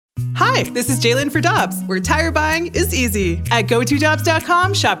Hi, this is Jalen for Dobbs, where tire buying is easy. At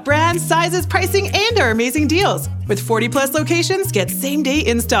GoToDobbs.com, shop brands, sizes, pricing, and our amazing deals. With 40-plus locations, get same-day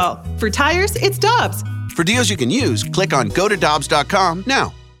install. For tires, it's Dobbs. For deals you can use, click on GoToDobbs.com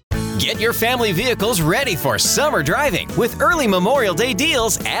now. Get your family vehicles ready for summer driving with early Memorial Day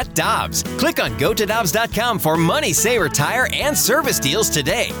deals at Dobbs. Click on GoToDobbs.com for money saver tire and service deals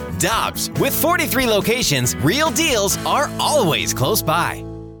today. Dobbs, with 43 locations, real deals are always close by.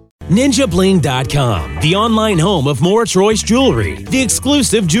 NinjaBling.com, the online home of Moritz Royce Jewelry, the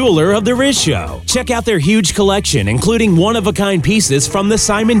exclusive jeweler of the Riz Show. Check out their huge collection, including one-of-a-kind pieces from the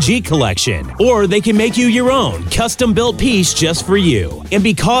Simon G collection. Or they can make you your own, custom-built piece just for you. And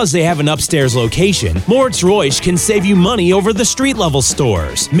because they have an upstairs location, Moritz Royce can save you money over the street-level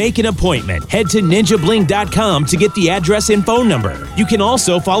stores. Make an appointment. Head to NinjaBling.com to get the address and phone number. You can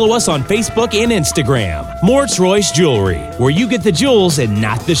also follow us on Facebook and Instagram. Moritz Royce Jewelry, where you get the jewels and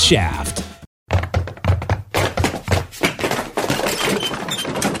not the shaft.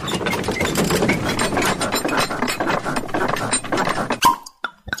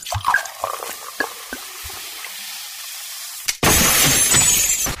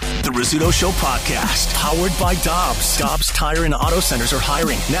 The Rizzuto Show podcast, powered by Dobbs. Dobbs Tire and Auto Centers are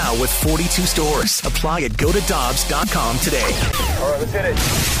hiring now with 42 stores. Apply at GoToDobbs.com today. All right, let's hit it.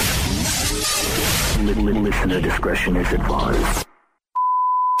 Listener discretion is advised.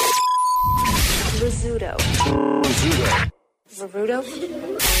 Rizzuto. Rizzuto?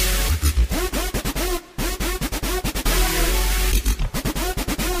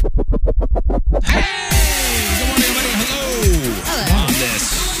 Hey! Good morning, everybody. Hello. On this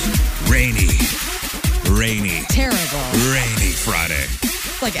rainy, terrible, rainy Friday.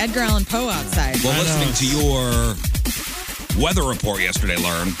 It's like Edgar Allan Poe outside. Well, listening to your weather report yesterday,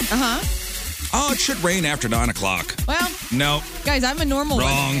 Lauren. Oh, it should rain after 9 o'clock. Well, No. guys, I'm a normal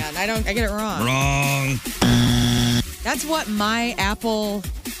Wrong. weatherman. I get it wrong. Wrong. That's what my Apple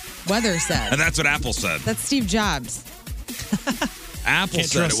weather said. And that's what Apple said. That's Steve Jobs. Apple Can't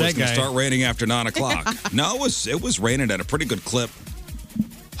said it was trust going that to guy. start raining after 9 o'clock. No, it was raining at a pretty good clip.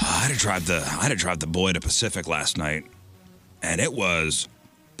 I had to drive the boy to Pacific last night, and it was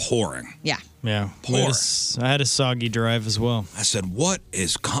pouring. Yeah. Yeah. Poor. I had a soggy drive as well. I said, what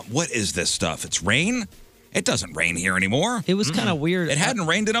is this stuff? It's rain? It doesn't rain here anymore. It was kind of weird. It hadn't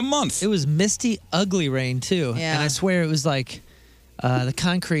rained in a month. It was misty, ugly rain, too. Yeah. And I swear it was like the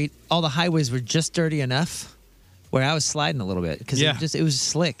concrete, all the highways were just dirty enough where I was sliding a little bit because it was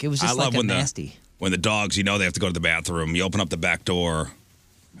slick. It was just like nasty. When the dogs, they have to go to the bathroom, you open up the back door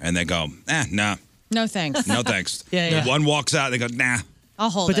and they go, nah. No thanks. No thanks. Yeah. One walks out, they go, nah. I'll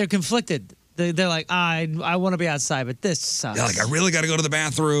hold But it. they're conflicted. They're like, I want to be outside, but this sucks. They're like, I really got to go to the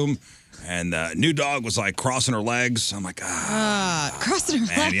bathroom. And new dog was like crossing her legs. I'm like, crossing her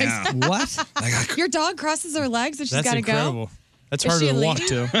man, legs. yeah. What? Your dog crosses her legs and she's That's got to incredible. go? That's Is harder she to a walk lady?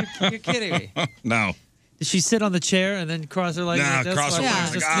 to. You're kidding me. No. Did she sit on the chair and then cross her legs? Nah, like this cross her while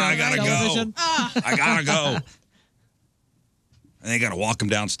legs. just Like, I gotta go. television? I gotta go. And they got to walk him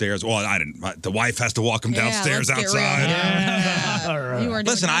downstairs. Well, I didn't. The wife has to walk him downstairs let's get real. outside. Yeah. All right. You weren't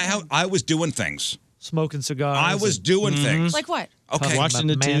Listen, doing nothing. I was doing things. Smoking cigars. I was doing things. Like what? Okay. Watching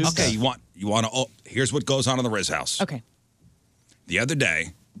the tubes. Okay, you want to. Oh, here's what goes on in the Riz house. Okay. The other day,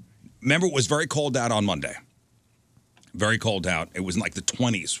 remember it was very cold out on Monday. Very cold out. It was in like the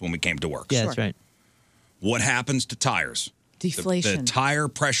 20s when we came to work. Yeah, that's right. What happens to tires? Deflation. The tire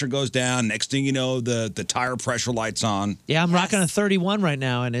pressure goes down. Next thing you know, the tire pressure light's on. Yeah, I'm rocking a 31 right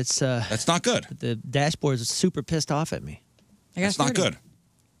now, and it's That's not good. the dashboard's super pissed off at me. I got That's not 30. good.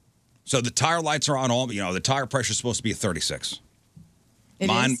 So the tire lights are on all. The tire pressure's supposed to be a 36. It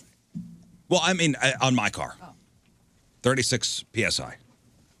Mine. is? Well, I mean, on my car, 36 psi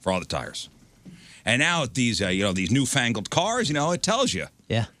for all the tires. And now at these, these newfangled cars, it tells you,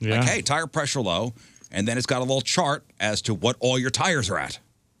 Yeah. like, hey, tire pressure low, and then it's got a little chart as to what all your tires are at.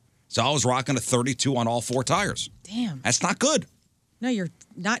 So I was rocking a 32 on all 4 tires. Damn. That's not good. No, you're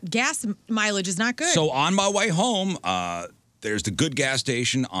not. Gas mileage is not good. So on my way home, there's the good gas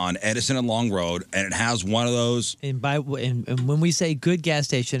station on Edison and Long Road, and it has one of those. And when we say good gas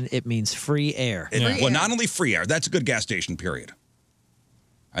station, it means free air. Not only free air, that's a good gas station, period.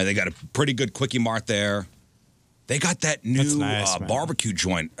 They got a pretty good Quickie Mart there. They got that new nice, man. barbecue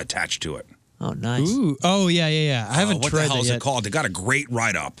joint attached to it. Oh, nice. Ooh. Oh, yeah. I haven't What tried the hell that is yet. it called? They got a great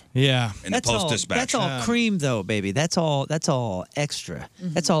write-up Yeah. in the Post-Dispatch. That's all cream, though, baby. That's all extra.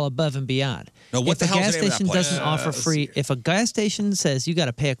 That's all above and beyond. No, what if the a hell's gas the name of that station place? doesn't offer free, if a gas station says you got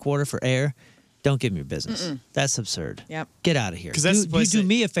to pay a quarter for air, don't give me your business. That's absurd. Yep. Get out of here. 'Cause that's the you place do that-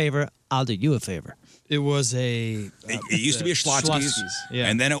 me a favor, I'll do you a favor. It was It used to be a Schlotzsky's. Yeah.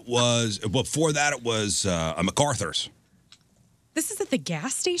 And then it was, before that, it was a MacArthur's. This is at the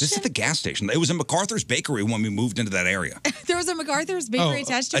gas station? This is the gas station. It was a MacArthur's bakery when we moved into that area. There was a MacArthur's bakery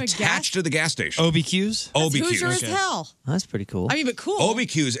attached to a gas. Attached to the gas station. OBQ's? That's OBQ's. Hoosier as hell. That's pretty cool. I mean, but cool.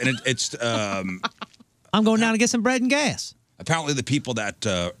 OBQ's, and it's I'm going down to get some bread and gas. apparently the people that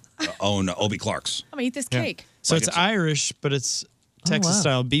own Obie Clark's. I'm gonna eat this cake. So it's Irish, but it's Texas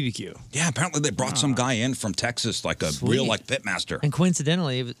style BBQ. Yeah, apparently they brought some guy in from Texas, like a real like pitmaster. And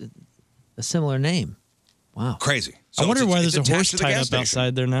coincidentally, it was a similar name. Wow. Crazy. I wonder why it's there's a horse attached to the tied gas up station.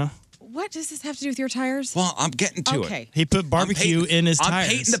 outside there now. What does this have to do with your tires? Well, I'm getting to Okay. it. He put barbecue in his I'm tires.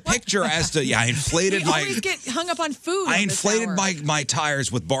 painting the picture as to I inflated We my always get hung up on food. I on this inflated hour. my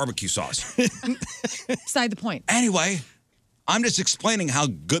tires with barbecue sauce. Beside the point. Anyway, I'm just explaining how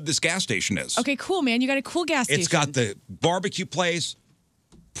good this gas station is. Okay, cool, man. You got a cool gas station. It's got the barbecue place,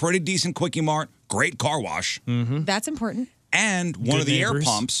 pretty decent quickie mart, great car wash, That's important. and one Good of the air neighbors.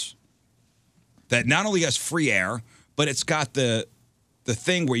 pumps that not only has free air, but it's got the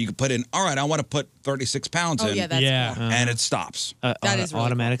thing where you can put in, all right, I want to put 36 pounds Oh, in, yeah, that's cool. and it stops. That is really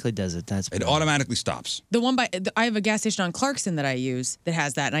automatically does it. That's It automatically stops. The one I have a gas station on Clarkson that I use that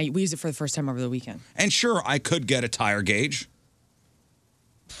has that, and we use it for the first time over the weekend. And sure, I could get a tire gauge,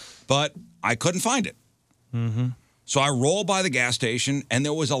 but I couldn't find it. So I rolled by the gas station, and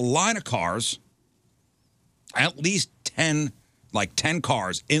there was a line of cars, at least 10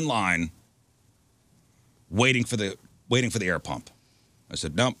 cars in line, waiting for the air pump. I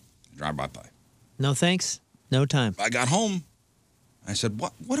said, nope, drive right by. No thanks. No time. I got home. I said,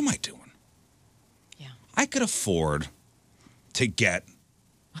 what am I doing? Yeah. I could afford to get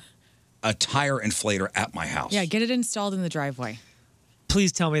a tire inflator at my house. Yeah, get it installed in the driveway.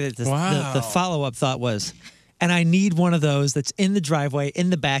 Please tell me that Wow. the follow-up thought was, and I need one of those that's in the driveway, in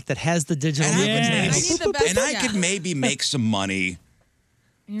the back, that has the digital And I numbers. could I maybe- need the best- and I yeah. could maybe make some money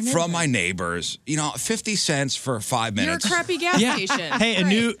Your from neighborhood. my neighbors. 50 cents for 5 You're a minutes. crappy gas Yeah. station. Hey, a Right.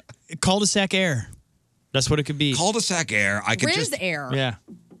 new cul-de-sac air. That's what it could be. Cul-de-sac air. I could Riz just. Air. Yeah.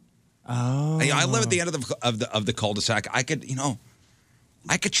 I live at the end of the cul-de-sac. I could,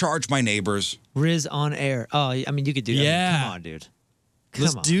 I could charge my neighbors. Riz on air. Oh, I mean, you could do that. Yeah. Come on, dude.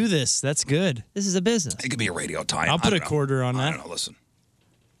 Let's Come on. do this. That's good. This is a business. It could be a radio tie. I'll put I a don't know. quarter on I that. don't know. Listen.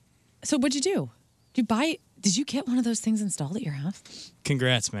 So what'd you do? Did you get one of those things installed at your house?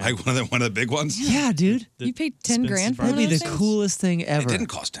 Congrats, man. Like one of the big ones. Yeah, dude. You paid 10 grand for one That'd of be those the things? coolest thing It ever. didn't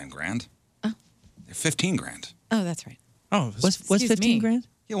cost 10 grand. They're 15 grand. Oh, that's right. Oh, What's Excuse 15 me. grand?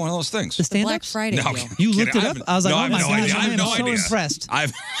 Yeah, one of those things. The stand Black ups? Friday No, deal. You kidding. looked it up? I was like, no, oh I have my no gosh, idea. I I have am no so idea. impressed. I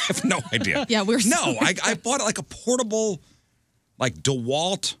have no idea. Yeah, we're No, I bought like a portable, like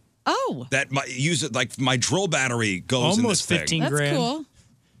DeWalt. Oh, Use it like my drill battery goes in this Almost thing. 15 that's grand. cool.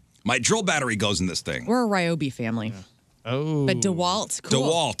 My drill battery goes in this thing. We're a Ryobi family. Oh. But DeWalt, cool.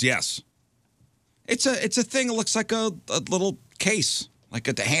 DeWalt, yes. It's a thing that looks like a little case, like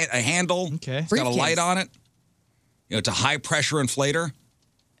a handle. Okay. It's got a Briefcase. light on it. It's a high pressure inflator.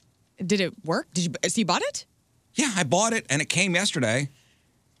 Did it work? So you bought it? Yeah, I bought it and it came yesterday.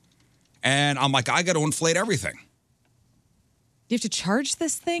 And I'm like, I got to inflate everything. Do you have to charge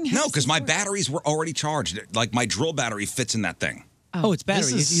this thing? How No, does because this my work? batteries were already charged. Like my drill battery fits in that thing. Oh, it's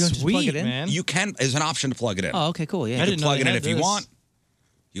battery. This is you don't just plug sweet, it in? man. You can, there's an option to plug it in. Oh, okay, cool. Yeah. I You didn't can know plug they it in had if you this. want.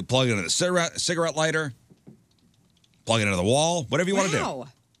 You plug it into the cigarette lighter, plug it into the wall, whatever you want to do. Wow.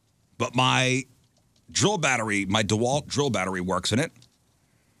 But my drill battery, my DeWalt drill battery works in it.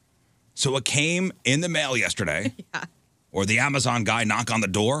 So it came in the mail yesterday. Or the Amazon guy knocked on the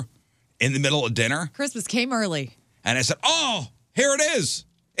door in the middle of dinner. Christmas came early. And I said, oh, here it is.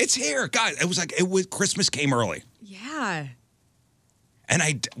 It's here. Guys, Christmas came early. Yeah.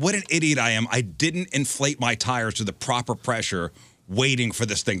 And what an idiot I am. I didn't inflate my tires to the proper pressure waiting for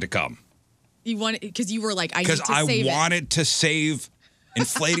this thing to come. You wanted because you were like, I need Because to I save wanted to save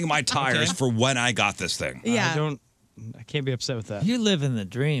inflating my tires Okay. for when I got this thing. it. Yeah. I can't be upset with that. You're living the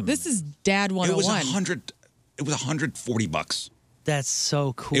dream. This is Dad It was 101. it was $140. That's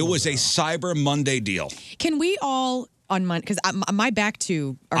so cool. It was a though. Cyber Monday deal. Can we all on Monday? Because my back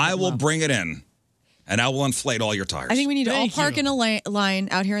two are. I will low. bring it in and I will inflate all your tires. I think we need to all Thank park you. in a line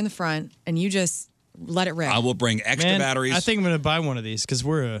out here in the front, and you just let it rip. I will bring extra Man, batteries. I think I'm going to buy one of these because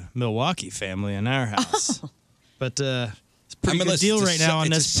we're a Milwaukee family in our house. But it's a pretty good listen, deal it's a right si- now on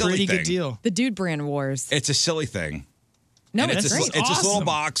it's a this. silly Pretty thing. good deal. The Dude Brand Wars. It's a silly thing. No, And it's it's, great. it's this little awesome.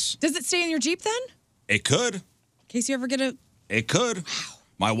 box. Does it stay in your Jeep then? In It could. case you ever get a. It could.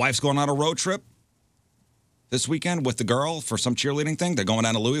 My wife's going on a road trip this weekend with the girl for some cheerleading thing. They're going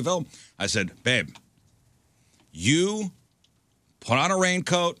down to Louisville. I said, babe, you put on a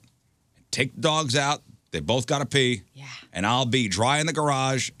raincoat, take the dogs out. They both got to pee. Yeah. And I'll be dry in the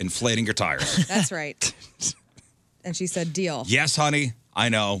garage, inflating your tires. That's right. And she said, deal. Yes, honey. I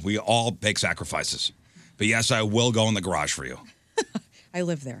know. We all make sacrifices. But yes, I will go in the garage for you. I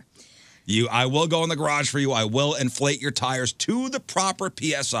live there. I will go in the garage for you. I will inflate your tires to the proper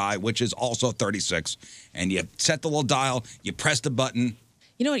PSI, which is also 36. And you set the little dial, you press the button.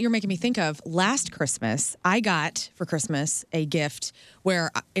 You know what you're making me think of? Last Christmas, I got for Christmas a gift where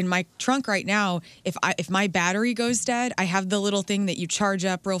in my trunk right now, if my battery goes dead, I have the little thing that you charge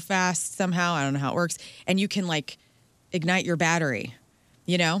up real fast somehow. I don't know how it works. And you can like ignite your battery,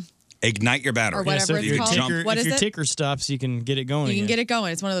 you know? Ignite your battery. Or whatever it's called. What if is your it? ticker stops, you can get it going. You can again. get it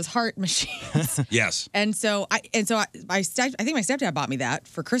going. It's one of those heart machines. Yes. And so I think my stepdad bought me that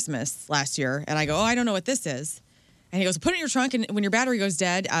for Christmas last year. And I go, I don't know what this is. And he goes, put it in your trunk, and when your battery goes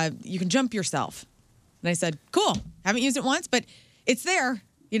dead, you can jump yourself. And I said, cool. Haven't used it once, but it's there,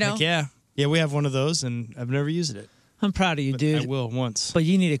 you know? Heck yeah. Yeah, we have one of those, and I've never used it. I'm proud of you, dude. I will once. But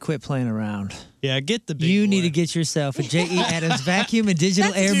you need to quit playing around. Yeah, get the big You boy. need to get yourself a J.E. Adams vacuum and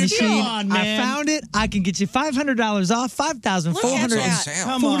digital That's air a steal. machine. Come on, man. I found it. I can get you $500 off, $5,400.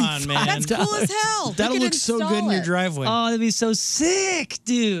 Come on, man. That's cool as hell. That'll We can look so good in install your it. driveway. Oh, that'd be so sick,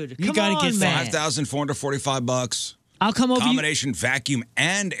 dude. You Come gotta on, get man. $5,445. I'll come over. Combination vacuum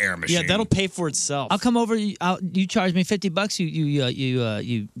and air machine. Yeah, that'll pay for itself. I'll come over. You charge me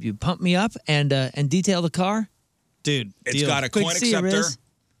 $50. You pump me up and detail the car. Dude, It's deal. got a Quick coin to see you, acceptor. Riz.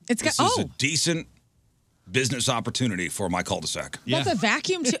 It's got, This is a decent business opportunity for my cul-de-sac. Yeah. that's a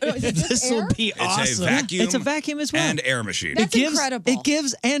vacuum too. Is it just This will air? be It's awesome. a vacuum. It's a vacuum as well. And air machine. That's it gives, incredible. It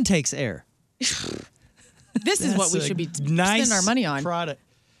gives and takes air. This is what we That's a should be nice spending our money on. product.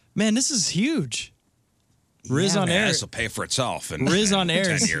 Man, this is huge. Riz Yeah, on Yeah, air. this will pay for itself in Riz on air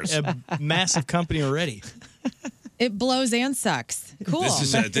 10 is years. a massive company already. It blows and sucks. Cool.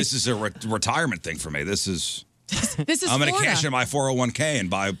 This is a retirement thing for me. This is This is I'm going to Florida. cash in my 401k and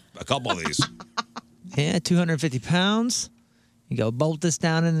buy a couple of these. Yeah, 250 pounds. You go bolt this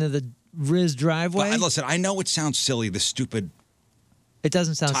down into the Riz driveway. But listen, I know it sounds silly, the stupid It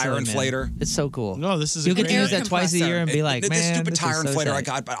doesn't sound tire silly, man. inflator. It's so cool. No, this is You a can great use idea. that twice a year and be like, this man, stupid this tire is so inflator I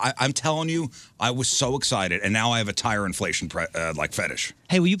tight." got, but I'm telling you, I was so excited, and now I have a tire inflation fetish.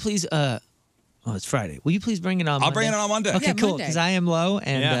 Hey, will you please? Oh, it's Friday. Will you please bring it on? I'll bring it on Monday. Okay, Yeah, cool. Monday. Because I am low,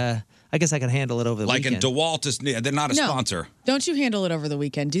 and Yeah. I guess I can handle it over the Like weekend. in DeWalt, they're not a No, sponsor. don't you handle it over the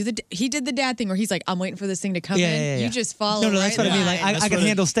weekend. He did the dad thing where he's like, I'm waiting for this thing to come in. You just follow. No, that's right what I mean. in Like line. I can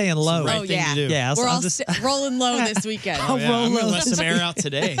handle staying low. right Oh thing to yeah, do. Yeah, we're I'll all just rolling low this weekend. Oh, yeah, I'm roll gonna let low. some air out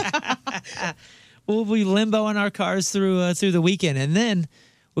today. We'll be limboing our cars through the weekend, and then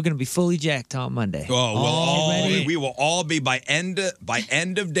we're gonna be fully jacked on Monday. We will all be by end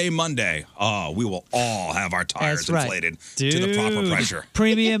of day Monday. Oh, we will all have our tires That's right. inflated to the proper Dude. pressure.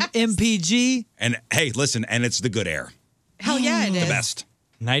 Premium MPG. And hey, listen, and it's the good air, Hell yeah, it is. the best,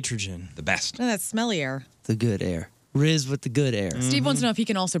 Nitrogen. the best. No, that's smelly air. The good air. Riz with the good air. Steve wants to know if he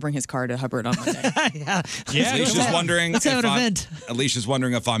can also bring his car to Hubbard on Monday. Yeah. Yeah, Alicia's wondering. Let's have if an I'm- event. Alicia's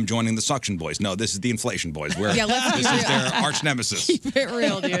wondering if I'm joining the Suction Boys. No, this is the Inflation Boys. Yeah, let's be this is real. their arch nemesis. Keep it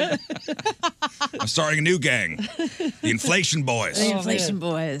real, dude. I'm starting a new gang, the Inflation Boys. The Inflation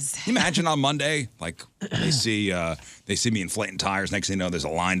Boys. Can you imagine on Monday, like they see me inflating tires. Next thing you know, there's a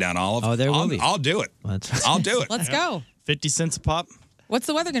line down Olive. Oh, there will be. I'll do it. That's- I'll do it. Let's go. 50 cents a pop. What's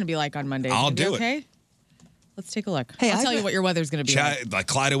the weather going to be like on Monday? I'll Gonna be do it. okay? Let's take a look. Hey, I'll I've tell you got- what your weather's going to be like. Like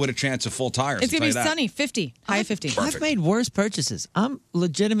Clyde with a chance of full tires. It's I'll going to be tell you that. sunny, 50, high of 50. Perfect. I've made worse purchases. I'm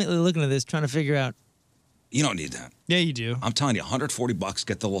legitimately looking at this, trying to figure out. You don't need that. Yeah, you do. I'm telling you, $140.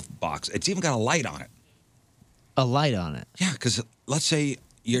 Get the little box. It's even got a light on it. A light on it. Yeah, because let's say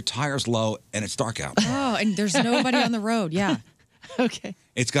your tire's low and it's dark out. Oh, and there's nobody on the road. Yeah. Okay.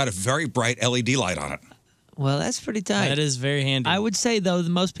 It's got a very bright LED light on it. Well, that's pretty tight. That is very handy. I would say though, the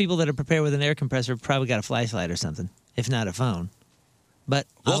most people that are prepared with an air compressor probably got a flashlight or something, if not a phone. But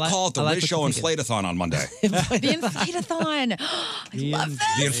We'll call it the Riz what Show you're thinking. Inflatathon on Monday. The Inflatathon. The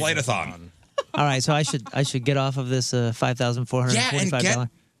Inflatathon. All right, so I should get off of this $5,445. Yeah, and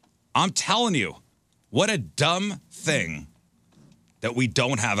I'm telling you, what a dumb thing that we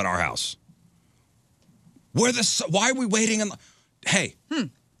don't have at our house. Why are we waiting? Hey,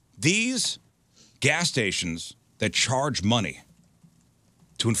 these gas stations that charge money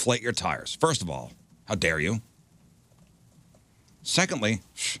to inflate your tires. First of all, how dare you? Secondly,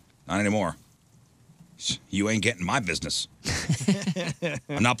 not anymore. You ain't getting my business.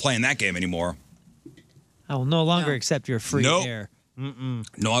 I'm not playing that game anymore. I will no longer accept your free Nope. air.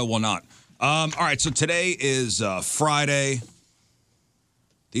 No, I will not. All right, so today is Friday.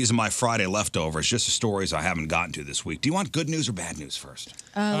 These are my Friday leftovers, just the stories I haven't gotten to this week. Do you want good news or bad news first?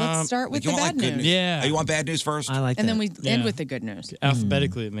 Let's start with You the want, bad good news. Yeah. Oh, you want bad news first? I like And that. then we Yeah. end with the good news.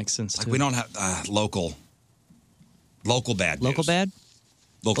 Alphabetically, it makes sense. Like too. we don't have local bad news. Local bad?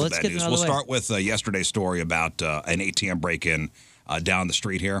 Local Well, let's bad get news. it out of We'll the way. start with yesterday's story about an ATM break-in down the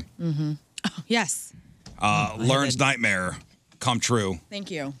street here. Yes. Learn's nightmare come true.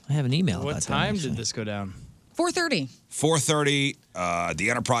 Thank you. I have an email What about time that. did this go down? 4:30. 4:30, the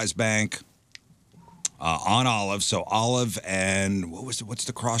Enterprise Bank on Olive. So Olive and what's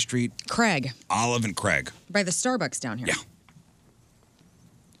the cross street? Craig, Olive and Craig. by the Starbucks down here. Yeah.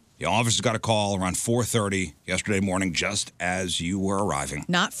 The officers got a call around 4:30 yesterday morning, just as you were arriving.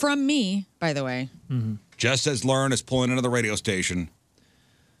 Not from me, by the way. Just as Learn is pulling into the radio station,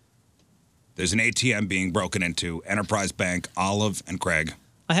 there's an ATM being broken into. Enterprise Bank, Olive and Craig.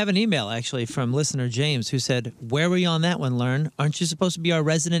 I have an email, actually, from listener James, who said, where were you on that one, Learn? Aren't you supposed to be our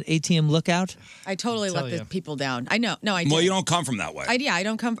resident ATM lookout? I totally Tell let the ya. people down. I know. No, I did. Well, you don't come from that way.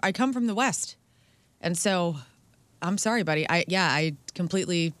 I come from the West. And so I'm sorry, buddy. I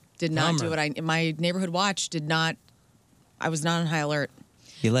completely did not do Bummer. it. My neighborhood watch did not. I was not on high alert.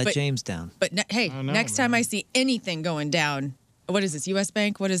 You let But- James down. But hey, I know, next time man. I see anything going down, what is this? U.S.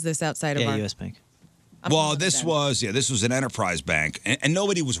 Bank? What is this outside of Yeah, our? U.S. Bank. I'm Well, calling this it was an Enterprise Bank, and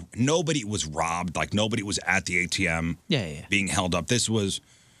nobody was robbed. Like nobody was at the ATM Yeah. being held up. This was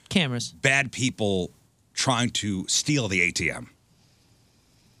Cameras. bad people trying to steal the ATM.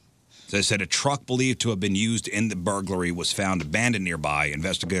 So they said a truck believed to have been used in the burglary was found abandoned nearby.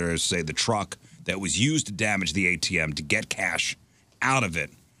 Investigators say the truck that was used to damage the ATM to get cash out of it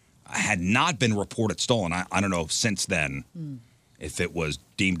had not been reported stolen. I don't know since then if it was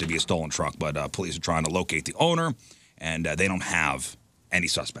deemed to be a stolen truck, but police are trying to locate the owner, and they don't have any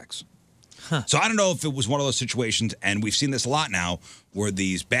suspects. So I don't know if it was one of those situations, and we've seen this a lot now, where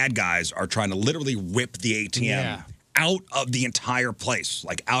these bad guys are trying to literally rip the ATM Yeah. out of the entire place,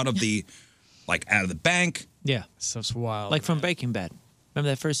 like out of the bank. Yeah. Stuff's wild. Like from Breaking Bad.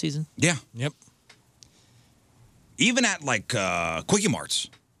 Remember that first season? Yeah, Yep. even at like Quickie Marts,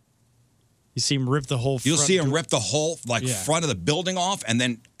 You see him rip the whole. you'll front see them door- rip the whole Yeah. front of the building off, and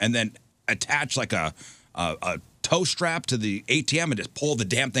then attach like a tow strap to the ATM and just pull the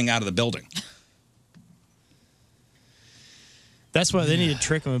damn thing out of the building. That's why they need to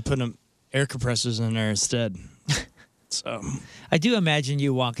trick them and put them air compressors in there instead. So I do imagine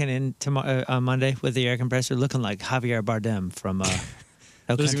you walking in tomorrow on Monday with the air compressor looking like Javier Bardem from No there's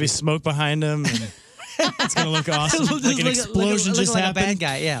gonna Country. be smoke behind them, and it's gonna look awesome. Just Like an explosion just like happened. a bad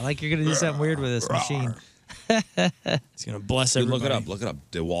guy. Yeah, like you're gonna do something weird with this machine. It's gonna bless Dude, everybody. look it up.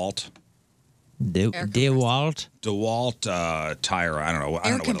 DeWalt. DeWalt. DeWalt tire. I don't know. I don't know what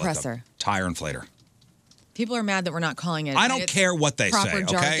Air it looked up. compressor. Tire inflator. People are mad that we're not calling it. I don't It's care what they proper say.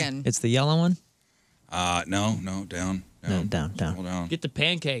 Okay. jargon. It's the yellow one. No, down. No, down. Hold down. Get the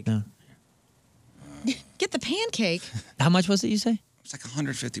pancake. No. Get the pancake. How much was it? You say? It's like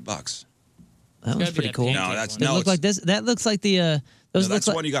 $150. That It's was gotta be pretty that cool. pancake No, that's one. That no. looked like this. That looks like the. Those No, looks that's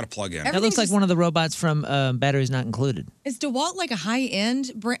like. one you got to plug in. That looks Everything's like just- one of the robots from Batteries Not Included. Is DeWalt like a high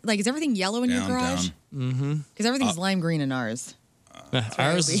end? Like, is everything yellow in your Down, garage? down. Because everything's lime green in ours.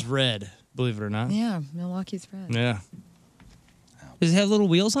 Ours is red. Believe it or not. Yeah, Milwaukee's red. Yeah. Does it have little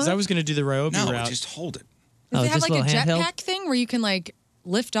wheels on 'Cause it? I was gonna do the Ryobi No, route. just hold it. Does Oh, it have just like a little handheld? jetpack thing where you can like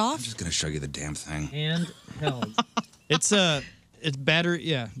lift I'm off? just gonna show you the damn thing. Handheld. It's battery.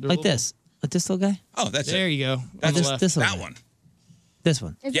 Yeah. they're Like little- this. Like this little guy. Oh, that's There it. you go. That's On the this- left. this that one. one. This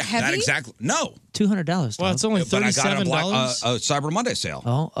one. Is Yeah, it heavy? that exactly. No, $200. Well, it's only but I got it on $37. a Cyber Monday sale.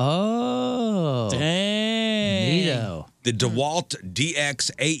 Oh. Dang. Neato. The DeWalt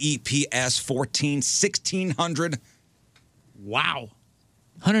DX AEPS 1600. Wow.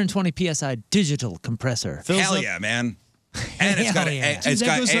 120 psi digital compressor. Fills Hell up- yeah, man! And it's got Hell yeah. it's Dude, that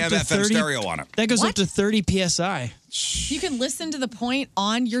got goes up AM to FM 30 stereo on it. That goes up What? to 30 psi. You can listen to the point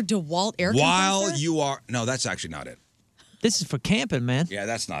on your DeWalt air While compressor? you are no, that's actually not it. This is for camping, man. Yeah,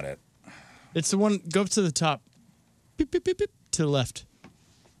 that's not it. It's the one. Go up to the top. Beep, beep, beep, beep, to the left.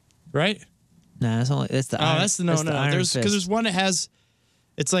 Right? Nah, that's the Oh, iron, that's the that's the iron There's fist. because there's one that has.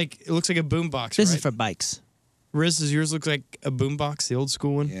 It's like it looks like a boombox. This right? is for bikes. Riz, does yours look like a boombox, the old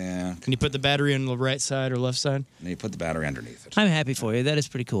school one? Yeah. Can you put the battery on the right side or left side? And you put the battery underneath it. I'm happy for you. That is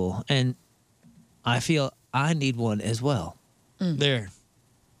pretty cool. And I feel I need one as well. There.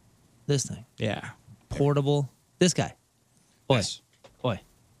 This thing. Yeah. Portable. This guy. Oi. Yes. Oi.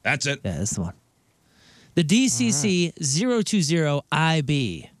 That's it. Yeah, that's the one. The DCC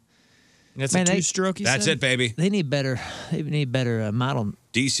 020IB. That's Man, a they- two-stroke. You That's said? it, baby. They need better. They need better model.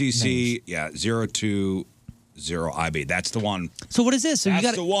 DCC, yeah, 0IB. That's the one. So what is this? So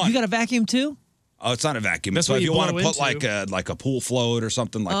That's the one. You got a vacuum too? Oh, it's not a vacuum. That's so what if you you want to blow put into. like a pool float or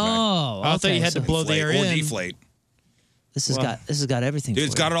something like that. Oh, I thought you had to blow the air Or in. deflate. This has got everything. Dude, for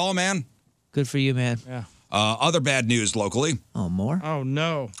it's you. got it all, man. Good for you, man. Yeah. Other bad news locally. Oh, more? Oh,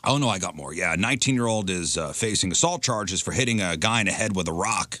 no. Oh, no, I got more. Yeah, a 19-year-old is facing assault charges for hitting a guy in the head with a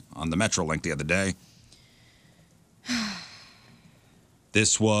rock on the Metrolink the other day.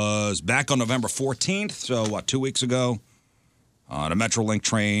 This was back on November 14th, so 2 weeks ago, on a Metrolink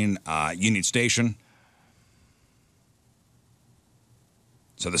train, Union Station.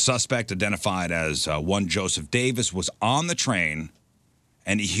 So the suspect, identified as one Joseph Davis, was on the train,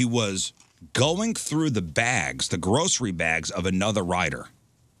 and he was going through the grocery bags of another rider.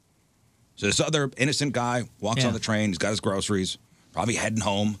 So this other innocent guy walks on the train. He's got his groceries, probably heading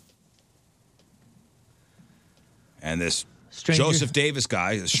home. And this Joseph Davis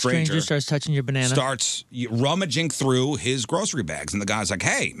guy, a stranger starts touching your banana. Starts rummaging through his grocery bags. And the guy's like,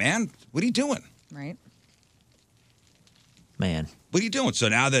 hey, man, what are you doing? Right. Man. What are you doing? So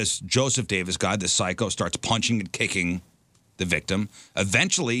now this Joseph Davis guy, this psycho, starts punching and kicking the victim.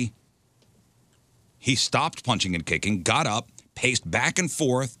 Eventually, he stopped punching and kicking, got up, paced back and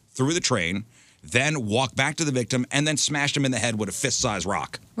forth through the train, then walked back to the victim, and then smashed him in the head with a fist-sized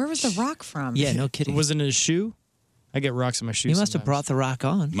rock. Where was the rock from? Yeah, no kidding. Was it in his shoe? I get rocks in my shoes. He must have brought the rock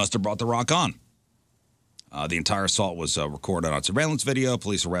on. Must have brought the rock on. The entire assault was recorded on surveillance video.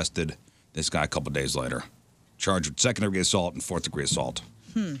 Police arrested this guy a couple days later. Charged with second-degree assault and fourth-degree assault.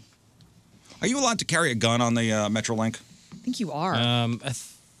 Are you allowed to carry a gun on the Metrolink? I think you are.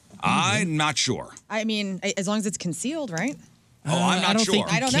 I'm not sure. I mean, as long as it's concealed, right? I'm not sure.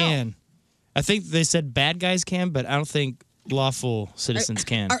 I don't know. I think they said bad guys can, but I don't think lawful citizens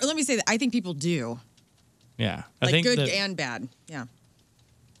can. Let me say that I think people do. Yeah. I Like think good that and bad. Yeah.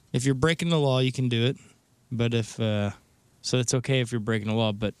 if you're breaking the law, you can do it. But if so it's okay if you're breaking the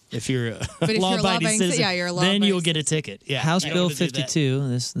law, but if you're a law-abiding citizen, you're a then you'll get a ticket. Yeah. House You don't Bill wanna do that. 52.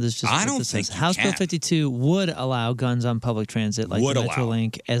 This just I what don't this think says. you House Bill can. 52 would allow guns on public transit like Would the allow.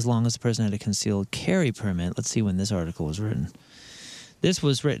 Metrolink as long as the person had a concealed carry permit. Let's see when this article was written. This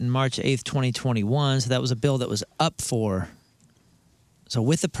was written March 8th, 2021, so that was a bill that was up for. So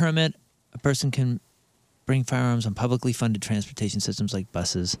with the permit, a person can bring firearms on publicly funded transportation systems like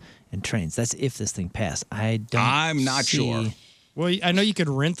buses and trains. That's if this thing passed. I'm not see- sure. Well, I know you could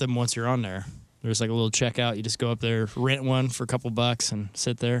rent them once you're on there. There's like a little checkout. You just go up there, rent one for a couple bucks, and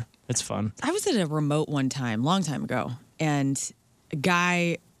sit there. It's fun. I was at a remote one time, long time ago, and a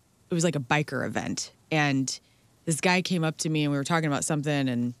guy, it was like a biker event, and this guy came up to me and we were talking about something,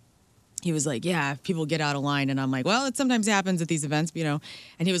 and he was like, yeah, people get out of line. And I'm like, well, it sometimes happens at these events, you know.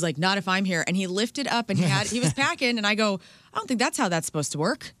 And he was like, not if I'm here. And he lifted up and he was packing, and I go, I don't think that's how that's supposed to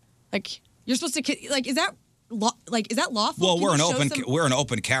work. Like, you're supposed to, like, is that lawful? Well, Can we're you show we're an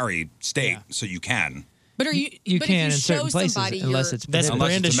open carry state, so you can. But are you? You but can if in you show certain places somebody unless you're- it's That's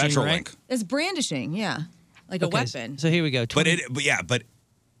prohibited. Unless it's a brandishing, Metrolink. right? That's brandishing, yeah, like a Okay, weapon. So here we go. But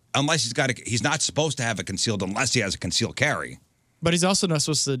unless he's not supposed to have it concealed unless he has a concealed carry. But he's also not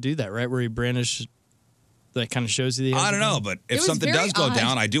supposed to do that, right? Where he brandish, that kind of shows you the. I don't know, but if was something very does go odd.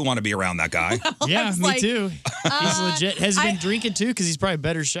 down, I do want to be around that guy. Yeah, was me like, too. He's legit. Has he been I- drinking too? Because he's probably a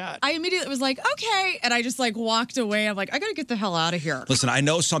better shot. I immediately was like, okay, and I just like walked away. I'm like, I gotta get the hell out of here. Listen, I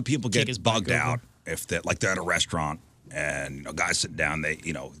know some people Kick his get back bugged over. out if they're at a restaurant and guys sit down. The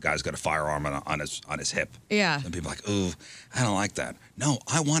guy's got a firearm on his hip. Yeah. And people are like, ooh, I don't like that. No,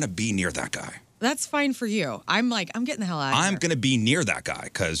 I want to be near that guy. That's fine for you. I'm like, I'm getting the hell out of here. I'm going to be near that guy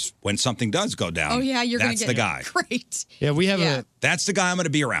because when something does go down, Oh yeah, you're that's gonna the get guy. Great. Yeah, we have Yeah. That's the guy I'm going to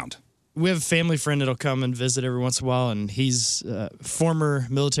be around. we have a family friend that'll come and visit every once in a while, and he's a former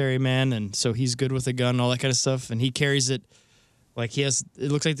military man, and so he's good with a gun and all that kind of stuff. And he carries it like he has.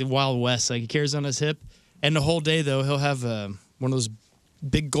 It looks like the Wild West. Like he carries it on his hip, and the whole day though he'll have one of those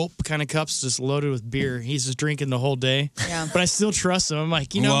big gulp kind of cups just loaded with beer. He's just drinking the whole day. Yeah. But I still trust him. I'm like,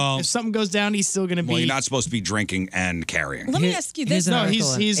 Well- if something goes down, he's still gonna be. Well, you're not supposed to be drinking and carrying. Let me ask you this. here's an No,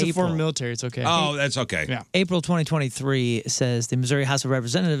 article in he's a April. former military. It's okay. Oh, that's okay. Yeah. April 2023 says the Missouri House of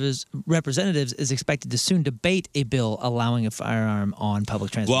Representatives is expected to soon debate a bill allowing a firearm on public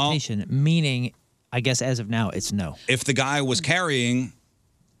transportation, meaning, I guess as of now, it's no. If the guy was carrying,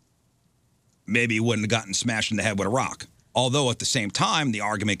 maybe he wouldn't have gotten smashed in the head with a rock. Although at the same time, the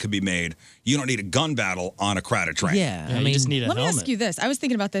argument could be made, you don't need a gun battle on a crowded train. Yeah, Yeah, you just need a Let me helmet. ask you this. I was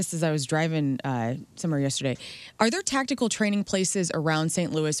thinking about this as I was driving somewhere yesterday. Are there tactical training places around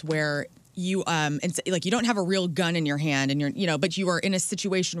St. Louis where you like you don't have a real gun in your hand and but you are in a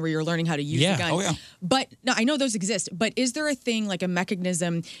situation where you're learning how to use the gun. Oh, yeah. But no, I know those exist, but is there a thing like a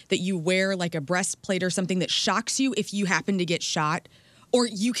mechanism that you wear like a breastplate or something that shocks you if you happen to get shot? Or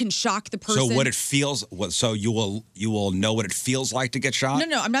you can shock the person. So what it feels, so you will know what it feels like to get shot?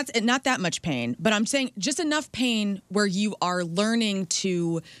 No, I'm not that much pain, but I'm saying just enough pain where you are learning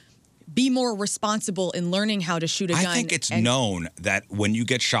to be more responsible in learning how to shoot a gun. I think it's known that when you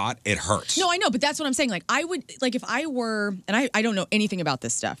get shot, it hurts. No, I know, but that's what I'm saying. Like I would, like if I were, and I don't know anything about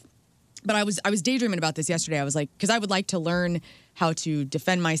this stuff, but I was daydreaming about this yesterday. I was like, because I would like to learn how to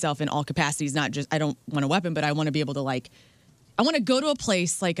defend myself in all capacities, not just, I don't want a weapon, but I want to be able to like, I want to go to a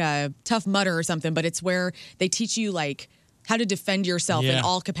place like a Tough Mudder or something, but it's where they teach you like how to defend yourself in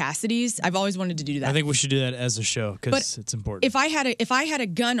all capacities. I've always wanted to do that. I think we should do that as a show because it's important. If I had a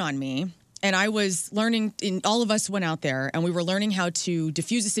gun on me and I was learning, all of us went out there and we were learning how to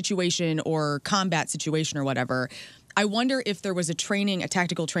diffuse a situation or combat situation or whatever, I wonder if there was a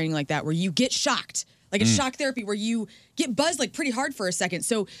tactical training like that where you get shocked, like a shock therapy where you get buzzed like pretty hard for a second.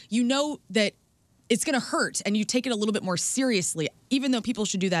 So you know that it's going to hurt and you take it a little bit more seriously, even though people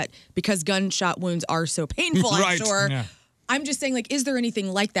should do that because gunshot wounds are so painful, I'm sure. Yeah. I'm just saying, like, is there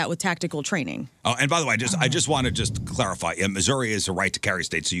anything like that with tactical training? Oh, and by the way, I just want to just clarify. Missouri is a right to carry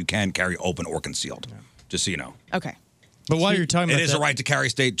state, so you can carry open or concealed. Yeah. Just so you know. Okay. But while you're talking about it is a right to carry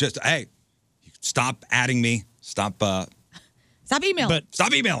state. Just, hey, stop adding me. Stop emailing.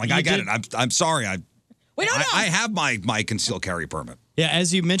 Stop emailing. I get it. I'm sorry. We don't know. I have my concealed carry permit. Yeah,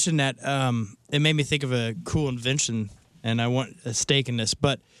 as you mentioned that, it made me think of a cool invention, and I want a stake in this,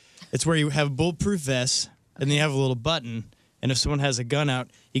 but it's where you have a bulletproof vest, and then you have a little button, and if someone has a gun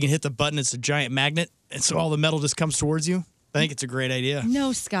out, you can hit the button, it's a giant magnet, and so all the metal just comes towards you. I think it's a great idea.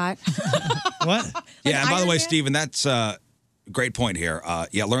 No, Scott. What? Yeah, and by the way, Steven, that's a great point here.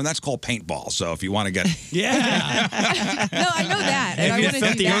 Learn that's called paintball, so if you want to get... Yeah. No, I know that. And I want to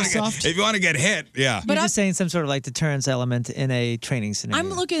do that. If you want to get hit, yeah. But you're just saying some sort of like deterrence element in a training scenario.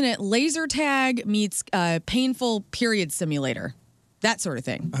 I'm looking at laser tag meets painful period simulator. That sort of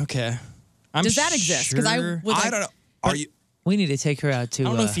thing. Okay. Does that exist? Because I don't know. Are you... We need to take her out to I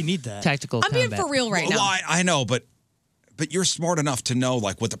don't know if you need that. Tactical I'm combat. being for real right now. Well, I know, but you're smart enough to know,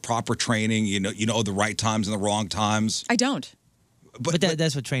 like, with the proper training, you know the right times and the wrong times. I don't. But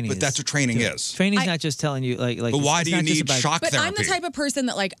that's what training is. But that's what training is. Training's not just telling you, like. But why do you need shock therapy? But I'm the type of person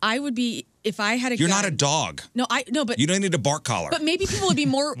that, like, I would be, if I had a You're gun, not a dog. No, but you don't need a bark collar. But maybe people would be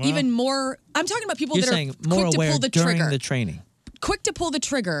more, even more. I'm talking about people You're that are saying more quick to aware pull the during trigger. the training. Quick to pull the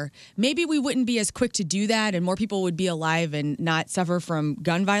trigger. Maybe we wouldn't be as quick to do that, and more people would be alive and not suffer from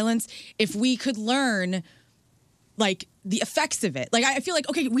gun violence if we could learn, like, the effects of it. Like, I feel like,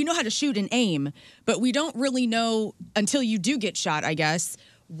 okay, we know how to shoot and aim, but we don't really know until you do get shot, I guess,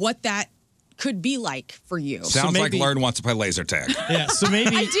 what that could be like for you. Sounds like Lauren wants to play laser tag. Yeah, so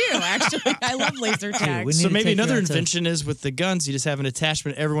maybe... I do, actually. I love laser tag. So maybe another invention is with the guns, you just have an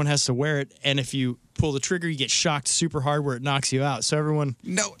attachment, everyone has to wear it, and if you pull the trigger, you get shocked super hard where it knocks you out. So everyone...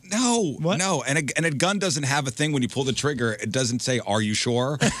 No. What? No, and a gun doesn't have a thing when you pull the trigger. It doesn't say, "Are you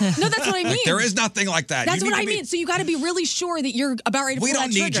sure?" No, that's what I mean. Like, there is nothing like that. That's what I mean. So you got to be really sure that you're about ready to pull that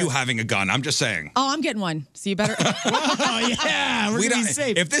trigger. We don't need you having a gun. I'm just saying. Oh, I'm getting one. So you better... Oh, yeah. We're going to be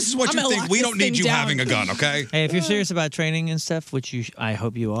safe. If this is what you think, we don't need you having a gun, okay? Hey, if you're serious about training and stuff, which I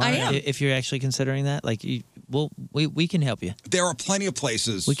hope you are. I am. If you're actually considering that, like, we can help you. There are plenty of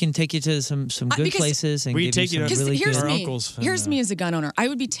places. We can take you to some good places and give you some really good... Here's me as a gun owner. I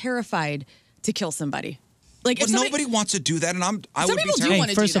would be terrified to kill somebody. Like, but nobody wants to do that, and I would be terrified. Some people do want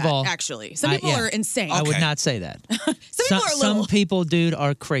to do that, actually. Some people are insane. I would not say that. Some people, dude,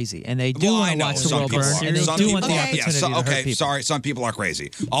 are crazy, and they do want to watch the world burn, and they do want the opportunity to hurt people. Sorry, some people are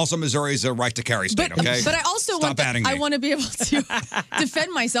crazy. Also, Missouri is a right to carry state, okay? But I also want to be able to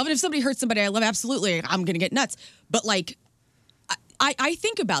defend myself, and if somebody hurts somebody I love, absolutely, I'm going to get nuts. But, like, I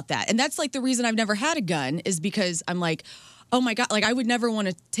think about that, and that's, like, the reason I've never had a gun is because I'm like, oh my God, like I would never want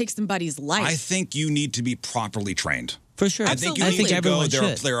to take somebody's life. I think you need to be properly trained. For sure. I think you need to go.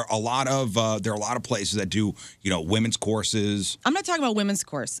 There are a lot of places that do, women's courses. I'm not talking about women's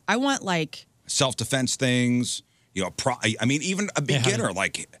course. I want like self-defense things, I mean, even a beginner,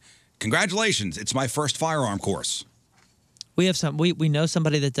 like, congratulations, it's my first firearm course. We have we know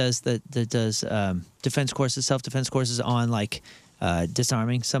somebody that does defense courses, self-defense courses on like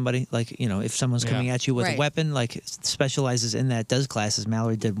disarming somebody, like, if someone's coming at you with a weapon, like specializes in that, does classes.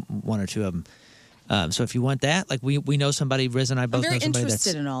 Mallory did one or two of them. So if you want that, like we know somebody, Riz and I both know somebody that's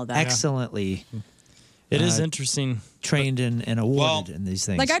in all that. Excellently. It is interesting. Trained and awarded in these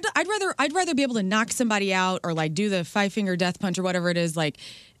things. Like I'd rather be able to knock somebody out or like do the 5-finger death punch or whatever it is, like,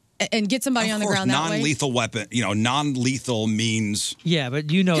 and get somebody on the ground that way. Non-lethal weapon, non-lethal means. Yeah,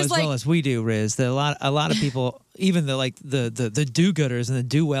 but you know 'Cause, as like- well as we do, Riz, that a lot of people, even the do-gooders and the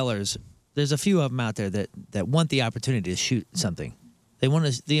do-wellers, there's a few of them out there that want the opportunity to shoot something. They're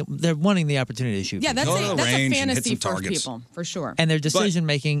wanting the opportunity to shoot. Yeah, that's people. a fantasy for people, for sure. And their decision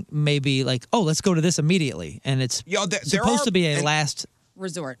making may be like, oh, let's go to this immediately, and it's supposed to be a last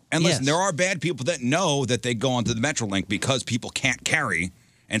resort. And listen, there are bad people that know that they go onto the Metrolink because people can't carry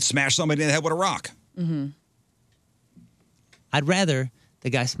and smash somebody in the head with a rock. Mm-hmm. I'd rather the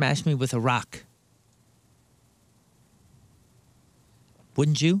guy smash me with a rock.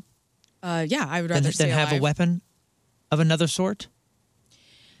 Wouldn't you? Yeah, I would rather Than stay have a alive. weapon of another sort?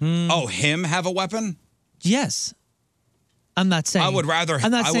 Oh, him have a weapon? Yes. I'm not saying. I would rather.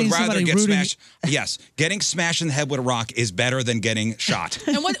 I'm not I saying would rather somebody get rooting- smashed. Yes, getting smashed in the head with a rock is better than getting shot.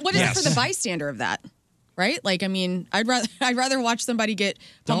 And what is Yes. it for the bystander of that? Right? Like, I mean, I'd rather watch somebody get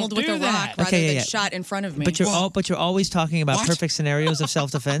pummeled with a rock rather than shot in front of me. But you're always talking about perfect scenarios of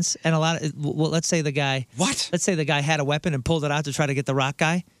self-defense, and a lot of let's say the guy. What? Let's say the guy had a weapon and pulled it out to try to get the rock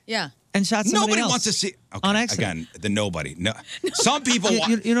guy yeah. and shot somebody Nobody else. wants to see. Okay, on accident. Again, the nobody. No, some people.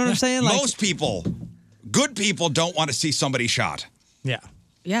 You know what I'm saying? Like- Most people, good people, don't want to see somebody shot. Yeah.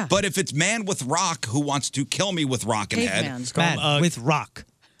 Yeah. But if it's man with rock who wants to kill me with rock in head, Man with rock,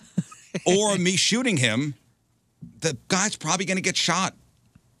 or me shooting him, the guy's probably going to get shot.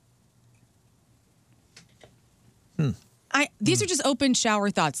 These are just open shower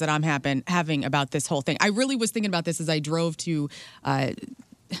thoughts that I'm having about this whole thing. I really was thinking about this as I drove to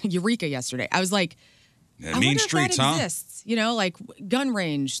Eureka yesterday. I was like, I mean wonder streets, if that huh? exists. You know, like gun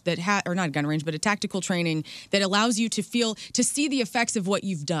range that or not gun range, but a tactical training that allows you to see the effects of what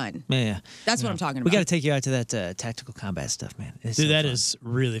you've done. Yeah. That's what I'm talking about. We got to take you out to that tactical combat stuff, man. It's Dude, so that fun. is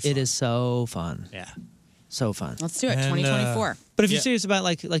really fun. It is so fun. Yeah. So fun. Let's do it. 2024. But if you're serious about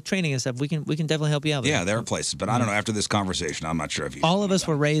like training and stuff, we can definitely help you out. With Yeah, it. there are places, but I don't know. After this conversation, I'm not sure if you. All of us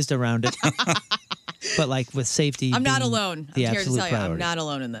were raised around it, but like with safety. I'm not being alone. I'm The here to absolute tell you, I'm priority. not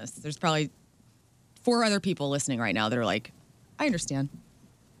alone in this. There's probably 4 other people listening right now that are like, I understand.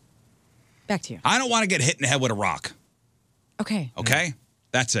 Back to you. I don't want to get hit in the head with a rock. Okay. Okay,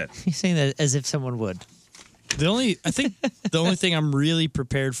 that's it. He's saying that as if someone would. I think the only thing I'm really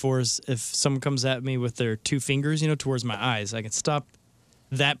prepared for is if someone comes at me with their 2 fingers, towards my eyes. I can stop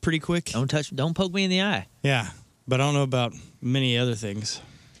that pretty quick. Don't poke me in the eye. Yeah, but I don't know about many other things.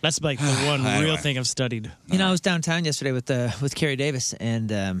 That's like the one Anyway. real thing I've studied. I was downtown yesterday with Carrie Davis,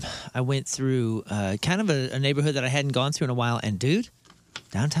 and I went through kind of a neighborhood that I hadn't gone through in a while. And dude,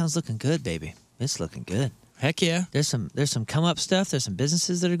 downtown's looking good, baby. It's looking good. Heck yeah. There's some come up stuff. There's some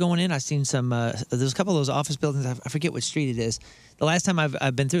businesses that are going in. I've seen some. There's a couple of those office buildings. I forget which street it is. The last time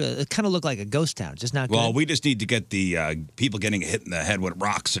I've been through it kind of looked like a ghost town. Just not good. Well, we just need to get the people getting hit in the head with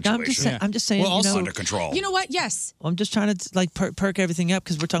rocks No, situation. I'm just saying. under control. You know what? Yes. I'm just trying to like perk everything up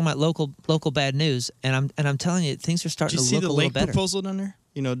because we're talking about local bad news, and I'm telling you, things are starting Did you to see look the a little lake better. proposal down there?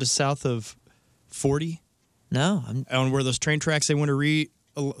 Just south of 40? No. On where those train tracks, they want to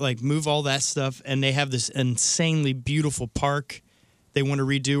move all that stuff, and they have this insanely beautiful park they want to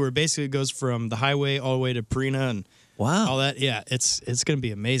redo where basically it goes from the highway all the way to Purina and all that. Yeah, it's going to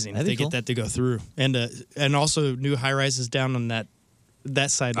be amazing That'd if be they cool. get that to go through. And also new high rises down on that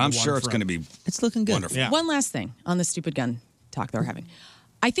side of the I'm sure it's waterfront. going to be. It's looking good. Wonderful. Yeah. One last thing on the stupid gun talk that we're having.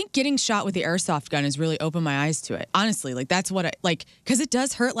 I think getting shot with the airsoft gun has really opened my eyes to it. Honestly, like that's what because it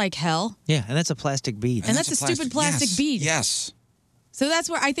does hurt like hell. Yeah, and that's a plastic bead. And that's a stupid plastic bead. Yes. So that's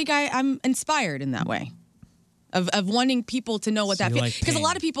where I think I'm inspired in that way of wanting people to know what So that you feels. like Because a pain.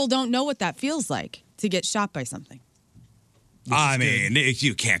 lot of people don't know what that feels like to get shot by something. I mean,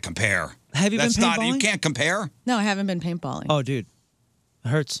 you can't compare. Have you That's been not. You paintballing? can't compare. No, I haven't been paintballing. Oh, dude, it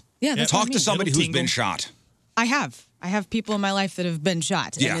hurts. Yeah, that's what I Talk to mean. somebody who's been shot. I have. I have people in my life that have been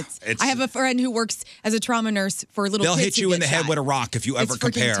shot. Yeah, And it's- I have a friend who works as a trauma nurse for little They'll kids hit who you in get the head shot. with a rock if you ever It's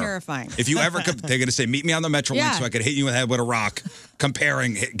freaking compare. terrifying. If you ever, they're going to say, "Meet me on the Metrolink Yeah. so I could hit you in the head with a rock."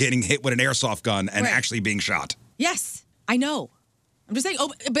 Comparing getting hit with an airsoft gun and Right. actually being shot. Yes, I know. I'm just saying,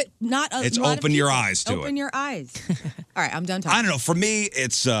 but not a It's lot of open your people. eyes to Open it. your eyes. All right, I'm done talking. I don't know. For me,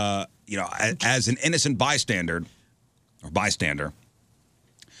 it's as an innocent bystander,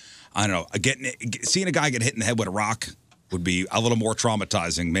 I don't know. Seeing a guy get hit in the head with a rock would be a little more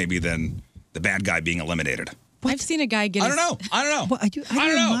traumatizing, maybe, than the bad guy being eliminated. I've seen a guy get. I don't know. I don't know. Well, I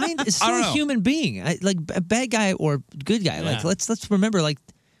don't know. Mind is I still don't a know. human being. Like a bad guy or good guy. Like Yeah. let's remember, like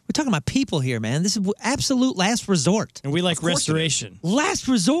we're talking about people here, man. This is absolute last resort. And we like Of course it is. restoration. Last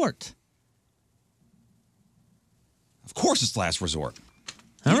resort. Of course, it's last resort.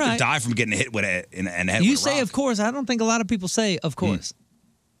 All you right. could die from getting hit with in the head You with a say, rock. of course. I don't think a lot of people say, of course.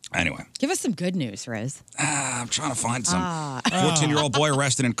 Anyway. Give us some good news, Riz. I'm trying to find some. 14-year-old boy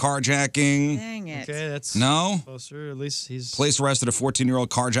arrested in carjacking. Dang it. Okay, that's No? closer. At least he's. Police arrested a 14-year-old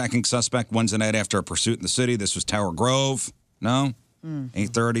carjacking suspect Wednesday night after a pursuit in the city. This was Tower Grove. No?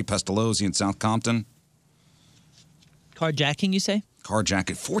 8:30, Pestalozzi in South Compton. Carjacking, you say?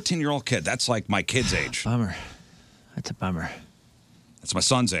 Carjacking. 14-year-old kid. That's like my kid's age. Bummer. That's a bummer. That's my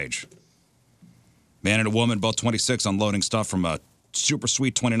son's age. Man and a woman, both 26, unloading stuff from a super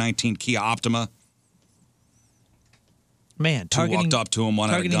sweet 2019 Kia Optima. Man, Two walked up to him, one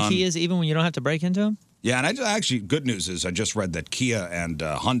had a targeting gun. Kias even when you don't have to break into them? Yeah, and actually, good news is I just read that Kia and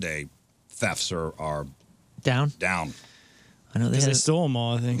Hyundai thefts are Down? down. I know Because they stole them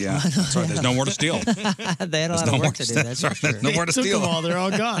all, I think. Yeah, that's right. There's no more to steal. They had a lot of work to do, that's for sure. There's no more to Took steal. them all. They're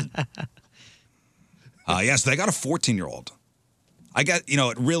all gone. Yes, they got a 14-year-old. I got,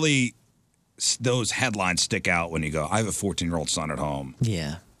 it really, those headlines stick out when you go, I have a 14-year-old son at home.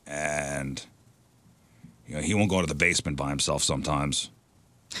 Yeah. And, he won't go to the basement by himself sometimes.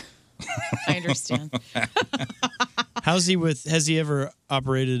 I understand. Has he ever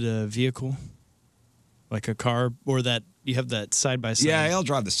operated a vehicle? Like a car or that you have that side by side? Yeah, he'll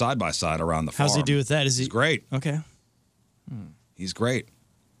drive the side-by-side around the farm. How's he do with that? He's great. Okay. He's great.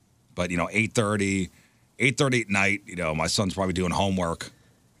 But, 8:30 at night, my son's probably doing homework.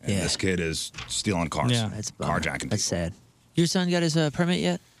 And this kid is stealing cars. Yeah. That's a bummer. Carjacking. That's sad. Your son got his permit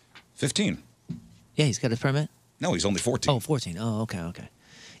yet? 15. Yeah, he's got his permit? No, he's only 14. Oh, 14. Oh, okay.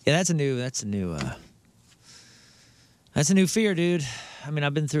 Yeah, that's a new fear, dude. I mean,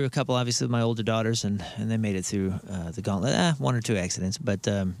 I've been through a couple, obviously, with my older daughters, and they made it through the gauntlet. One or two accidents. But,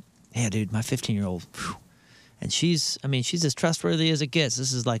 yeah, dude, my 15-year-old, and she's as trustworthy as it gets.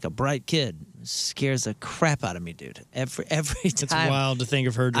 This is like a bright kid. Scares the crap out of me, dude. Every time. It's wild to think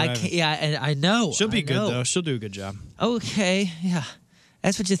of her driving. And I know. She'll be good, though. She'll do a good job. Okay, yeah.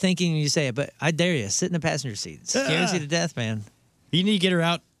 That's what you're thinking when you say it, but I dare you. Sit in the passenger seat. It scares you to death, man. You need to get her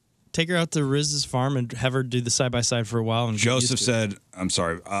out. Take her out to Riz's farm and have her do the side-by-side for a while. And Joseph said, I'm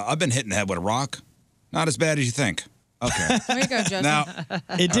sorry, I've been hit in the head with a rock. Not as bad as you think. Okay. There you go, Joseph. Now,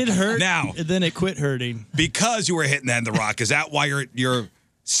 it did hurt. Now. And then it quit hurting. Because you were hit in the head with the rock, is that why you're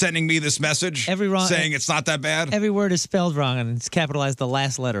sending me this message? Saying it's not that bad? Every word is spelled wrong, and it's capitalized the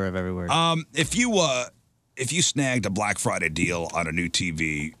last letter of every word. If you snagged a Black Friday deal on a new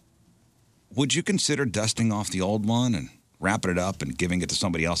TV, would you consider dusting off the old one and wrapping it up and giving it to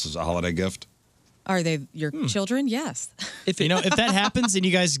somebody else as a holiday gift? Are they your children? Yes. If that happens and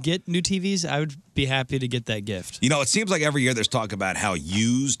you guys get new TVs, I would be happy to get that gift. It seems like every year there's talk about how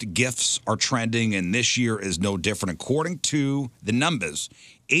used gifts are trending, and this year is no different. According to the numbers,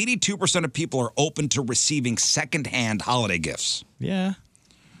 82% of people are open to receiving secondhand holiday gifts. Yeah.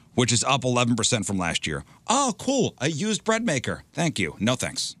 Which is up 11% from last year. Oh, cool. A used bread maker. Thank you. No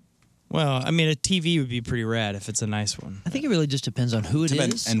thanks. Well, I mean, a TV would be pretty rad if it's a nice one. I think it really just depends on who it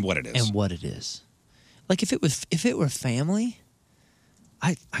is and what it is. And what it is. Like if it were family,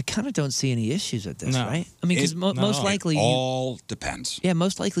 I kind of don't see any issues with this, No. right? I mean, because most likely it all depends. Yeah,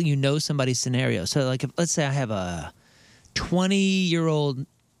 most likely you know somebody's scenario. So, like, let's say I have a 20-year-old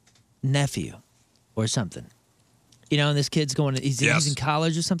nephew or something. And this kid's he's in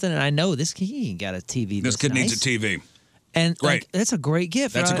college or something, and I know he ain't got a TV. This kid needs a TV. And that's a great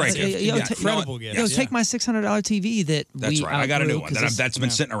gift. That's a great gift. Yo, Yeah, incredible gift. Yo, take my $600 TV that That's right. I got a new one that's been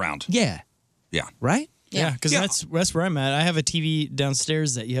sitting around. Yeah. Yeah. Right? Yeah, because that's where I'm at. I have a TV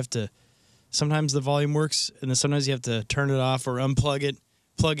downstairs that you have to. Sometimes the volume works, and then sometimes you have to turn it off or unplug it,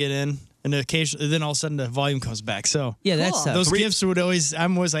 plug it in, and then all of a sudden the volume comes back. So yeah, that's those gifts would always.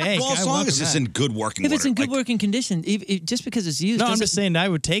 I'm always like, hey, well, as long as it's in good working if order. it's in good working condition, just because it's used. No, I'm just saying I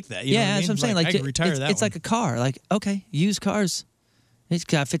would take that. You know what I that's mean? what I'm saying. Like, I could retire that. It's like a car. Like, okay, used cars. It's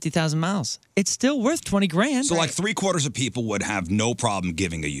got 50,000 miles. It's still worth $20,000. So, like 3/4 of people would have no problem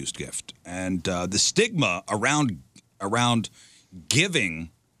giving a used gift, and the stigma around giving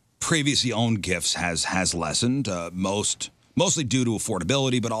previously owned gifts has lessened. Mostly due to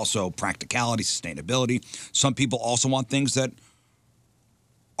affordability, but also practicality, sustainability. Some people also want things that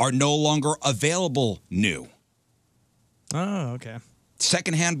are no longer available new. Oh, okay.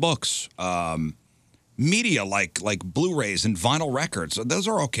 Secondhand books, media like Blu-rays and vinyl records. Those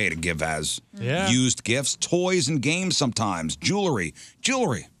are okay to give as used gifts. Toys and games sometimes. Jewelry.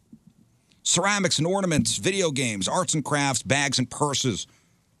 Ceramics and ornaments. Video games. Arts and crafts. Bags and purses.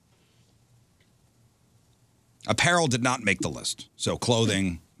 Apparel did not make the list. So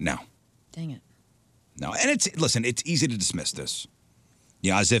clothing, no. Dang it. No. And it's easy to dismiss this.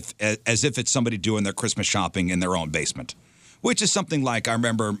 Yeah, as if it's somebody doing their Christmas shopping in their own basement, which is something like I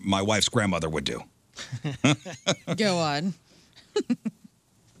remember my wife's grandmother would do. Go on.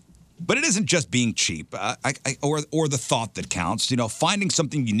 But it isn't just being cheap, or the thought that counts. Finding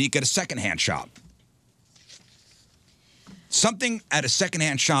something unique at a secondhand shop. Something at a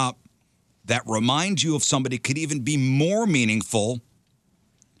secondhand shop that reminds you of somebody could even be more meaningful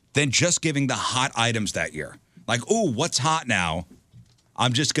than just giving the hot items that year. Like, ooh, what's hot now?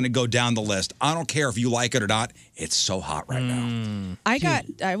 I'm just going to go down the list. I don't care if you like it or not. It's so hot right now.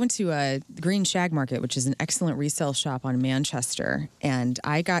 I went to Green Shag Market, which is an excellent resale shop on Manchester, and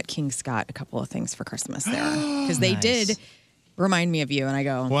I got King Scott a couple of things for Christmas there because they did remind me of you. And I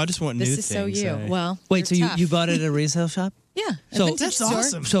go, well, I just want this new is things. so you. Well, wait, so you're tough. you bought it at a resale shop? Yeah, a So vintage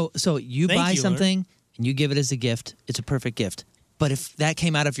store. So you Thank buy you, something and you give it as a gift. It's a perfect gift. But if that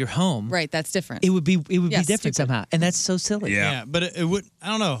came out of your home, Right, that's different. it would be Yes, different stupid. somehow, and that's so silly. Yeah. But it would. I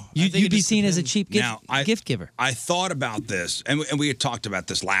don't know. I think You'd it be just seen as a depends. cheap Now, gift giver. I thought about this, and we had talked about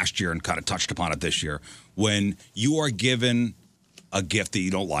this last year and kind of touched upon it this year. When you are given a gift that you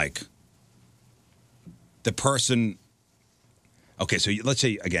don't like, the person. Okay, so let's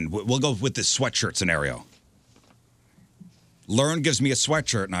say, again, we'll go with this sweatshirt scenario. Learn gives me a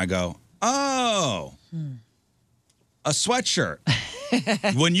sweatshirt, and I go, oh, a sweatshirt.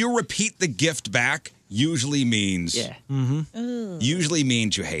 When you repeat the gift back, usually means usually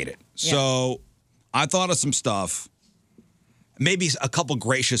means you hate it. So I thought of some stuff, maybe a couple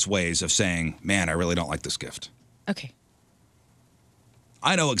gracious ways of saying, man, I really don't like this gift. Okay.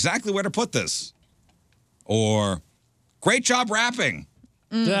 I know exactly where to put this. Or, great job wrapping.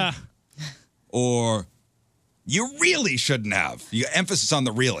 Yeah. Or, you really shouldn't have. You emphasis on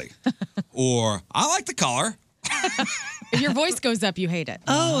the really. Or, I like the color. If your voice goes up, you hate it.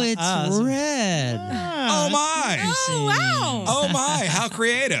 Oh, it's red. Oh my. Oh, wow. Oh my, how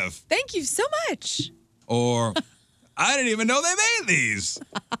creative. Thank you so much. Or, I didn't even know they made these.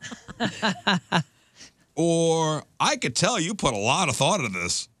 Or, I could tell you put a lot of thought into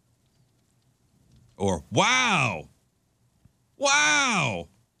this. Or, wow. Wow.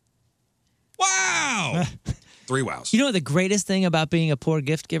 Wow. 3 wows. You know what the greatest thing about being a poor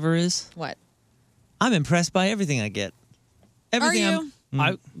gift giver is? What? I'm impressed by everything I get. Everything Are you?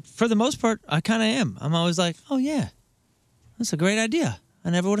 I, for the most part, I kind of am. I'm always like, oh yeah, that's a great idea. I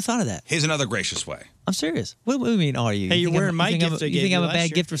never would have thought of that. Here's another gracious way. I'm serious. What do you mean, are you? Hey, You you're think I'm- wearing my you think gift I'm, I You gave think you I'm a last bad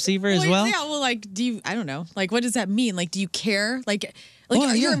year. gift receiver as well? Yeah, well, like, do you, I don't know. Like, what does that mean? Like, do you care? Like Well,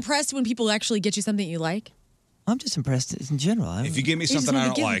 are you yeah. impressed when people actually get you something you like? I'm just impressed in general. If you give me You just something I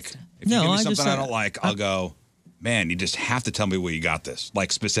want don't the like, gift. if you No, give me I something just, I don't like, I'll go, man, you just have to tell me where you got this,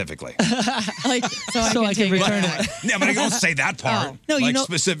 like specifically. Like, So I can take return back. it. Yeah, but I don't say that part. Oh. No, you like know-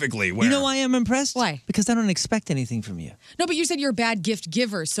 specifically where. You know why I'm impressed? Why? Because I don't expect anything from you. No, but you said you're a bad gift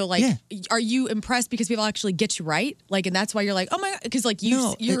giver. So, like, Yeah. are you impressed because people actually get you right? Like, and that's why you're like, oh my, because like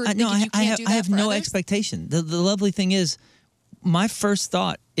you're thinking you can't do that I have for no others? expectation. The lovely thing is, my first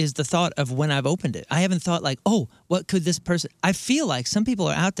thought is the thought of when I've opened it. I haven't thought like, oh, what could this person? I feel like some people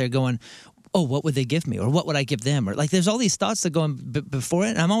are out there going, oh, what would they give me, or what would I give them, or like there's all these thoughts that go in before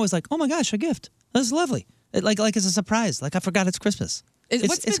it, and I'm always like, oh my gosh, a gift. That's lovely. Like it's a surprise. Like I forgot it's Christmas.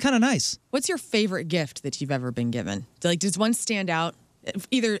 It's kind of nice. What's your favorite gift that you've ever been given? Like, does one stand out,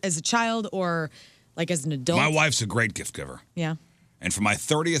 either as a child or like as an adult? My wife's a great gift giver. Yeah. And for my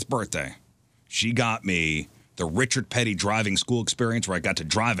 30th birthday, she got me the Richard Petty driving school experience where I got to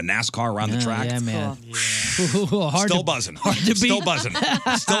drive a NASCAR around the track. Yeah, man. Cool. Still buzzing. Still buzzing.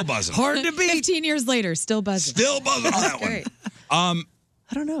 Still buzzing. Hard to beat. 15 years later, still buzzing. Still buzzing on that one. Great. I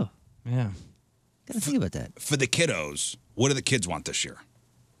don't know. Yeah. Gotta think about that. For the kiddos, what do the kids want this year?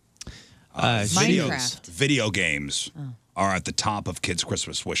 Minecraft. Video games are at the top of kids'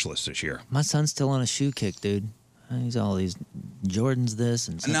 Christmas wish list this year. My son's still on a shoe kick, dude. He's all these Jordans, this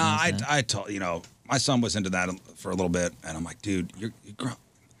and something. No, else, that. I told my son was into that for a little bit, and I'm like, dude, your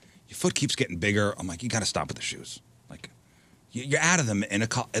foot keeps getting bigger. I'm like, you got to stop with the shoes. Like, you're out of them in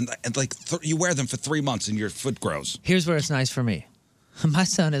you wear them for 3 months, and your foot grows. Here's where it's nice for me. My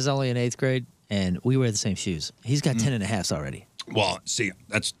son is only in 8th grade, and we wear the same shoes. He's got 10 and a halves already. Well, see,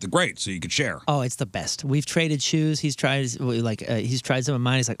 that's great. So you could share. Oh, it's the best. We've traded shoes. He's tried some of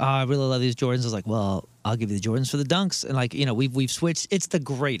mine. He's like, oh, I really love these Jordans. I was like, well, I'll give you the Jordans for the Dunks. And we've switched. It's the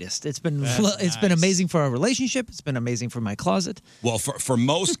greatest. It's been been amazing for our relationship. It's been amazing for my closet. Well, for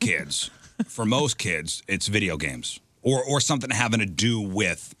most kids, it's video games or something having to do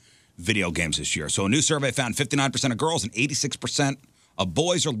with video games this year. So a new survey found 59% of girls and 86% of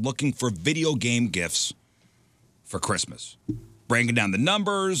boys are looking for video game gifts for Christmas. Breaking down the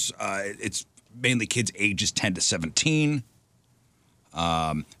numbers, it's mainly kids ages 10 to 17.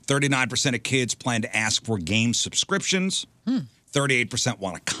 39% of kids plan to ask for game subscriptions. 38%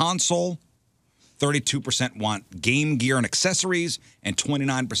 want a console. 32% want game gear and accessories, and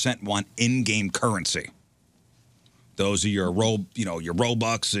 29% want in-game currency. Those are your your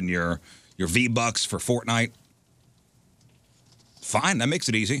Robux and your V-Bucks for Fortnite. Fine, that makes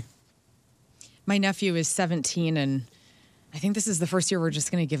it easy. My nephew is 17, and I think this is the first year we're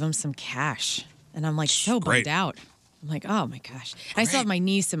just going to give him some cash. And I'm like so bummed out. I'm like, oh my gosh. I still have my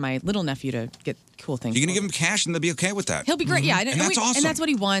niece and my little nephew to get cool things. You're going to give him cash and they'll be okay with that. He'll be great. Yeah. And that's awesome. And that's what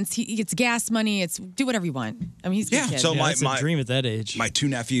he wants. He gets gas money. It's do whatever you want. I mean, he's a good kid. So that's a dream at that age. My two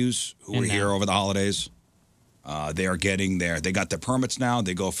nephews who were here over the holidays, they are getting they got their permits now.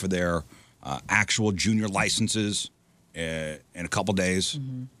 They go for their actual junior licenses in a couple days.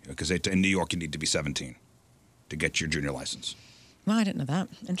 Because in New York, you need to be 17 to get your junior license. Well, I didn't know that.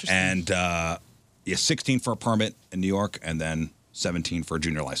 Interesting. And 16 for a permit in New York, and then 17 for a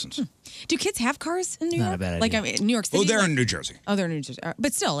junior license. Do kids have cars in New York? Not a bad Like, idea. I mean, New York City? Oh, they're in New Jersey. Oh, they're in New Jersey.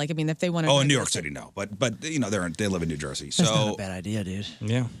 But still, like, I mean, if they want to. Oh, in New York City, no. But they live in New Jersey. So That's not a bad idea, dude.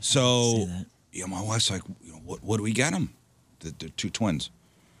 Yeah. So my wife's like, what do we get them? The two twins.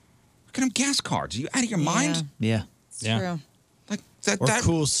 Get them gas cards. Are you out of your mind? Yeah. It's true. Like Or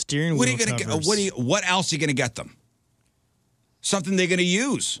cool steering What are wheel you gonna covers. get? What else are you gonna get them? Something they're gonna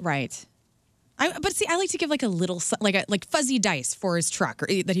use. Right. But see, I like to give like a little, like fuzzy dice for his truck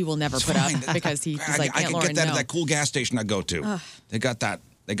that he will never put up because he's like, I Aunt can Lauren, get that no. at that cool gas station I go to. They got that.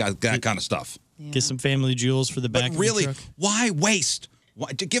 They got that kind of stuff. Get some family jewels for the back But of really, the truck. why waste?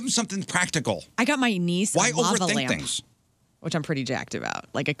 Why to give them something practical? I got my niece Why a lava overthink lamp, things? which I'm pretty jacked about,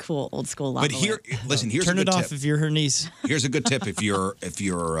 like a cool old school lava But here, lamp. listen. Here's Turn a it good off tip. if you're her niece. Here's a good tip if you're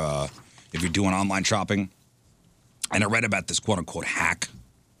doing online shopping. And I read about this quote unquote hack.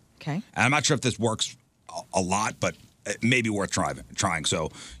 Okay. And I'm not sure if this works a lot, but it may be worth trying. So,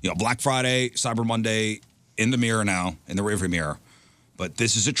 Black Friday, Cyber Monday in the mirror now, in the rearview mirror. But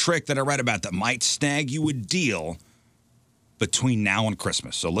this is a trick that I read about that might snag you a deal between now and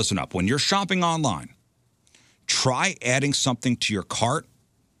Christmas. So listen up. When you're shopping online, try adding something to your cart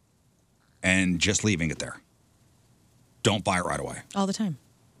and just leaving it there. Don't buy it right away. All the time.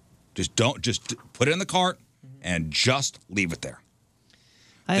 Just put it in the cart and just leave it there.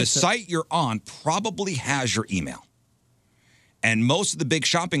 The site you're on probably has your email. And most of the big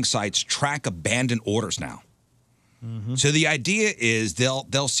shopping sites track abandoned orders now. So the idea is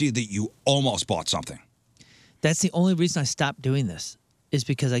they'll see that you almost bought something. That's the only reason I stopped doing this is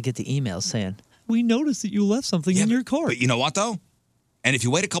because I get the emails saying, we noticed that you left something in your cart. But you know what, though? And if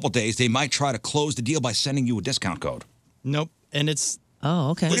you wait a couple days, they might try to close the deal by sending you a discount code. Nope. And it's... Oh,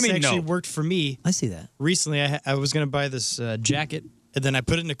 okay. This actually worked for me. I see that. Recently, I was going to buy this jacket, and then I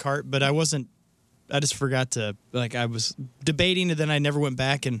put it in the cart, but I just forgot to, I was debating, and then I never went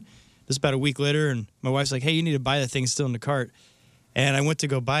back, and this about a week later, and my wife's like, hey, you need to buy that thing still in the cart. And I went to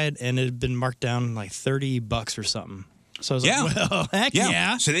go buy it, and it had been marked down like $30 or something. So I was like, well, heck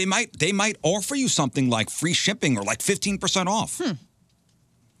yeah. So they might offer you something like free shipping or like 15% off.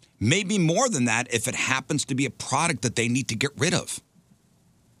 Maybe more than that if it happens to be a product that they need to get rid of.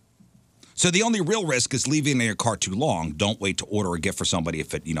 So the only real risk is leaving it in your cart too long. Don't wait to order a gift for somebody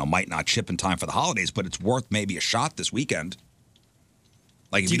if it, might not ship in time for the holidays, but it's worth maybe a shot this weekend.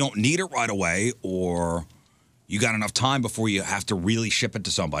 Like if you don't need it right away or you got enough time before you have to really ship it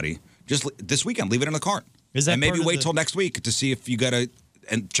to somebody, just this weekend, leave it in the cart. Is that and maybe part of wait the- till next week to see if you got to,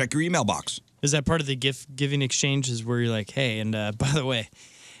 and check your email box. Is that part of the gift giving exchanges where you're like, hey, and by the way,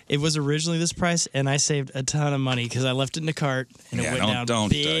 it was originally this price, and I saved a ton of money because I left it in the cart, and it went down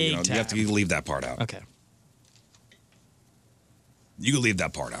big you time. have to leave that part out. Okay. You can leave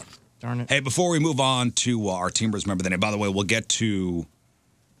that part out. Darn it. Hey, before we move on to our Teamers Remember the Name, by the way, we'll get to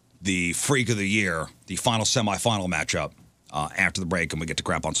the Freak of the Year, the final semifinal matchup after the break, and we get to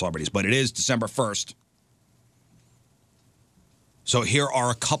crap on celebrities. But it is December 1st. So here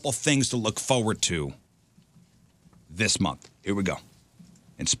are a couple things to look forward to this month. Here we go.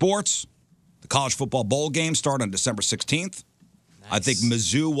 In sports, the college football bowl games start on December 16th. I think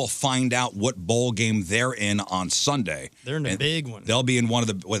Mizzou will find out what bowl game they're in on Sunday. They're in a big one. They'll be in one of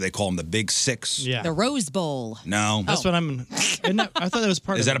the, what they call them, the Big Six. Yeah. The Rose Bowl. No. That's what I'm. I thought that was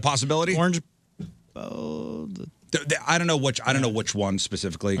part Is of that a possibility? Orange. I don't know which one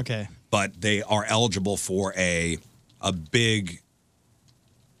specifically. Okay. But they are eligible for a big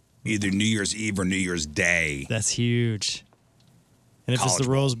either New Year's Eve or New Year's Day. That's huge. And if it's the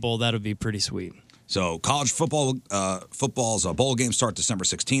Rose Bowl, that would be pretty sweet. So college football's bowl games start December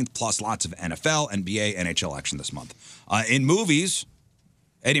 16th, plus lots of NFL, NBA, NHL action this month. In movies,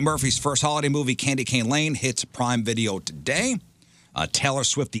 Eddie Murphy's first holiday movie, Candy Cane Lane, hits Prime Video today. Taylor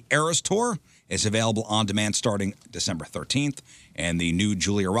Swift, The Eras Tour, It's available on demand starting December 13th. And the new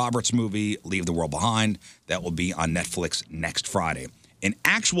Julia Roberts movie, Leave the World Behind, that will be on Netflix next Friday. In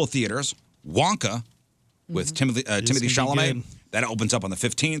actual theaters, Wonka with Timothy Chalamet, that opens up on the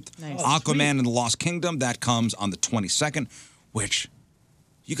 15th. Nice. Aquaman and the Lost Kingdom, that comes on the 22nd, which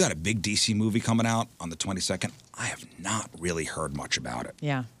you got a big DC movie coming out on the 22nd. I have not really heard much about it.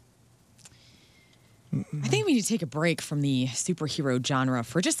 Yeah. I think we need to take a break from the superhero genre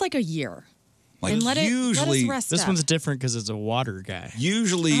for just like a year. Like and let usually, it rest This up. one's different because it's a water guy.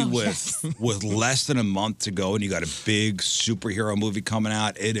 Usually Oh, with less than a month to go and you got a big superhero movie coming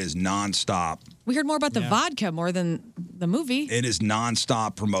out, it is nonstop. We heard more about the vodka more than the movie. It is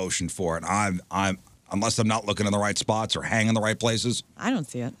nonstop promotion for it. I'm unless I'm not looking in the right spots or hanging the right places, I don't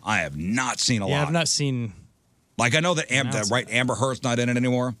see it. I have not seen a Yeah, lot. I've not seen. Like I know that Amber Heard's not in it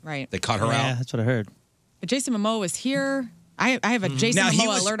anymore. Right. They cut her Yeah, out. that's what I heard. But Jason Momoa was here. I have a Jason Now, he Momoa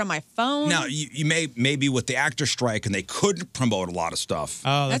was- alert on my phone. Now you may be with the actor strike and they couldn't promote a lot of stuff.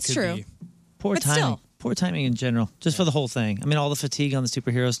 Oh, That's could true. be. Poor But timing. still. Poor timing in general, just for the whole thing. I mean, all the fatigue on the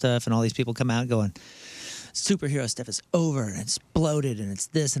superhero stuff, and all these people come out going, superhero stuff is over, and it's bloated, and it's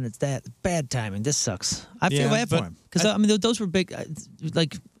this, and it's that. Bad timing. This sucks. I feel Yeah, bad for but him. Because, I mean, those were big,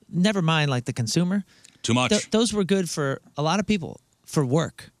 like, never mind, like, the consumer. Too much. Those were good for a lot of people, for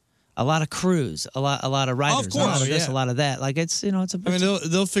work. A lot of crews, a lot of writers, a lot course, of this, yeah. a lot of that. Like, it's, you know, it's a I mean,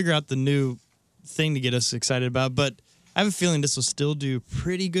 they'll figure out the new thing to get us excited about, but I have a feeling this will still do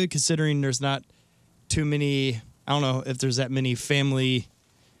pretty good considering there's not too many. I don't know if there's that many family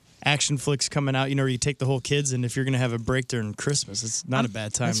action flicks coming out. You know, where you take the whole kids, and if you're going to have a break during Christmas, it's not a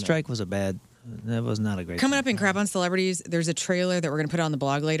bad time. that strike was that was not a great Coming thing. up in Crap on Celebrities, there's a trailer that we're going to put on the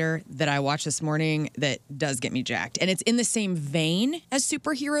blog later that I watched this morning that does get me jacked. And it's in the same vein as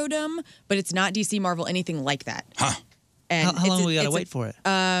superhero-dom, but it's not DC, Marvel, anything like that. Huh. And How long do we got to wait for it?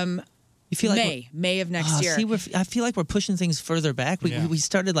 You feel like May of next year. See, I feel like we're pushing things further back. Yeah. We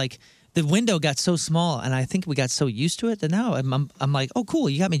started like the window got so small, and I think we got so used to it that now I'm like, oh, cool,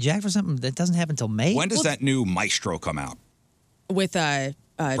 you got me jacked for something that doesn't happen until May. When does that new Maestro come out? With Bradley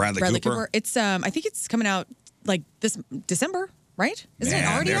Cooper. Cooper? It's I think it's coming out like this December, right? Isn't it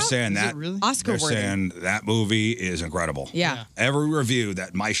already they're out? saying that Oscar they're worthy. saying that movie is incredible. Yeah. Every review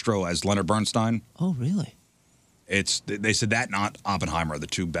that Maestro as Leonard Bernstein, Oh, really? they said that not Oppenheimer are the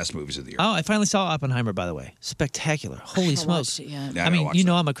two best movies of the year. Oh, I finally saw Oppenheimer, by the way. Spectacular. Holy haven't smokes. watched it yet. Yeah, I I mean, gotta you watch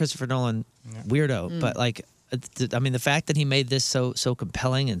know that. I'm a Christopher Nolan weirdo, but like, I mean, the fact that he made this so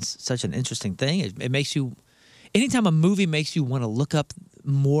compelling and such an interesting thing, it makes you, anytime a movie makes you want to look up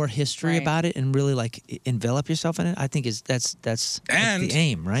more history Right. about it and really like envelop yourself in it, I think that's And- the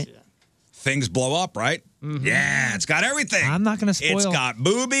aim, right? Things blow up, right? Yeah, it's got everything. I'm not gonna spoil. It's got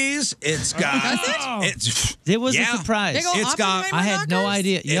boobies. It's got. It's. It was Yeah. a surprise. They go It's got- Oppenheimer I had no knockers?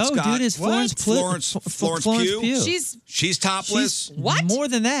 idea. Yo, It's got- dude, it's Florence what? Florence Pugh? She's She's topless. what? More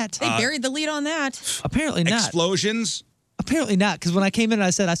than that. They buried the lead on that. Apparently not. Explosions. Apparently not, because when I came in and I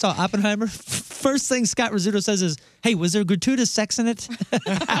said I saw Oppenheimer, first thing Scott Rizzuto says is, "Hey, was there gratuitous sex in it?"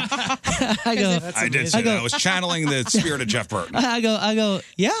 I go, I did say I go- that. I was channeling the spirit of Jeff Burton. I go,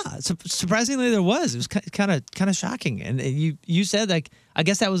 yeah. Surprisingly, there was. It was kind of shocking. And you said like, I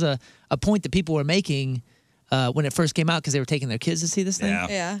guess that was a point that people were making when it first came out because they were taking their kids to see this thing. Yeah.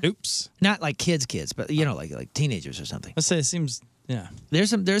 Yeah. Oops. Not like kids, but like teenagers or something. Let's say it seems. Yeah. There's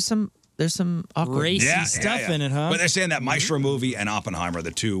some awkward Racy stuff in it, huh? But they're saying that Maestro movie and Oppenheimer,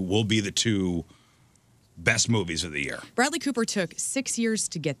 will be the two best movies of the year. Bradley Cooper took 6 years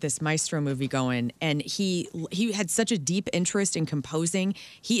to get this Maestro movie going, and he had such a deep interest in composing.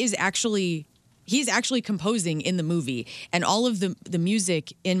 He's actually composing in the movie, and all of the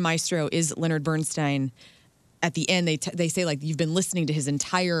music in Maestro is Leonard Bernstein. At the end, they say like you've been listening to his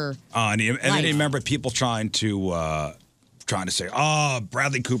entire. And then Life. you remember people trying to say, "Oh,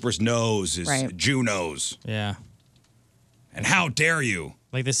 Bradley Cooper's nose is Right. Juno's," Yeah. and how dare you?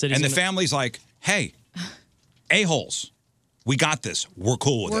 Like they said, And the he's gonna- family's like, "Hey, a-holes, we got this. We're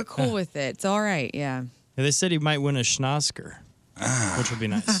cool with We're it." cool with it. It's all right. Yeah. Yeah, they said he might win a Schnosker, which would be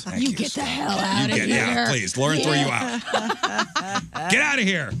nice. Thank you. Get the hell out of here. Yeah, please. Lauren threw you out. Get out of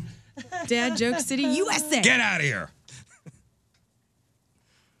here. Dad Joke City, USA. Get out of here.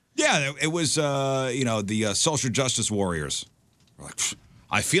 Yeah, it was, the social justice warriors. We're like, "Pfft,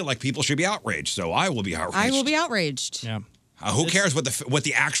 I feel like people should be outraged, so I will be outraged." I will be outraged. Yeah. Who cares what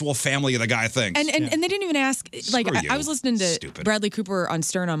the actual family of the guy thinks? And they didn't even ask. Like Screw I you. was listening to Stupid. Bradley Cooper on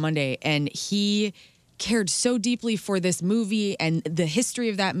Stern on Monday, and he cared so deeply for this movie and the history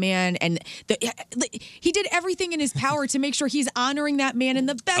of that man, and he did everything in his power to make sure he's honoring that man in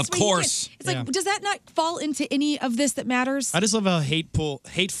the best way. Of course. It's like, does that not fall into any of this that matters? I just love how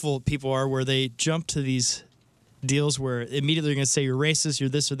hateful people are, where they jump to these deals where immediately they're going to say you're racist, you're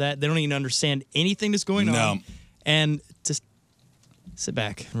this or that. They don't even understand anything that's going on. And just sit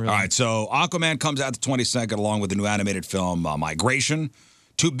back. Really. All right, so Aquaman comes out the 22nd along with the new animated film Migration.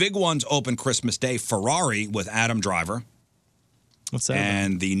 Two big ones open Christmas Day. Ferrari with Adam Driver. What's that?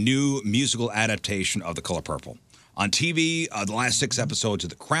 And the new musical adaptation of The Color Purple. On TV, the last 6 episodes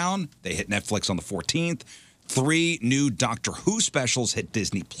of The Crown. They hit Netflix on the 14th. 3 new Doctor Who specials hit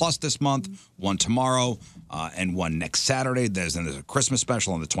Disney Plus this month. One tomorrow and one next Saturday. There's a Christmas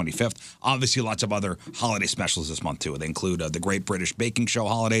special on the 25th. Obviously, lots of other holiday specials this month, too. They include the Great British Baking Show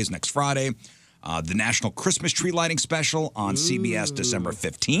holidays next Friday. The National Christmas Tree Lighting Special on CBS December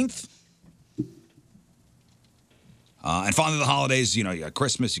 15th. And finally, the holidays, you got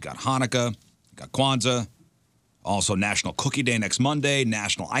Christmas, you got Hanukkah, you got Kwanzaa. Also, National Cookie Day next Monday.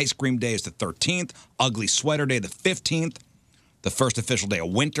 National Ice Cream Day is the 13th. Ugly Sweater Day the 15th. The first official day of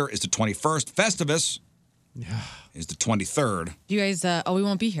winter is the 21st. Festivus is the 23rd. Do you guys, we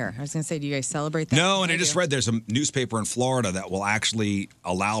won't be here. I was going to say, do you guys celebrate that? No, and I just read there's a newspaper in Florida that will actually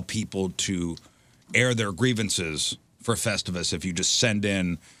allow people to air their grievances for Festivus if you just send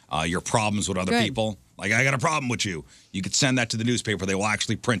in your problems with other people. Like, I got a problem with you. You could send that to the newspaper. They will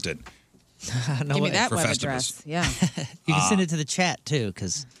actually print it. No Give me way. that For web Festivus. address. Yeah. You can send it to the chat too,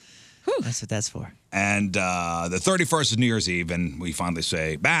 because that's what that's for. And the 31st is New Year's Eve, and we finally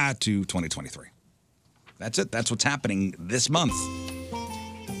say bye to 2023. That's it. That's what's happening this month.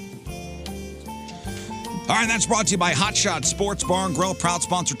 All right, that's brought to you by Hot Shots Sports Bar and Grill, proud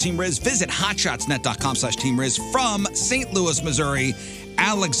sponsor Team Riz. Visit hotshotsnet.com/Team Riz. From St. Louis, Missouri,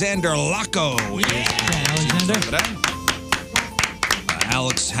 Alexander Lacko.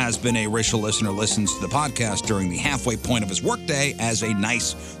 Alex has been a racial listener, listens to the podcast during the halfway point of his workday as a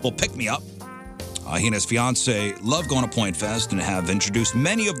nice little pick-me-up. He and his fiance love going to Point Fest and have introduced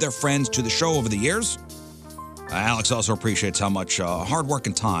many of their friends to the show over the years. Alex also appreciates how much hard work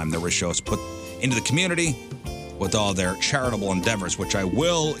and time the Riz Show has put into the community with all their charitable endeavors, which I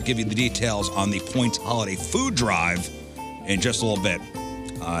will give you the details on the Point Holiday Food Drive in just a little bit.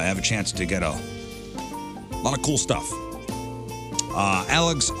 I have a chance to get a lot of cool stuff.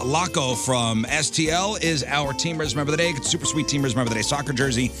 Alex Lacko from STL is our Team Riz Member of the Day. Get super sweet Team Riz Member of the Day soccer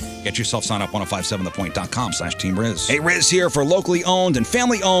jersey. Get yourself signed up 1057thepoint.com/Team Riz. Hey, Riz here for locally owned and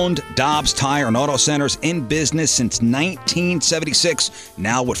family owned Dobbs Tire and Auto Centers in business since 1976.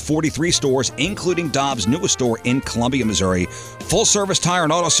 Now with 43 stores, including Dobbs' newest store in Columbia, Missouri. Full service tire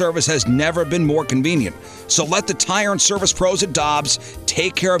and auto service has never been more convenient. So let the tire and service pros at Dobbs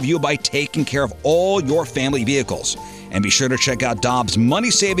take care of you by taking care of all your family vehicles. And be sure to check out Dobbs'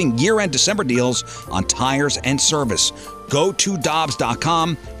 money-saving year-end December deals on tires and service. Go to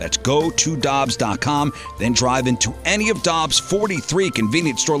Dobbs.com. That's go-to-Dobbs.com. Then drive into any of Dobbs' 43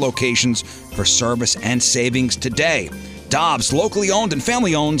 convenience store locations for service and savings today. Dobbs, locally owned and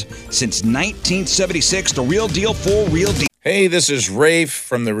family owned since 1976. The real deal for real deal. Hey, this is Rafe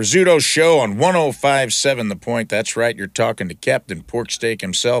from the Rizzuto Show on 105.7 The Point. That's right, you're talking to Captain Pork Steak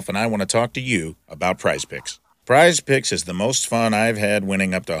himself, and I want to talk to you about Prize Picks. Prize Picks is the most fun I've had,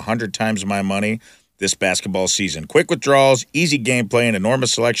 winning up to 100 times my money this basketball season. Quick withdrawals, easy gameplay, an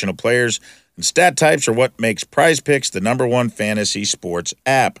enormous selection of players and stat types are what makes Prize Picks the #1 fantasy sports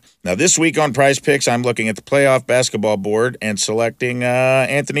app. Now, this week on Prize Picks, I'm looking at the playoff basketball board and selecting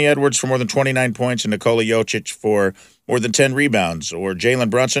Anthony Edwards for more than 29 points and Nikola Jokic for more than 10 rebounds, or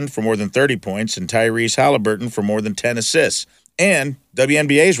Jalen Brunson for more than 30 points and Tyrese Halliburton for more than 10 assists. And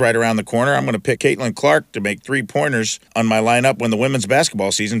WNBA's right around the corner. I'm going to pick Caitlin Clark to make 3-pointers on my lineup when the women's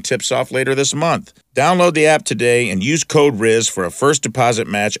basketball season tips off later this month. Download the app today and use code RIZ for a first deposit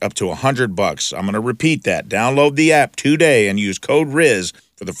match up to $100. I'm going to repeat that. Download the app today and use code RIZ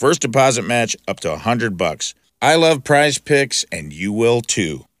for the first deposit match up to $100. I love Prize Picks, and you will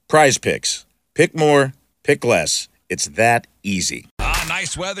too. Prize Picks. Pick more, pick less. It's that easy.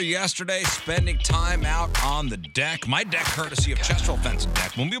 Nice weather yesterday, spending time out on the deck. My deck courtesy of Chesterfield Fence and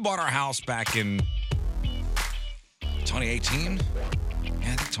Deck. When we bought our house back in 2018,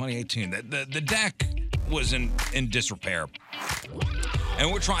 yeah, I think 2018, the deck was in disrepair.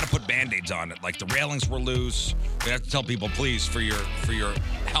 And we're trying to put Band-Aids on it. Like, the railings were loose. We have to tell people, please, for your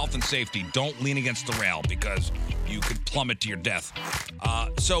health and safety, don't lean against the rail because you could plummet to your death.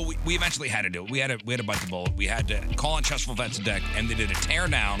 So we eventually had to do it. We had to bite the bullet. We had to call on Chesterfield Fence and Deck, and they did a tear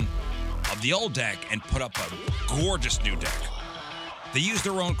down of the old deck and put up a gorgeous new deck. They use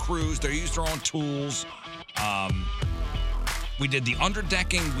their own crews. They use their own tools. We did the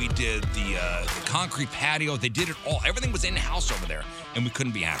underdecking. We did the concrete patio. They did it all. Everything was in-house over there, and we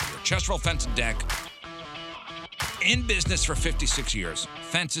couldn't be happier. Chesterfield Fence and Deck, in business for 56 years.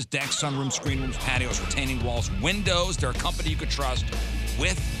 Fences, decks, sunrooms, screen rooms, patios, retaining walls, windows. They're a company you could trust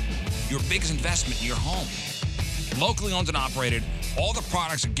with your biggest investment in your home. Locally owned and operated. All the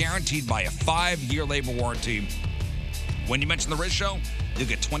products are guaranteed by a 5-year labor warranty. When you mention the Riz Show, you'll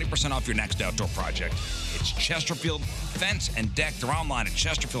get 20% off your next outdoor project. It's Chesterfield Fence and Deck. They're online at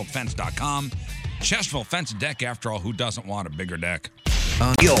chesterfieldfence.com. Chesterfield Fence and Deck, after all, who doesn't want a bigger deck?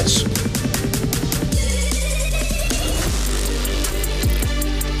 Deals.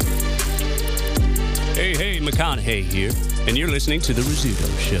 Hey, McConaughey here, and you're listening to The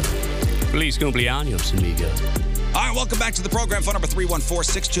Rizzuto Show. Feliz cumpleaños, amigo. All right, welcome back to the program. Phone number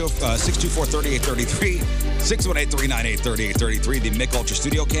 314-624-3833, 618-398-3833. The Mick Ultra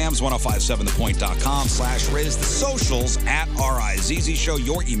Studio Cams, 1057thepoint.com/Riz. The socials at RIZZ Show.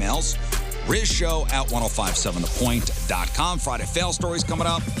 Your emails, RizShow at 1057thepoint.com. Friday Fail Stories coming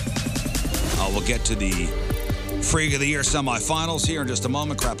up. We'll get to the Freak of the Year semifinals here in just a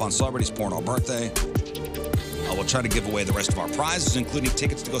moment. Crap on Celebrities, Porno Birthday. We'll try to give away the rest of our prizes, including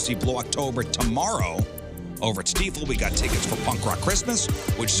tickets to go see Blue October tomorrow over at Stiefel. We got tickets for Punk Rock Christmas,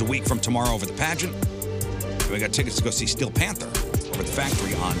 which is a week from tomorrow over the Pageant. We got tickets to go see Steel Panther over at the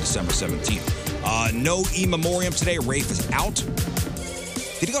Factory on December 17th. No in memoriam today. Rafe is out.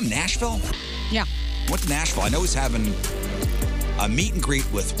 Did he go to Nashville? Yeah. Went to Nashville. I know he's having a meet and greet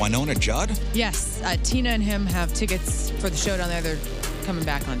with Winona Judd. Yes. Tina and him have tickets for the show down there. They're coming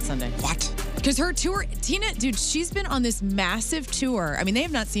back on Sunday. What? Because her tour, Tina, dude, she's been on this massive tour. I mean, they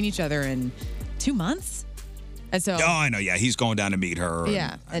have not seen each other in 2 months. And so. Oh, I know. Yeah, he's going down to meet her.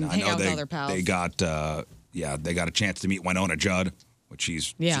 Yeah, and hang out with all their pals. They got, they got a chance to meet Winona Judd, which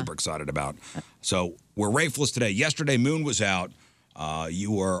she's super excited about. So we're Rafeless today. Yesterday, Moon was out.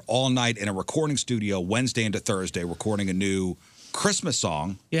 You were all night in a recording studio, Wednesday into Thursday, recording a new Christmas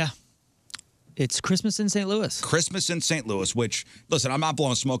song. Yeah. It's Christmas in St. Louis. Christmas in St. Louis, which, listen, I'm not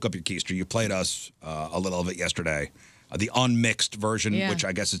blowing smoke up your keister. You played us a little of it yesterday. The unmixed version, which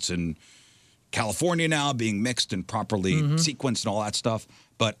I guess it's in California now, being mixed and properly sequenced and all that stuff.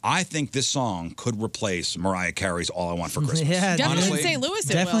 But I think this song could replace Mariah Carey's All I Want for Christmas. Yeah, definitely honestly, in St. Louis.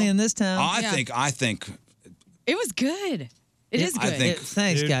 Definitely in this town. I think it was good. It is good.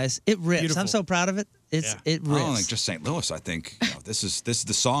 Thanks, guys. It rips. Beautiful. I'm so proud of it. It rips. I don't think just St. Louis. I think this is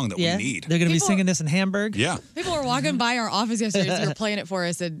the song that we need. They're going to be singing this in Hamburg. Yeah. People were walking by our office yesterday as you were playing it for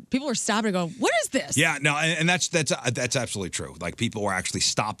us, and people were stopping and going, "What is this?" Yeah, no, and that's absolutely true. Like, people were actually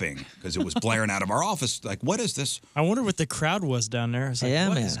stopping because it was blaring out of our office. Like, what is this? I wonder what the crowd was down there. I was like,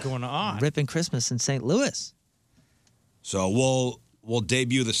 what is going on? Ripping Christmas in St. Louis. So we'll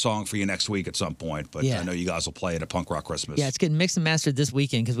debut the song for you next week at some point, but I know you guys will play it at Punk Rock Christmas. Yeah, it's getting mixed and mastered this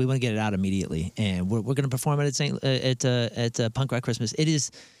weekend because we want to get it out immediately, and we're going to perform it at Punk Rock Christmas. It is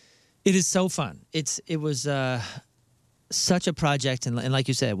so fun. It was such a project, and like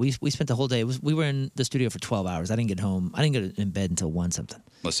you said, we spent the whole day. We were in the studio for 12 hours. I didn't get home. I didn't get in bed until 1 something.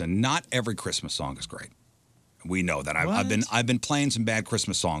 Listen, not every Christmas song is great. We know that. I've been playing some bad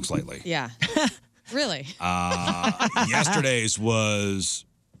Christmas songs lately. Yeah. Really? Yesterday's was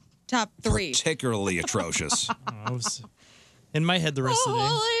top 3. Particularly atrocious. I was in my head the rest of the day.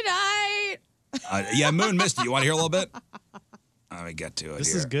 Holy night. Moon missed it. You want to hear a little bit? Let me get to it.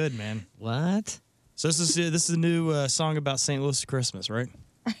 This is good, man. What? So this is a new song about St. Louis Christmas, right?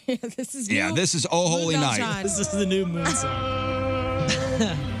 This is this is Oh Holy Night. This is the new Moon song.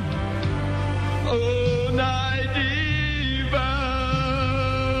 Oh, night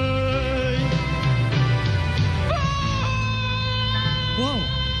Whoa.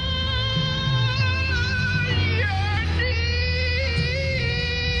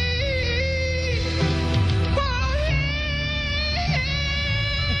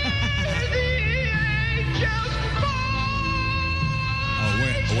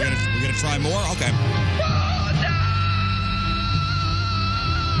 We're gonna try more? Okay.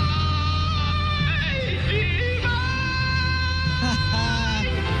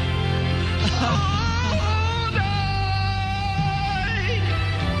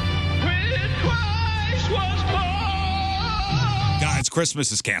 Guys,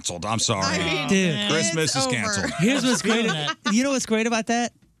 Christmas is canceled. I'm sorry. Dude, Christmas is canceled. Here's what's great. You know what's great about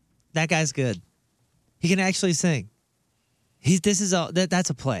that? That guy's good. He can actually sing. That's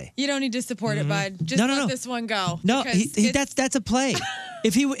a play. You don't need to support it, bud. Just let this one go. No, that's a play.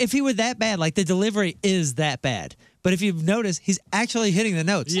 If he were that bad, like the delivery is that bad, But if you've noticed, he's actually hitting the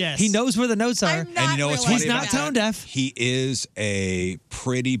notes. Yes. He knows where the notes are. And you know what's funny He's not about that? tone deaf. He is a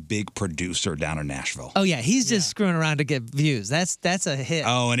pretty big producer down in Nashville. Oh, yeah. He's just screwing around to get views. That's a hit.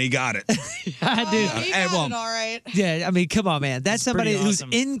 Oh, and he got it. Dude. He got it all right. Yeah, I mean, come on, man. That's somebody pretty who's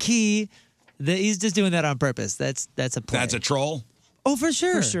awesome. in key. He's just doing that on purpose. That's a play. That's a troll? Oh, for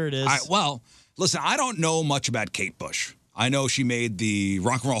sure. For sure it is. Well, listen, I don't know much about Kate Bush. I know she made the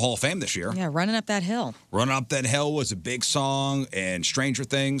Rock and Roll Hall of Fame this year. Yeah, running up that hill. Running Up That Hill was a big song, and Stranger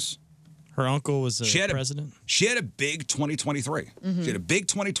Things. Her uncle was She had president. She had a big 2023. Mm-hmm. She had a big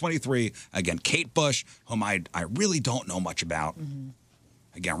 2023. Again, Kate Bush, whom I really don't know much about.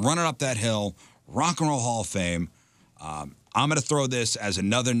 Again, Running Up That Hill, Rock and Roll Hall of Fame. I'm going to throw this as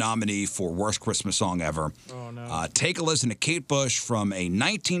another nominee for Worst Christmas Song Ever. Oh, no. Take a listen to Kate Bush from a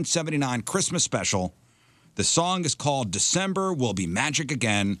 1979 Christmas special. The song is called December Will Be Magic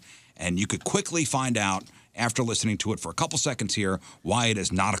Again, and you could quickly find out after listening to it for a couple seconds here why it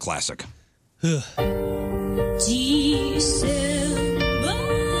is not a classic. Don't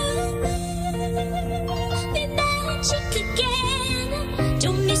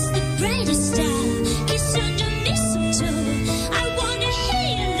miss the brightest star. Kiss under mistletoe. I wanna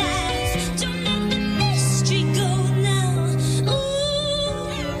hear you laugh. Don't let the mystery go now.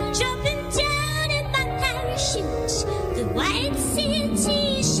 Ooh, jumping down in my parachute. The white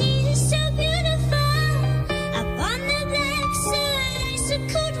city, she's so beautiful. Up on the black side,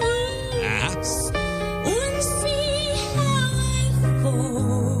 icicle roofs. Wouldn't see how I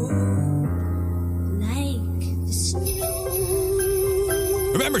fall like the snow.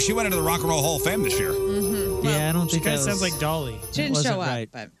 Remember, she went into the Rock and Roll Hall of Fame this year. Yeah, I don't She think kind that of was, sounds like Dolly. She didn't that show wasn't up, right.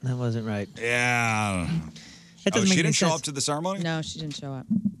 but That wasn't right. Yeah. That doesn't she make any didn't show sense. up to the ceremony? no, she didn't show up.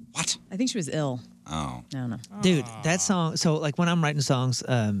 What? I think she was ill. Oh. I don't know. Dude, that song. So, like, when I'm writing songs,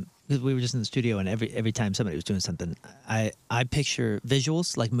 because we were just in the studio, and every time somebody was doing something, I picture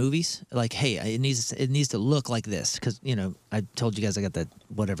visuals like movies. Like, hey, it needs to look like this, because I told you guys I got that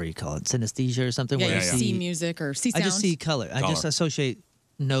whatever you call it, synesthesia or something. Yeah, where you I see music or see I sound. just see color. I just associate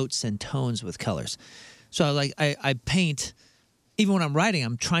notes and tones with colors. So I paint. Even when I'm writing,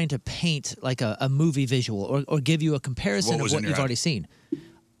 I'm trying to paint like a movie visual or give you a comparison of what you've already seen.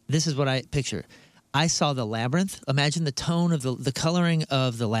 This is what I picture. I saw the Labyrinth. Imagine the tone of the coloring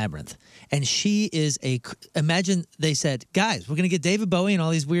of the Labyrinth. And she is imagine they said, guys, we're going to get David Bowie and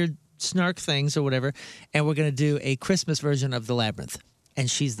all these weird snark things or whatever, and we're going to do a Christmas version of the Labyrinth. And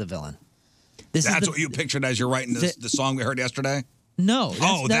she's the villain. That's what you pictured as you're writing the song we heard yesterday? No.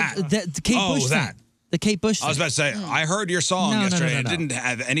 The Kate Bush thing. The Kate Bush thing. I was about to say, I heard your song yesterday. No. It didn't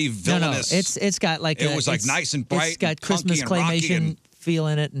have any villainous. No. It's got like it was like nice and bright. It's got Christmas funky and rocky claymation feel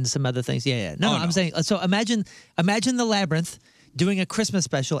in it and some other things. Yeah. No, I'm saying. So imagine the Labyrinth doing a Christmas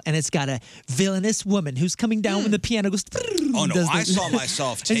special, and it's got a villainous woman who's coming down when the piano goes. Oh no! I saw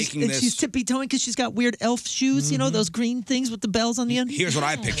myself taking and this. She's tippy toeing because she's got weird elf shoes. You know those green things with the bells on the end. Here's what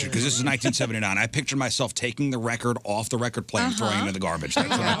I pictured, because this is 1979. I pictured myself taking the record off the record player and throwing it in the garbage.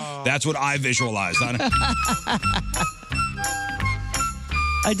 That's what I visualized.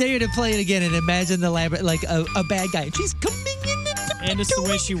 I dare you to play it again and imagine the Labyrinth like a bad guy. She's coming in and it's the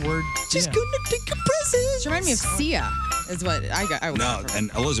way she worded. She's gonna take a present. She reminded me of Sia, is what I got. No,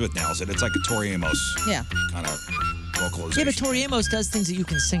 and Elizabeth nails it. It's like a Tori Amos Yeah. kind of vocalization. Yeah, but Tori Amos does things that you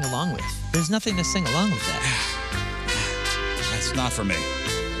can sing along with. There's nothing to sing along with that. That's not for me.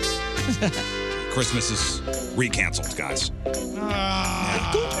 Christmas is re-canceled, guys.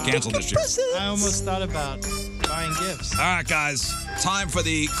 Canceled this year. I almost thought about buying gifts. All right, guys. Time for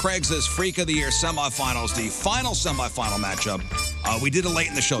the Craigslist Freak of the Year semifinals, the final semifinal matchup. We did it late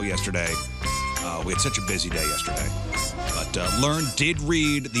in the show yesterday. We had such a busy day yesterday. But Learn did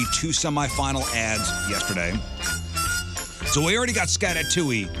read the 2 semifinal ads yesterday. So we already got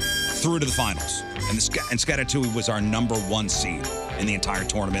Scatatui through to the finals. And Scatatui was our number 1 seed in the entire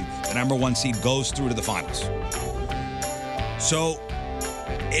tournament. The number 1 seed goes through to the finals. So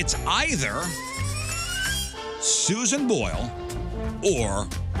it's either Susan Boyle or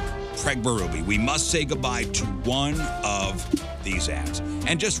Craig Berube. We must say goodbye to one of these ads.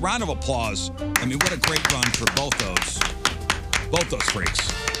 And just round of applause. I mean, what a great run for both those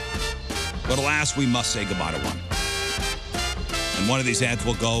freaks. But alas, we must say goodbye to one. And one of these ads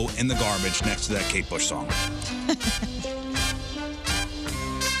will go in the garbage next to that Kate Bush song.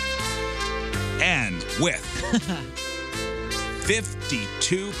 And with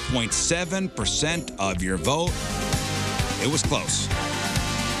 52.7% of your vote, it was close.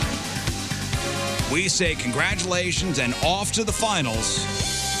 We say congratulations and off to the finals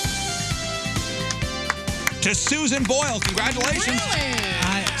to Susan Boyle. Congratulations. Really?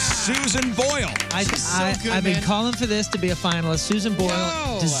 Susan Boyle. I've been calling for this to be a finalist. Susan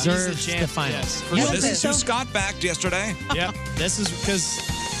Boyle deserves the finals. Well, this is who Scott backed yesterday. Yep. This is because,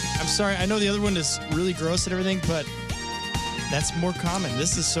 I'm sorry, I know the other one is really gross and everything, but that's more common.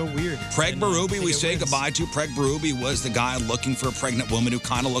 This is so weird. Preg Berube, we say goodbye to. Preg Berube was the guy looking for a pregnant woman who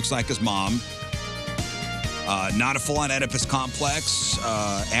kind of looks like his mom. Not a full-on Oedipus complex.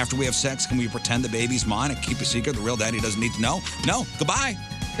 After we have sex, can we pretend the baby's mine and keep a secret the real daddy doesn't need to know? No. Goodbye.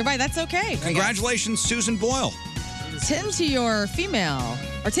 Goodbye. That's okay. Congratulations, Susan Boyle. 10 to your female,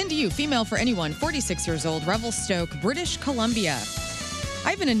 or 10 to you, female for anyone, 46 years old, Revelstoke, British Columbia.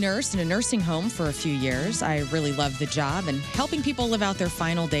 I've been a nurse in a nursing home for a few years. I really love the job and helping people live out their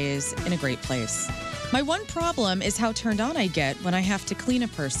final days in a great place. My one problem is how turned on I get when I have to clean a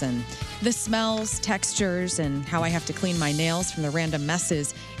person. The smells, textures, and how I have to clean my nails from the random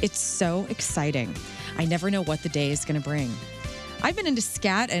messes. It's so exciting. I never know what the day is going to bring. I've been into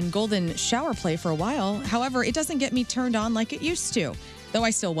scat and golden shower play for a while. However, it doesn't get me turned on like it used to, though I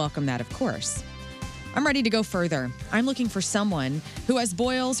still welcome that, of course. I'm ready to go further. I'm looking for someone who has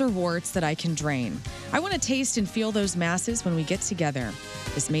boils or warts that I can drain. I want to taste and feel those masses when we get together.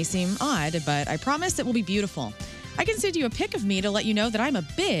 This may seem odd, but I promise it will be beautiful. I can send you a pic of me to let you know that I'm a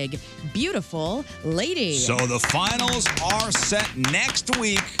big, beautiful lady. So the finals are set next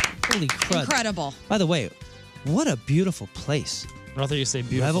week. Holy crud. Incredible. By the way, what a beautiful place. I thought you say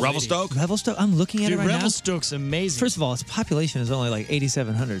beautiful. Revelstoke? Revelstoke. I'm looking at it right now. Revelstoke's amazing. First of all, its population is only like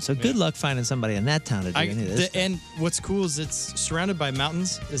 8,700. So good luck finding somebody in that town to do any of this. And what's cool is it's surrounded by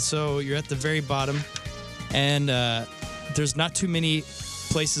mountains. And so you're at the very bottom. And there's not too many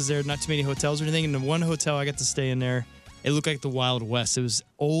places there, not too many hotels or anything. And the one hotel I got to stay in there, it looked like the Wild West. It was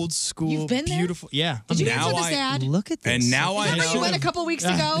old school, You've been there? beautiful. Yeah. Did you answer this ad? Look at this. And now I Remember know. you went a couple weeks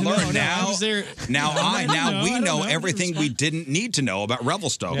ago? We know everything we didn't need to know about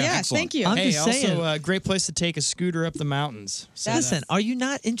Revelstoke. Yeah, Excellent. thank you. I'm Hey, just saying. also a great place to take a scooter up the mountains. So Listen, are you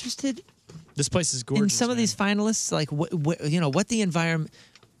not interested this place is gorgeous. in some of these finalists? Like, what the environment,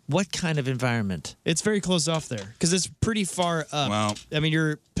 what kind of environment? It's very closed off there because it's pretty far up. Well, I mean,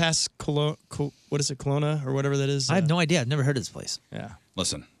 you're past what is it, Kelowna or whatever that is? I have no idea. I've never heard of this place. Yeah.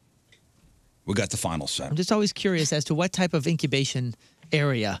 Listen, we got the final set. I'm just always curious as to what type of incubation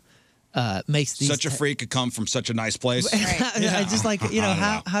area makes these. Such a freak could come from such a nice place. I just like,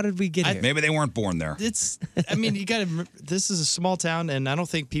 how did we get here? Maybe they weren't born there. I mean, you got to. This is a small town, and I don't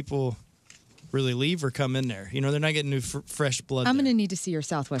think people really leave or come in there. You know, they're not getting new fresh blood. I'm going to need to see your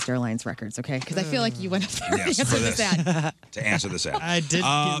Southwest Airlines records, okay? Because I feel like you went up there Yes, to for answer this ad. To answer this ad. I did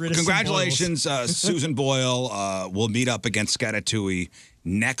get rid of some Congratulations, Susan Boyle. We'll meet up against Scatatui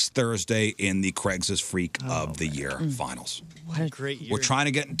next Thursday in the Craig's Freak of the Year finals. What a great year. We're trying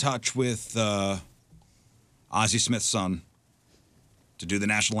to get in touch with Ozzie Smith's son to do the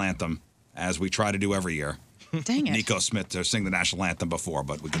national anthem, as we try to do every year. Dang it. Nico Smith to sing the national anthem before,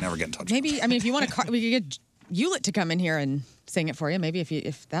 but we can never get in touch with him. Maybe, I mean, if you want to, we could get Hewlett to come in here and sing it for you. Maybe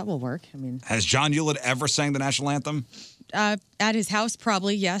if that will work. I mean, Has John Hewlett ever sang the national anthem? at his house,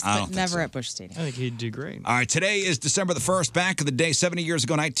 probably, yes, I don't but think never so. at Busch Stadium. I think he'd do great. All right, today is December the 1st. Back in the day, 70 years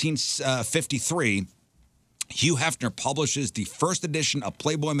ago, 1953, Hugh Hefner publishes the first edition of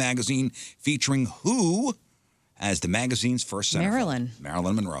Playboy magazine featuring who as the magazine's first centerfold? Marilyn.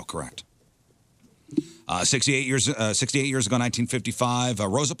 Marilyn Monroe, correct. 68 years ago, 1955,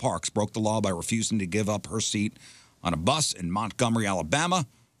 Rosa Parks broke the law by refusing to give up her seat on a bus in Montgomery, Alabama.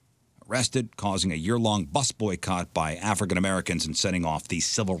 Arrested, causing a year-long bus boycott by African Americans and setting off the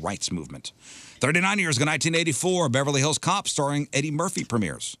civil rights movement. 39 years ago, 1984, Beverly Hills Cop starring Eddie Murphy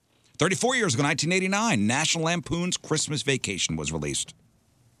premieres. 34 years ago, 1989, National Lampoon's Christmas Vacation was released.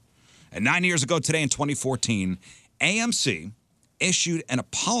 And 9 years ago today in 2014, AMC issued an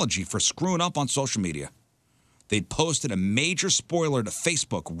apology for screwing up on social media. They posted a major spoiler to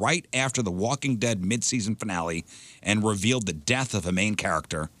Facebook right after the Walking Dead mid-season finale and revealed the death of a main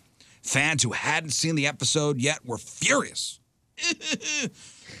character. Fans who hadn't seen the episode yet were furious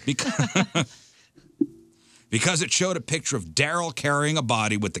because it showed a picture of Daryl carrying a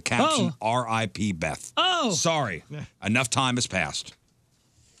body with the caption, R.I.P. Beth. Oh! Sorry, enough time has passed.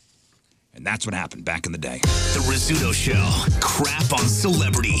 And that's what happened back in the day. The Rizzuto Show. Crap on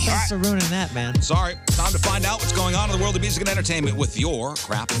celebrity. Thanks for ruining that, man. Sorry. Time to find out what's going on in the world of music and entertainment with your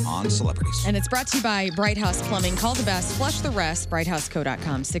crap on celebrities. And it's brought to you by Bright House Plumbing. Call the best, flush the rest.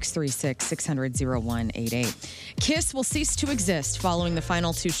 BrightHouseCo.com, 636-600-0188. KISS will cease to exist following the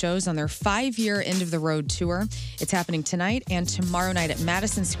final two shows on their 5-year End of the Road tour. It's happening tonight and tomorrow night at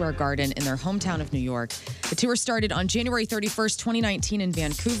Madison Square Garden in their hometown of New York. The tour started on January 31st, 2019 in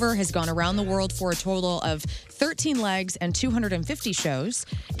Vancouver, has gone around around the world for a total of 13 legs and 250 shows.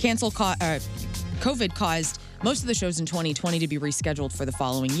 COVID caused most of the shows in 2020 to be rescheduled for the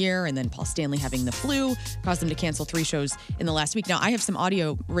following year, and then Paul Stanley having the flu caused them to cancel 3 shows in the last week. Now, I have some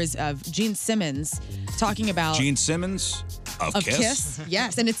audio, Riz, of Gene Simmons talking about... Gene Simmons of Kiss?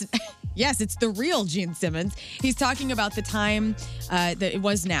 Yes, and it's... Yes, it's the real Gene Simmons. He's talking about the time that it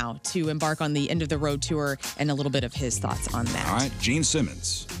was now to embark on the End of the Road tour and a little bit of his thoughts on that. All right, Gene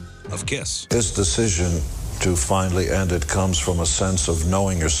Simmons of Kiss. This decision to finally end it comes from a sense of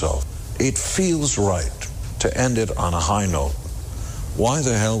knowing yourself. It feels right to end it on a high note. Why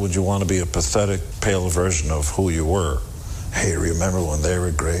the hell would you want to be a pathetic, pale version of who you were? Hey, remember when they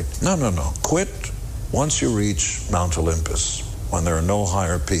were great? No. Quit once you reach Mount Olympus, when there are no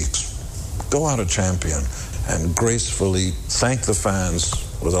higher peaks. Go out a champion and gracefully thank the fans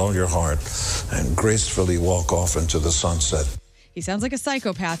with all your heart and gracefully walk off into the sunset. He sounds like a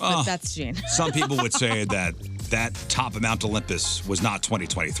psychopath, but that's Gene. Some people would say that top of Mount Olympus was not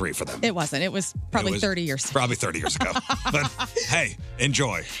 2023 for them. It wasn't. It was probably 30 years ago. Probably 30 years ago. But hey,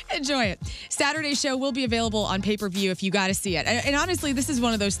 enjoy. Enjoy it. Saturday's show will be available on pay-per-view if you got to see it. And honestly, this is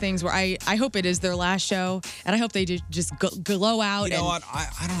one of those things where I hope it is their last show, and I hope they just glow out. You know what? I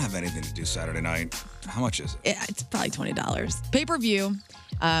don't have anything to do Saturday night. How much is it? It's probably $20. Pay-per-view.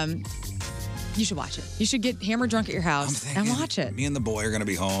 You should watch it. You should get hammered drunk at your house and watch it. Me and the boy are going to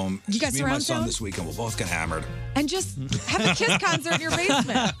be home. You got me and my surround son sound? this weekend. We'll both get hammered. And just have a Kiss concert in your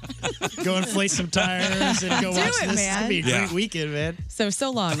basement. Go inflate some tires and go Do watch it, this. man. It's going to be a great weekend, man.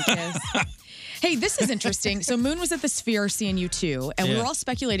 So long, Kiss. Hey, this is interesting. So Moon was at the Sphere seeing U2, and we were all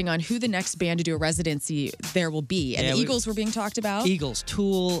speculating on who the next band to do a residency there will be. And the Eagles were being talked about. Eagles,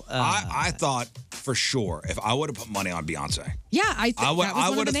 Tool. I thought for sure if I would have put money on Beyonce. Yeah,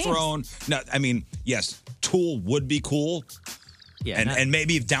 I would have thrown. No, I mean, yes, Tool would be cool. Yeah, and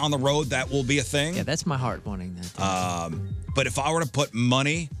maybe down the road that will be a thing. Yeah, that's my heart wanting that. But if I were to put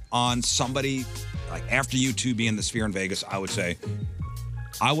money on somebody like after U2 being the Sphere in Vegas, I would say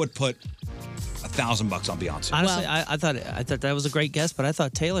I would put $1,000 on Beyonce. Honestly, I thought that was a great guess, but I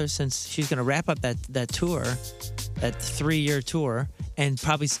thought Taylor, since she's going to wrap up that tour, that 3-year tour, and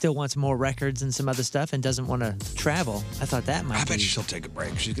probably still wants more records and some other stuff and doesn't want to travel, I thought that might be. I bet she'll take a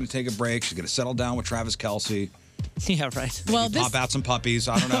break. She's going to take a break. She's going to settle down with Travis Kelce. Yeah, right. Well, pop out some puppies.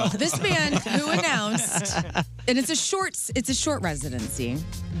 I don't know. This band who announced, and it's a short residency,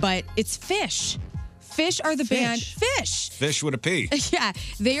 but it's Fish. Fish are the band. Fish with a P. Yeah,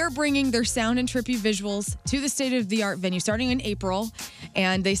 they are bringing their sound and trippy visuals to the state-of-the-art venue starting in April.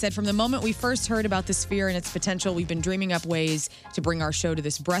 And they said, from the moment we first heard about the Sphere and its potential, we've been dreaming up ways to bring our show to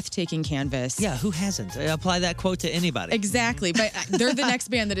this breathtaking canvas. Yeah, who hasn't? Apply that quote to anybody. Exactly, but they're the next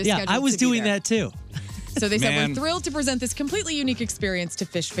band that is scheduled I was to be doing there. that too. So they said, Man. we're thrilled to present this completely unique experience to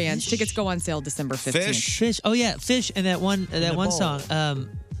Fish fans. Tickets go on sale December 15th. Fish. Oh yeah, Fish, and that one bowl. song.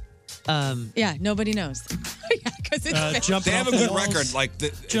 Yeah, nobody knows. Yeah, because it's Fish. They have a good record. Like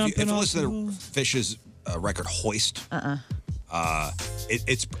if you listen to Fish's record Hoist,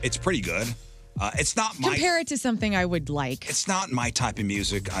 it's pretty good. It's not my Compare it to something I would like. It's not my type of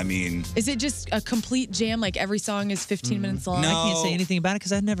music. I mean, Is it just a complete jam? Like every song is 15 minutes long? No. I can't say anything about it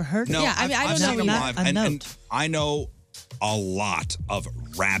because I've never heard it. no. Yeah, I mean, I I've don't seen know them either. live, and I know a lot of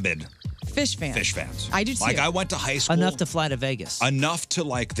rabid Fish fans. Fish fans. I do too. Like I went to high school Enough to fly to Vegas. enough to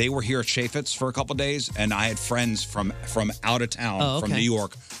like they were here at Chaffetz for a couple days, and I had friends from out of town from okay. New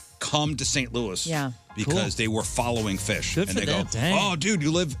York come to St. Louis Yeah. because they were following Fish. Good and for they them. go, Dang. "Oh, dude,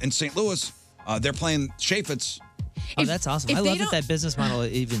 you live in St. Louis? They're playing Chaffetz." Oh, that's awesome. if I they love that don't- that business model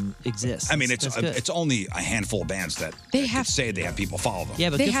even exists. I mean, That's good. it's only a handful of bands that They could have- say they have people follow them. Yeah,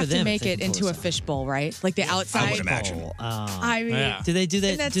 but They good for have them to if make they it can pull into a this off. fishbowl, right? Like the outside. I would imagine. I mean, Do they do that?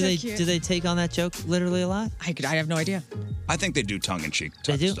 Isn't that do so they cute? do they take on that joke literally a lot? I have no idea. I think they do tongue-in-cheek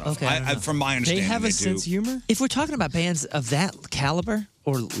They type do. stuff. Okay, I don't know. from my They understanding, have a do. sense of humor? If we're talking about bands of that caliber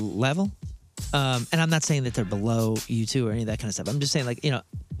or level, and I'm not saying that they're below U2 or any of that kind of stuff. I'm just saying, like, you know,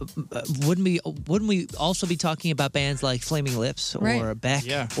 wouldn't we also be talking about bands like Flaming Lips or Right. Beck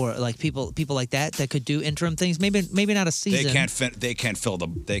or like people like that could do interim things? Maybe not a season. They can't fill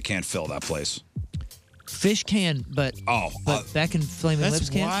that place. Fish can, but Beck and Flaming Lips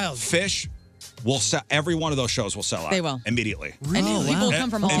can. Fish will sell. Every one of those shows will sell out. They will. Immediately. And people will come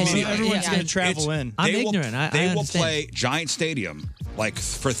from all over. Immediately. Everyone's going to travel in. I'm They will- ignorant. I They will understand. play Giant Stadium like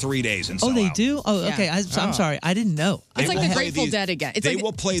for 3 days and sell Oh, they out. do? Oh, Yeah. okay. I'm sorry. I didn't know. It's like will the play Grateful these- Dead again. It's they like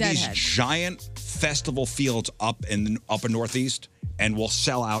will play Deadhead. these giant festival fields up in Northeast and will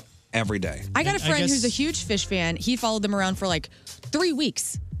sell out every day. I got a I friend guess- who's a huge Fish fan. He followed them around for like 3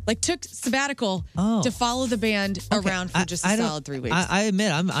 weeks. Like took sabbatical to follow the band around for just a solid 3 weeks. I admit,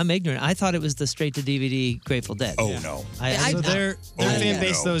 I'm ignorant. I thought it was the straight to DVD Grateful Dead. Oh no! So their fan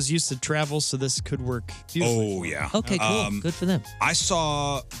base though is used to travel, so this could work beautifully. Oh yeah. Okay, cool. Good for them. I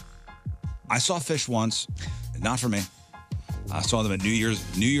saw Fish once, not for me. I saw them at New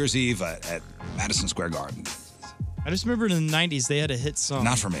Year's Eve at Madison Square Garden. I just remember in the 90s they had a hit song.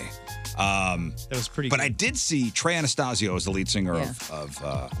 Not for me. That was pretty But good. I did see Trey Anastasio as the lead singer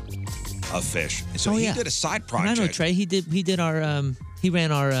of Fish. And so he did a side project. I know Trey. He did our he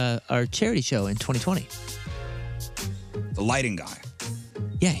ran our charity show in 2020. The lighting guy.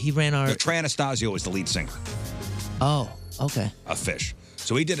 Yeah, he ran our. Trey Anastasio is the lead singer Oh, okay. of Fish.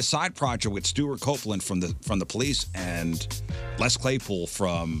 So he did a side project with Stuart Copeland from the Police and Les Claypool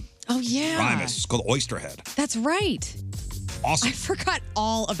from Oh yeah. Primus. It's called Oysterhead. That's right. Awesome. I forgot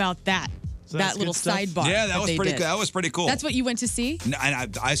all about that. So that that's little good stuff? sidebar. Yeah, that was they pretty did. cool. That was pretty cool. That's what you went to see? And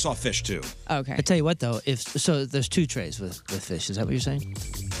I saw Fish too. Okay. I tell you what though, so there's two trays with Fish. Is that what you're saying?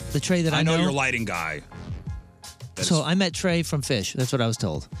 The tray that I know you're lighting guy. So I met Trey from Fish. That's what I was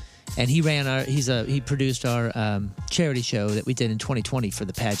told, and he produced our charity show that we did in 2020 for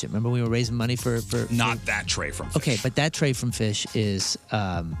the pageant. Remember we were raising money for Not that Trey from Fish. Okay, but that Trey from Fish is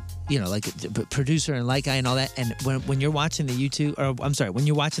like a producer and light guy and all that. And when you're watching the YouTube, or I'm sorry, when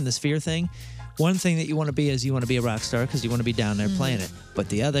you're watching the Sphere thing, one thing that you want to be is you want to be a rock star because you want to be down there playing it. But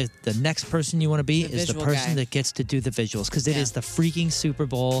the next person you want to be is the visual person guy. that gets to do the visuals because it is the freaking Super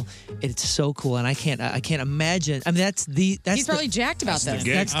Bowl. It's so cool, and I can't imagine. I mean, that's He's probably jacked about this.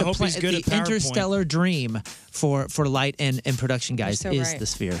 That's I the hope he's good at the PowerPoint. interstellar dream for light and production guys You're so is right. the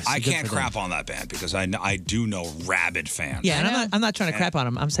Sphere. So I good can't for them. crap on that band because I do know rabid fans. Yeah, and I know. I'm not trying to crap on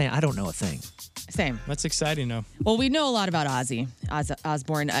them. I'm saying I don't know a thing. Same. That's exciting though. Well, we know a lot about Ozzy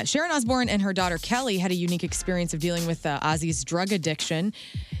Osbourne. Sharon Osbourne and her daughter Kelly had a unique experience of dealing with Ozzy's drug addiction.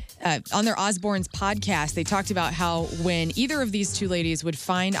 On their Osbourne's podcast, they talked about how when either of these two ladies would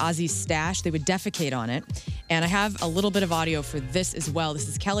find Ozzy's stash, they would defecate on it. And I have a little bit of audio for this as well. This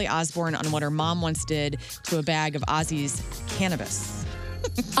is Kelly Osbourne on what her mom once did to a bag of Ozzy's cannabis.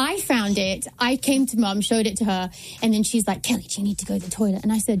 I found it. I came to mum, showed it to her, and then she's like, Kelly, do you need to go to the toilet?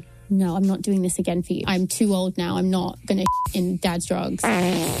 And I said, no, I'm not doing this again for you. I'm too old now. I'm not going to in dad's drugs.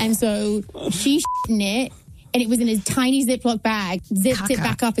 And so she in it, and it was in a tiny Ziploc bag, zipped it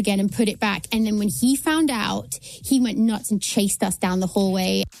back up again and put it back. And then when he found out, he went nuts and chased us down the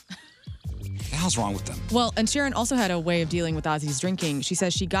hallway. What the hell's wrong with them? Well, and Sharon also had a way of dealing with Ozzy's drinking. She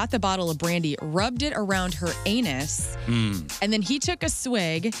says she got the bottle of brandy, rubbed it around her anus, and then he took a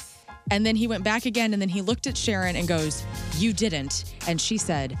swig, and then he went back again, and then he looked at Sharon and goes, "You didn't." And she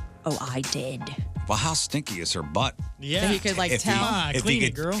said, "Oh, I did." Well, how stinky is her butt? Yeah. So he could like tell. Clean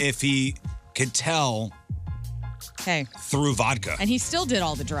it, girl. If he could tell Hey. through vodka. And he still did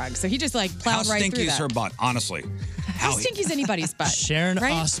all the drugs. So he just like How plowed right stinky through is that. her butt, honestly? How stinky is anybody's butt? Sharon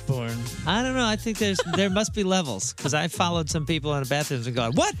right? Osbourne. I don't know. I think there must be levels because I followed some people in the bathrooms and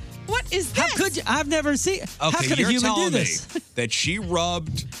going, "What? What is How this? could you? I've never seen. How Okay, could a you're human do telling me this?" that she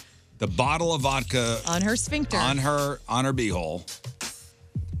rubbed the bottle of vodka On her sphincter. on her beehole,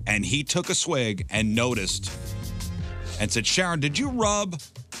 and he took a swig and noticed and said, "Sharon, did you rub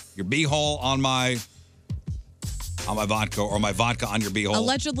your beehole on my vodka or my vodka on your beehole?"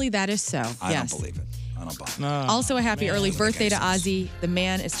 Allegedly, that is so. I yes. don't believe it. I don't buy it. Also, a happy early doesn't make birthday to any Ozzy. The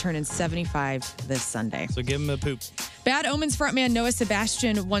man is turning 75 this Sunday. So give him a poop. Bad Omens frontman Noah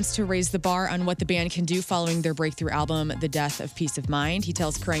Sebastian wants to raise the bar on what the band can do following their breakthrough album, The Death of Peace of Mind. He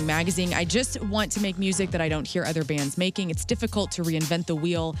tells Kerrang! Magazine, "I just want to make music that I don't hear other bands making. It's difficult to reinvent the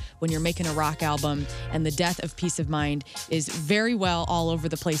wheel when you're making a rock album, and The Death of Peace of Mind is very well all over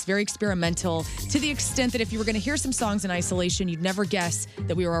the place, very experimental, to the extent that if you were going to hear some songs in isolation, you'd never guess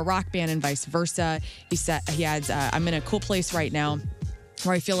that we were a rock band and vice versa." He adds, "I'm in a cool place right now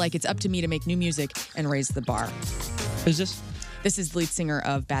where I feel like it's up to me to make new music and raise the bar." Who's this? This is the lead singer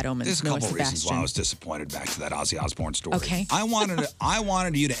of Bad Omens, There's a Noah couple reasons why I Sebastian. was disappointed back to that Ozzy Osbourne story. Okay. I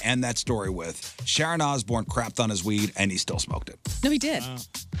wanted you to end that story with Sharon Osbourne crapped on his weed and he still smoked it. No, he did.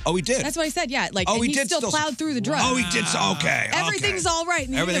 Oh, he did? That's what I said. Yeah, like Oh, and he he did still still- plowed through the drugs. Oh, he did. Okay. Everything's all right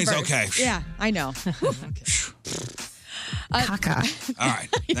in the Everything's universe. okay. Yeah, I know. Caca. All right.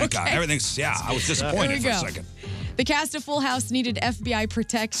 Thank God. Everything's, I was disappointed Here for we a go. second. The cast of Full House needed FBI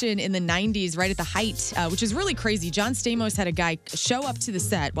protection in the 90s, right at the height, which is really crazy. John Stamos had a guy show up to the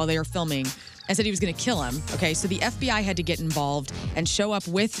set while they were filming and said he was going to kill him. Okay, so the FBI had to get involved and show up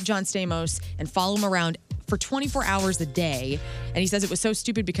with John Stamos and follow him around for 24 hours a day. And he says it was so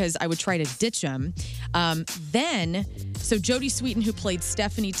stupid because I would try to ditch him. So Jodie Sweetin, who played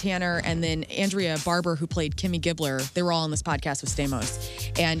Stephanie Tanner, and then Andrea Barber, who played Kimmy Gibbler, they were all on this podcast with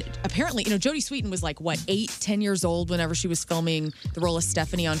Stamos. And apparently, Jodie Sweetin was like, 8-10 years old whenever she was filming the role of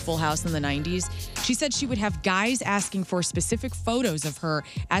Stephanie on Full House in the 90s. She said she would have guys asking for specific photos of her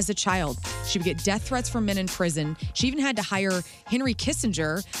as a child. She would get death threats from men in prison. She even had to hire Henry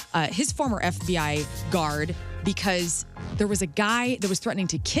Kissinger, his former FBI guard, because there was a guy that was threatening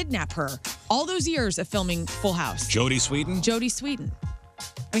to kidnap her all those years of filming Full House. Jodie Sweetin? Jodie Sweetin.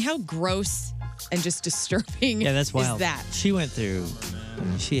 I mean, how gross and just disturbing that's wild. is that? She went through,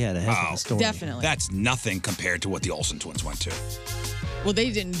 she had a heck of a story. Definitely. That's nothing compared to what the Olsen twins went to. Well, they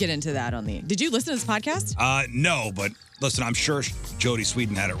didn't get into that on the... Did you listen to this podcast? No, but listen, I'm sure Jodie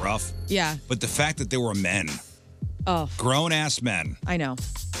Sweetin had it rough. Yeah. But the fact that they were men, grown-ass men, I know.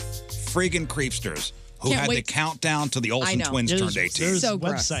 friggin' creepsters, who Can't had wait. the countdown to the I Olsen know. twins turned 18. There's So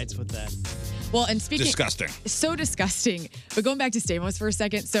gross. websites with that. Well, and speaking... Disgusting. So disgusting. But going back to Stamos for a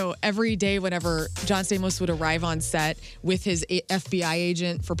second, so every day whenever John Stamos would arrive on set with his FBI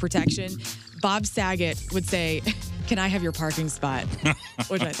agent for protection, Bob Saget would say, "Can I have your parking spot?"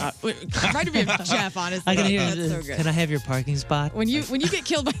 Which I thought reminded me of Jeff, honestly. I can hear. That's so good. Can I have your parking spot? When you get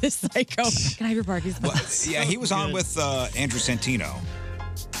killed by this psycho, can I have your parking spot? Yeah, he was on with Andrew Santino,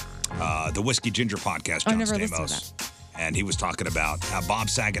 the Whiskey Ginger podcast, I John never Stamos. listened to that. And he was talking about how Bob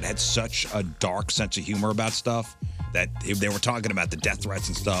Saget had such a dark sense of humor about stuff that they were talking about the death threats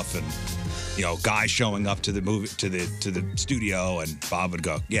and stuff, and guys showing up to the movie to the studio, and Bob would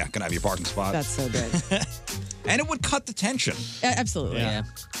go, "Yeah, can I have your parking spot?" That's so good. And it would cut the tension. Absolutely. Yeah.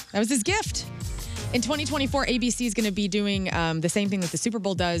 That was his gift. In 2024, ABC is going to be doing the same thing that the Super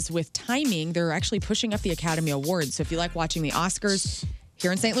Bowl does with timing. They're actually pushing up the Academy Awards. So if you like watching the Oscars,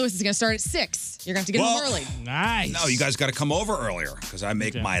 here in St. Louis, it's going to start at 6. You're going to have to get them early. Nice. No, you guys got to come over earlier because I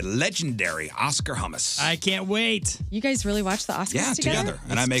make my legendary Oscar hummus. I can't wait. You guys really watch the Oscars Yeah, together.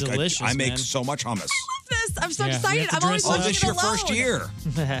 And I make delicious, I make man. so much hummus. This. I'm so Yeah, we excited. have to I'm always dress up. watching This it your alone. first year.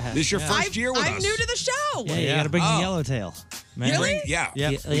 This is your first year with I'm us. new to the show. Yeah, you got to bring the yellowtail. Man. Really? Yeah. Yeah.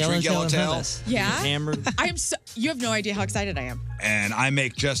 We drink Yellowtail and Yellowtail. hummus. Yeah. Hammered. I am so. You have no idea how excited I am. And I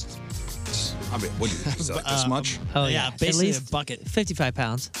make just, what do you think? Is it like this much? Oh Yeah, yeah, at basically least a bucket. 55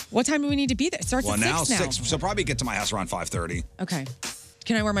 pounds. What time do we need to be there? It starts Well, at now 6 now. 6. So probably get to my house around 5:30. Okay.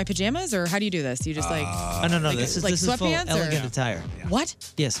 Can I wear my pajamas, or how do you do this? You just Oh no, like this is like this is full sweatpants or- elegant attire. What?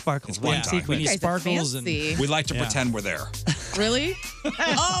 Yeah, sparkles. It's one Yeah, time. We need You guys are sparkles and fancy. We like to Yeah. pretend we're there. Really?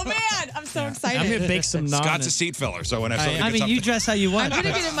 Oh man, I'm so excited. I'm gonna bake some naan. Scott's a seat filler, so when I mean, you dress how you I'm want.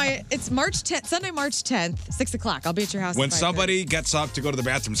 gonna get in my. It's March 10th, Sunday, March 10th, 6 o'clock. I'll be at your house. when at 5:30. somebody gets up to go to the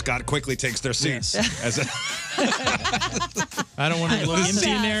bathroom, Scott quickly takes their seats. As a, I don't want it to look love empty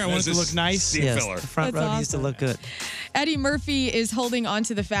in that. there. I want it to This look is nice. seat Yes, filler. the front That's row needs to awesome. look good. Eddie Murphy is holding on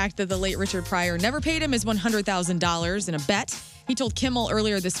to the fact that the late Richard Pryor never paid him his $100,000 in a bet. He told Kimmel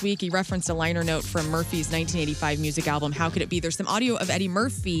earlier this week, he referenced a liner note from Murphy's 1985 music album, How Could It Be? There's some audio of Eddie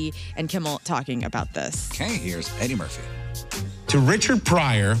Murphy and Kimmel talking about this. Okay, here's Eddie Murphy. To Richard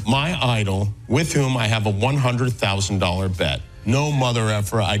Pryor, my idol, with whom I have a $100,000 bet. No mother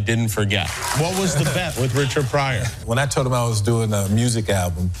effer, I didn't forget. What was the bet with Richard Pryor? When I told him I was doing a music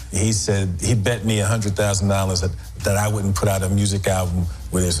album, he said he bet me $100,000 that I wouldn't put out a music album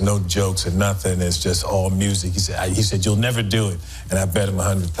where there's no jokes and nothing. It's just all music. He said you'll never do it, and I bet him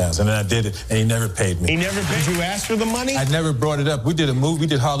 $100,000, and I did it, and he never paid me. He never paid. Did you ask for the money? I never brought it up. We did a movie. We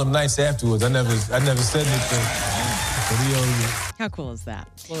did Harlem Nights afterwards. I never said anything. But he owed me. How cool is that?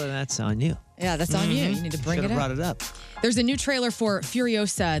 Well, then that's on you. Yeah, that's on you. You need to bring Should it have up. brought it up. There's a new trailer for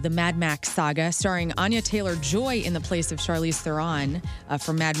Furiosa, the Mad Max saga, starring Anya Taylor-Joy in the place of Charlize Theron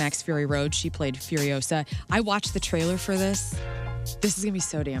from Mad Max Fury Road. She played Furiosa. I watched the trailer for this. This is going to be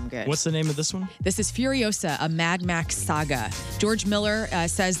so damn good. What's the name of this one? This is Furiosa, a Mad Max saga. George Miller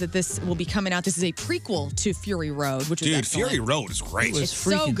says that this will be coming out. This is a prequel to Fury Road, which is Dude, excellent. Fury Road is great. It was It's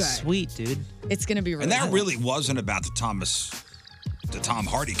so freaking good. sweet, dude. It's going to be really And that cool. really wasn't about the Tom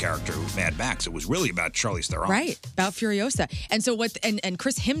Hardy character, Mad Max. It was really about Charlize Theron. Right, about Furiosa. And so and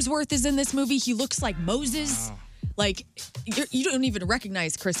Chris Hemsworth is in this movie. He looks like Moses. Like, you don't even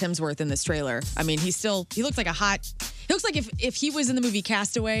recognize Chris Hemsworth in this trailer. I mean, he looks like he looks like if he was in the movie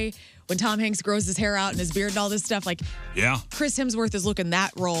Castaway, when Tom Hanks grows his hair out and his beard and all this stuff, like, Yeah. Chris Hemsworth is looking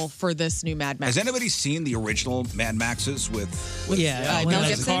that role for this new Mad Max. Has anybody seen the original Mad Maxes with Yeah, Mel when I was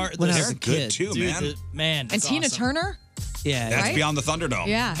Gibson? when I was They're a good kid. too, Dude, man. man, And it's Tina awesome. Turner? Yeah, That's Right? beyond the Thunderdome.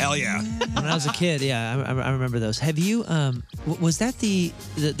 Yeah. Hell yeah. When I was a kid, yeah, I remember those. Have you? Was that the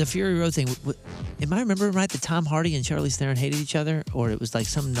Fury Road thing? Am I remembering right that Tom Hardy and Charlize Theron hated each other, or it was like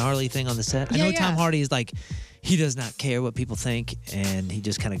some gnarly thing on the set? I know Tom Hardy is like, he does not care what people think, and he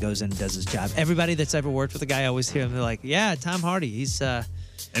just kind of goes in and does his job. Everybody that's ever worked with a guy, I always hear them. They're like, yeah, Tom Hardy, he's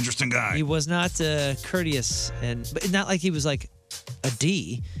interesting guy. He was not courteous, but not like he was like a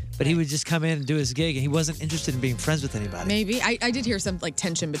D. But he would just come in and do his gig, and he wasn't interested in being friends with anybody. Maybe. I did hear some like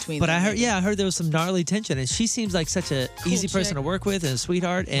tension between But them. I heard there was some gnarly tension, and she seems like such a easy person chick. to work with and a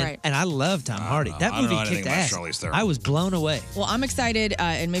sweetheart, and Right. and I love Tom Hardy. That I don't movie know anything kicked about ass. Charlize Theron. I was blown away. Well, I'm excited,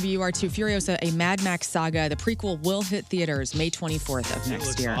 and maybe you are too. Furiosa, a Mad Max saga. The prequel will hit theaters May 24th of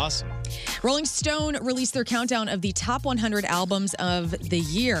next year. Awesome. Rolling Stone released their countdown of the top 100 albums of the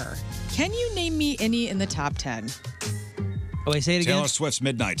year. Can you name me any in the top 10? Oh, wait, say it again. Taylor Swift's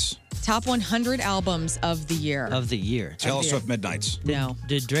Midnights. Top 100 albums of the year. Of the year. Taylor Swift Midnights. No.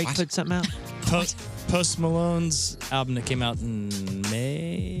 Did Drake put something out? Post Malone's album that came out in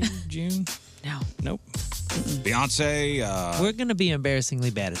May, June? No. Nope. Beyonce. We're going to be embarrassingly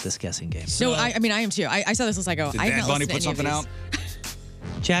bad at this guessing game. No, I mean, I am too. I saw this list. I go, Did I Bad have not Bunny listened put to any something of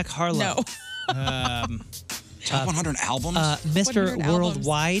out? these. Jack Harlow. No. Top 100 albums? Mr. 100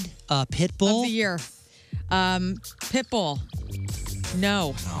 Worldwide, Pitbull. Of the year. Pitbull. No.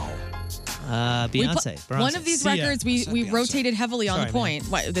 We Beyonce. put- one of these records we rotated heavily on the point.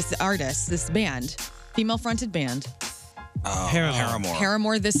 What, this artist, this band, female-fronted band. Paramore.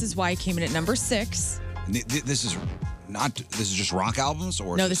 Paramore, This Is Why came in at number 6. This is not. This is just rock albums,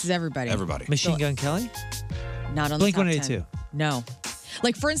 or No, just this is everybody. Everybody. Machine Gun Kelly? Not on Blink the top 182. 10. No.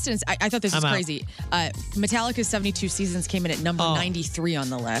 Like, for instance, I thought this was I'm out. crazy. Metallica's 72 Seasons came in at number 93 on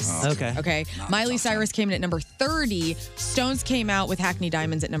the list. Oh, okay. Okay. Miley Cyrus came in at number 30. Stones came out with Hackney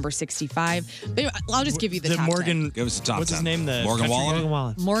Diamonds at number 65. But anyway, I'll just give you the top 10. Give us the top What's 10. his name? The Morgan country Wallen? guy? Morgan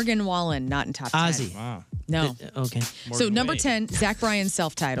Wallen. Morgan Wallen, not in top 10. Ozzy. Wow. No. Okay. So number 10, Zach Bryan's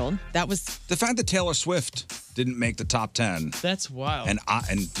self-titled. That was The fact that Taylor Swift didn't make the top 10, That's wild. and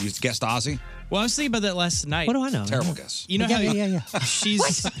you guessed Ozzy. Well, I was thinking about that last night. What do I know? Terrible guess. You know Yeah, how yeah.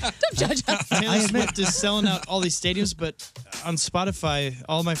 she's Don't judge us. Taylor Swift is selling out all these stadiums, but on Spotify,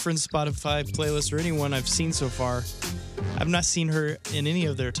 all my friends' Spotify playlists or anyone I've seen so far, I've not seen her in any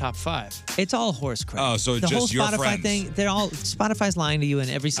of their top 5. It's all horse crap. Oh, so the just whole your Spotify friends. thing, Spotify's lying to you in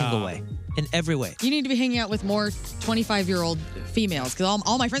every single way. In every way. You need to be hanging out with more 25-year-old females because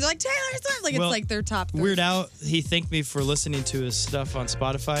all my friends are like, Taylor Swift. Like, Well, it's like their top 3. Weird Al, he thanked me for listening to his stuff on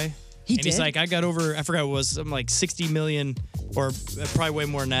Spotify. He and he's did? like, I got over, I forgot what it was, something like 60 million or probably way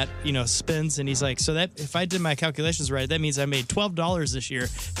more than that, spins. And he's like, so that if I did my calculations right, that means I made $12 this year.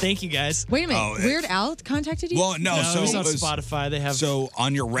 Thank you guys. Wait a minute. Oh, Weird Al contacted you? Well, no. So it was on it was- Spotify. They have. So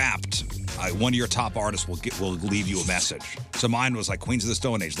on your Wrapped, one of your top artists will leave you a message. So mine was like Queens of the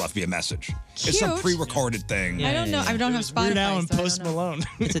Stone Age left me a message. It's some Cute. pre-recorded thing. I don't know. I don't have Spotify. Weird Al and so I don't Post know. Malone.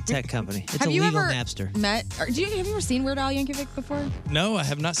 It's a tech company. It's Have a you legal ever Napster. met? Or have you ever seen Weird Al Yankovic before? No, I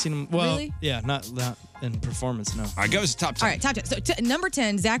have not seen him. Well, Really? yeah, not in performance, no. All right, give us the top 10. All right, top 10. So number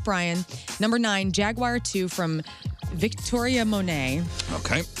 10, Zach Bryan. Number 9, Jaguar 2 from Victoria Monet.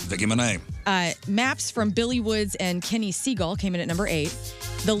 Okay, Vicky Monet. Maps from Billy Woods and Kenny Siegel came in at number 8.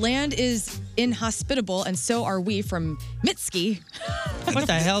 The Land is Inhospitable, and So Are We from Mitski. What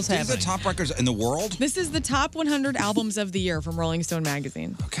the hell's These are the happening? top records in the world? This is the top 100 albums of the year from Rolling Stone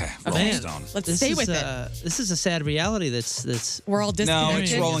magazine. Okay, Rolling Man, Stone. Let's stay with it. This is a sad reality that's We're all No, disconnected.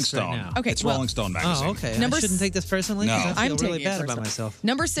 it's Rolling right Stone. now. Okay, it's well- Rolling Stone magazine. Oh, okay. Number I shouldn't take this personally. No. 'cause I feel I'm taking really it bad about personally. myself.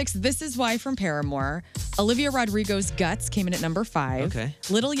 Number 6, This Is Why from Paramore. Olivia Rodrigo's Guts came in at number 5. Okay.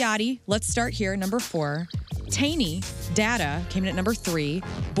 Little Yachty, Let's Start Here, number 4. Taney, Data came in at number 3.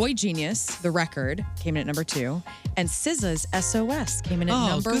 Boy Genius, The Record, came in at number 2. And SZA's SOS came in at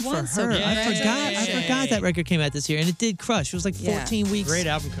number good 1. for her. I forgot that record came out this year, and it did crush. It was like 14 weeks. Great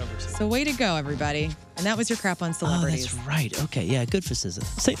album covers. So way to go, everybody. And that was your crap on Oh, celebrities. that's right. Okay, yeah, good for SZA.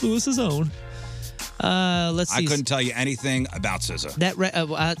 St. Louis's own. Let's see. I couldn't tell you anything about SZA.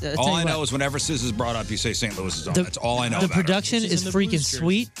 That All I know is whenever SZA's brought up, you say St. Louis's own. That's all I know The about her. production She's is in the Blues freaking Jersey.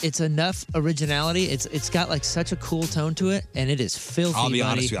 sweet. It's enough originality. It's got like such a cool tone to it, and it is filthy. I'll be buddy.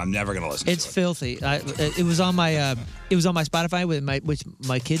 honest with you, I'm never going to listen It's to it. filthy. It was on my Spotify which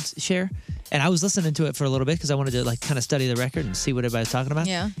my kids share, and I was listening to it for a little bit because I wanted to like kind of study the record and see what everybody's talking about.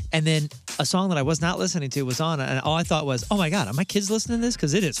 Yeah. And then a song that I was not listening to was on, and all I thought was, "Oh my god, are my kids listening to this?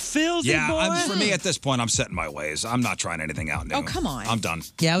 Because it is filthy, Yeah, boy." for me at this point, I'm set in my ways. I'm not trying anything out new. Oh, come on. I'm done.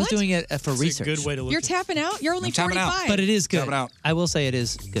 Yeah, I was What? doing it for It's research. a good way to look You're at tapping out? You're only I'm tapping out. 45. But it is good. Tap it out. I will say it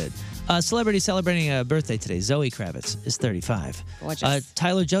is good. Celebrity celebrating a birthday today. Zoe Kravitz is 35. Gorgeous.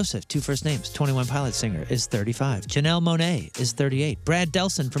 Tyler Joseph, 2 first names, 21 Pilots singer, is 35. Janelle Monáe is 38. Brad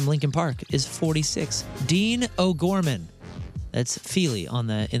Delson from Linkin Park is 46. Dean O'Gorman, that's Feely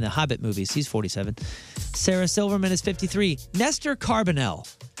in the Hobbit movies, he's 47. Sarah Silverman is 53. Nestor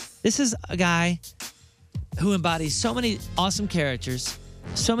Carbonell. This is a guy who embodies so many awesome characters,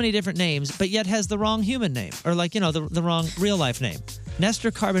 so many different names, but yet has the wrong human name, or the wrong real life name.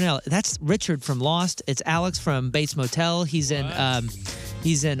 Nestor Carbonell. That's Richard from Lost. It's Alex from Bates Motel. He's in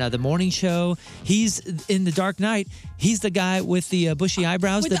The Morning Show. He's in The Dark Knight. He's the guy with the bushy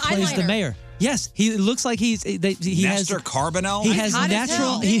eyebrows With that the plays the eyeliner. mayor. Yes, he looks like he has Nestor Carbonell? He has Hot as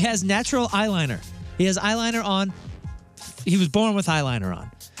hell. natural. He has natural eyeliner. He has eyeliner on. He was born with eyeliner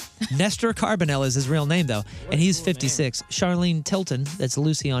on. Nestor Carbonell is his real name, though, and he's 56. Charlene Tilton, that's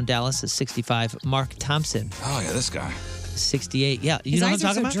Lucy on Dallas, is 65. Mark Thompson. Oh, yeah, this guy. 68. Yeah, you His know what I'm eyes are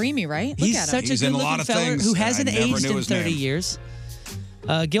talking so about? dreamy, right? Look He's at him. such He's a in a good-looking lot of fella things, who and hasn't I never aged knew in his 30 name. years.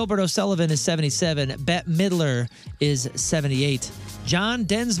 Gilbert O'Sullivan is 77. Bette Midler is 78. John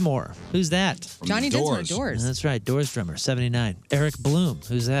Densmore, who's that? Johnny Densmore, Doors. That's right, Doors drummer, 79. Eric Bloom,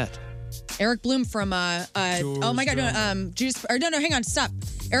 who's that? Eric Bloom from oh my God, hang on, stop.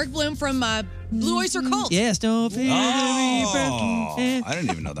 Eric Bloom from Blue Oyster Cult. Yes, don't feel Oh, I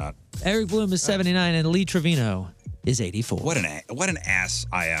didn't even know that. Eric Bloom is 79, and Lee Trevino is 84. What an ass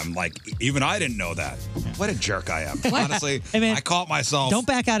I am. Like, even I didn't know that. What a jerk I am. Honestly, Hey, man, I caught myself. Don't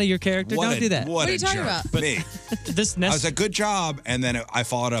back out of your character. What Don't do that. What are a you talking jerk. about? Me. This I was a good job, and then I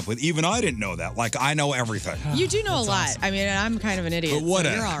followed up with, even I didn't know that. Like, I know everything. You do know a lot. I mean, I'm kind of an idiot. But what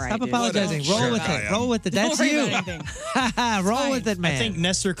so a- you're all right. Stop dude. apologizing. Don't Roll worry with about it. Roll with it. Don't That's worry you. about anything. Roll with it, man. I think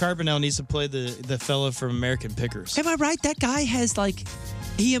Nestor Carbonell needs to play the fellow from American Pickers. Am I right? That guy has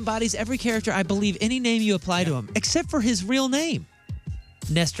he embodies every character, I believe, any name you apply to him, except for his real name.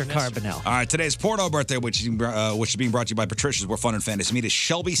 Nestor Carbonell. All right, today's porno birthday, which is being brought to you by Patricia's Where Fun and Fantasy Meet, is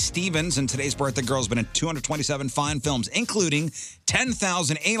Shelby Stevens. And today's birthday girl has been in 227 fine films, including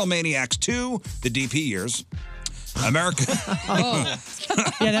 10,000 Anal Maniacs 2, the DP years. America.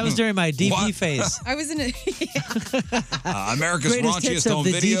 Yeah, that was during my DP phase. I was in a America's Greatest hits Raunchiest of Home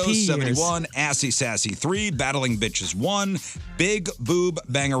the Videos, DP 71. Assy Sassy 3. Battling Bitches 1. Big Boob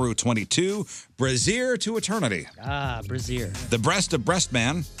Bangaroo 22. Brazier to Eternity. Brazier. The Breast of Breast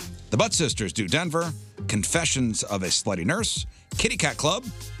Man. The Butt Sisters do Denver. Confessions of a Slutty Nurse. Kitty Cat Club.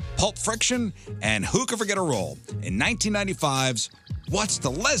 Pulp Friction. And Who Could Forget a Role? In 1995's What's the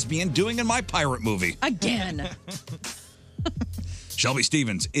Lesbian Doing in My Pirate Movie? again. Shelby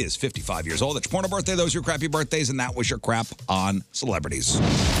Stevens is 55 years old. It's your porno birthday. Those are your crappy birthdays, and that was your crap on celebrities.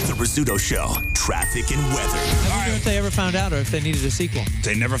 The Rizzuto Show, traffic and weather. I wonder if they ever found out or if they needed a sequel.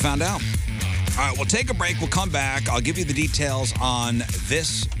 They never found out. All right, we'll take a break. We'll come back. I'll give you the details on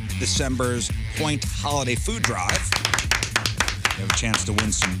this December's Point Holiday Food Drive. You have a chance to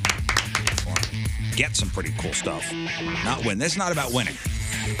win some, or get some pretty cool stuff. Not win. This is not about winning.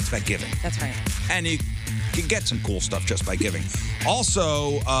 It's about giving. That's right. And you can get some cool stuff just by giving.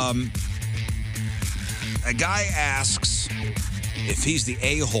 Also, a guy asks if he's the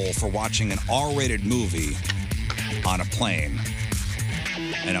a-hole for watching an R-rated movie on a plane,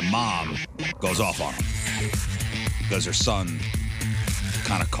 and a mom goes off on him because her son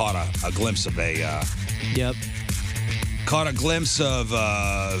kind of caught a glimpse of caught a glimpse of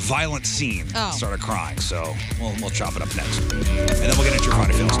a violent scene. Oh. Started crying. So we'll chop it up next. And then we'll get into your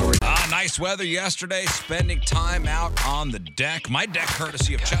funny film story. Nice weather yesterday. Spending time out on the deck. My deck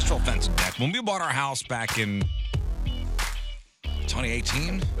courtesy of Chesterfield Fence and Deck. When we bought our house back in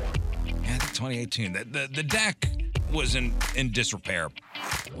 2018? Yeah, I think 2018. The deck was in disrepair.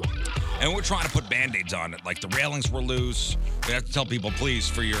 And we're trying to put Band-Aids on it. Like the railings were loose. We have to tell people, please,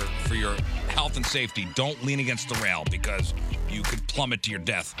 for your health and safety, don't lean against the rail because you could plummet to your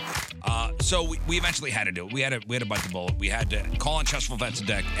death. So we eventually had to do it. We had to bite the bullet. We had to call on Chesterfield Fence and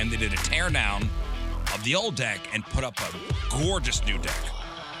Deck, and they did a tear down of the old deck and put up a gorgeous new deck.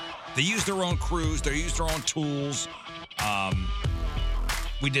 They used their own crews. They used their own tools.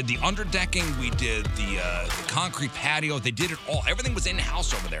 We did the underdecking. We did the concrete patio. They did it all. Everything was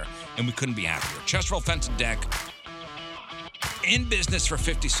in-house over there, and we couldn't be happier. Chesterfield Fence and Deck, in business for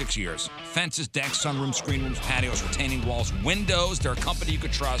 56 years. Fences, decks, sunrooms, screen rooms, patios, retaining walls, windows. They're a company you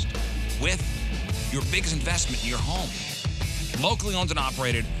could trust with your biggest investment in your home. Locally owned and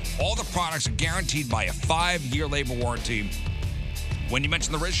operated. All the products are guaranteed by a 5-year labor warranty. When you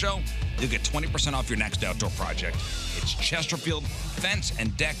mention the Riz Show, you'll get 20% off your next outdoor project. It's Chesterfield Fence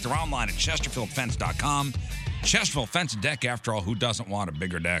and Deck. They're online at chesterfieldfence.com. Chesterfield Fence and Deck, after all, who doesn't want a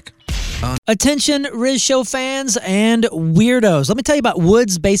bigger deck? Attention, Riz Show fans and weirdos. Let me tell you about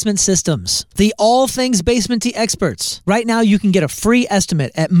Woods Basement Systems, the all things basementy experts. Right now, you can get a free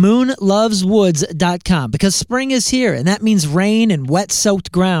estimate at moonloveswoods.com because spring is here, and that means rain and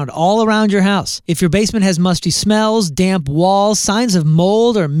wet-soaked ground all around your house. If your basement has musty smells, damp walls, signs of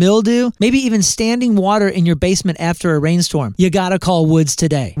mold or mildew, maybe even standing water in your basement after a rainstorm, you gotta call Woods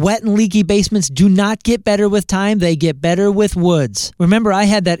today. Wet and leaky basements do not get better with time, they get better with Woods. Remember, I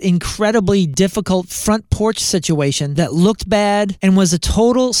had that incredibly difficult front porch situation that looked bad and was a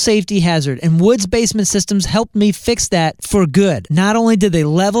total safety hazard, and Woods Basement Systems helped me fix that for good. Not only did they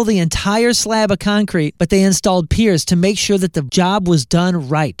level the entire slab of concrete, but they installed piers to make sure that the job was done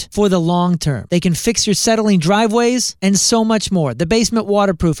right for the long term. They can fix your settling driveways and so much more. The basement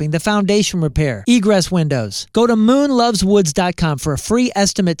waterproofing, the foundation repair, egress windows. Go to moonloveswoods.com for a free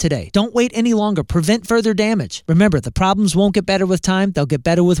estimate today. Don't wait any longer. Prevent further damage. Remember, the problems won't get better with time, they'll get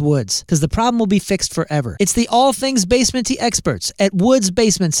better with Woods, because the problem will be fixed forever. It's the all things basementy experts at Woods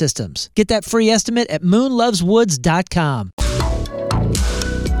Basement Systems. Get that free estimate at moonloveswoods.com.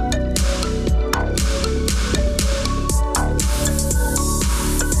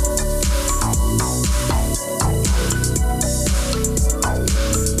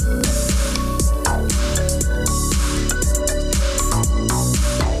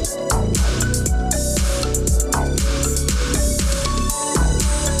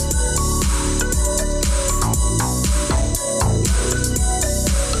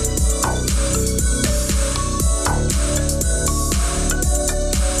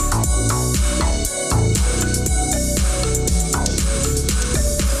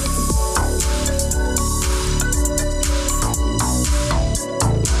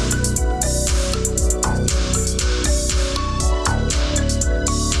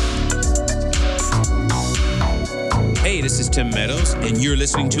 Tim Meadows, and you're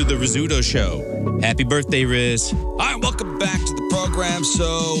listening to The Rizzuto Show. Happy birthday, Riz. All right, welcome back to the program.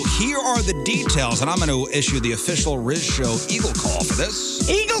 So here are the details, and I'm going to issue the official Riz Show Eagle Call for this.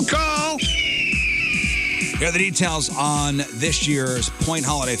 Eagle Call! Here are the details on this year's Point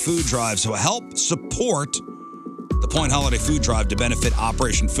Holiday Food Drive. So help support the Point Holiday Food Drive to benefit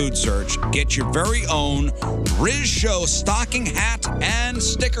Operation Food Search. Get your very own Riz Show stocking hat and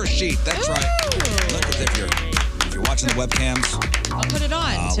sticker sheet. That's right. Look at if you're watching the webcams. I'll put it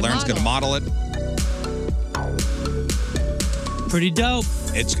on. Lauren's going to model it. Pretty dope.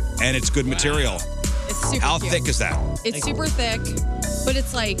 It's good material. It's super How cute. thick is that? It's super thick, but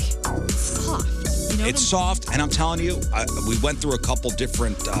it's like soft. You know It's soft, and I'm telling you, we went through a couple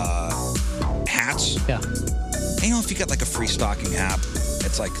different hats. Yeah. And you know, if you get like a free stocking hat,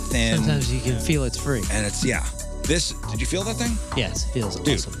 it's like thin. Sometimes you can feel it's free. And it's, This, did you feel that thing? Yes, it feels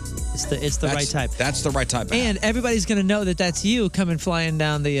awesome. It's the right type. That's the right type. Of And everybody's gonna know that that's you coming flying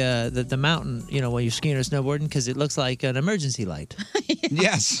down the mountain, while you're skiing or snowboarding, because it looks like an emergency light.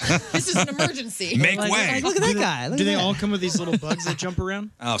 Yes. This is an emergency. Make way. Look at that guy. Do they all come with these little bugs that jump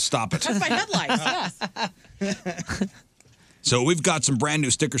around? Oh, stop it. That's my headlights. Yes. So we've got some brand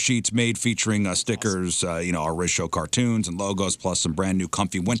new sticker sheets made featuring stickers, our Riz Show cartoons and logos, plus some brand new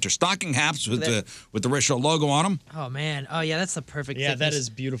comfy winter stocking hats with the Riz Show logo on them. Oh man! Oh yeah, that's the perfect. Yeah, thickness. that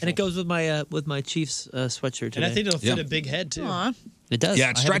is beautiful. And it goes with my Chiefs sweatshirt today. And I think it'll fit a big head too. Aw. It does. Yeah,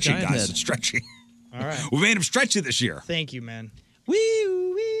 it's I have a stretchy, giant guys. head. It's stretchy. All right. We made them stretchy this year. Thank you, man. Wee.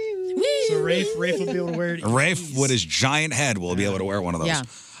 So Rafe will be able to wear it. Rafe, with his giant head, will be able to wear one of those. Yeah.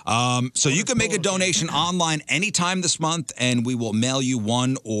 So you can make a donation online anytime this month, and we will mail you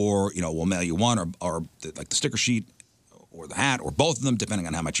one, or like the sticker sheet or the hat, or both of them, depending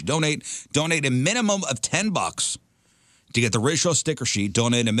on how much you donate. Donate a minimum of $10 to get the Riz Show sticker sheet.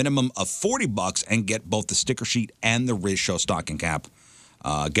 Donate a minimum of $40 and get both the sticker sheet and the Riz Show stocking cap.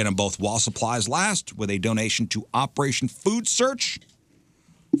 Get them both while supplies last with a donation to Operation Food Search.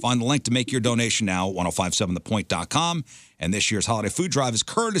 Find the link to make your donation now at 1057thepoint.com. And this year's Holiday Food Drive is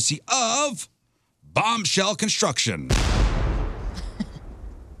courtesy of Bombshell Construction.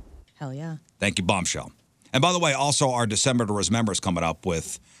 Hell yeah. Thank you, Bombshell. And by the way, also our December to Remember is coming up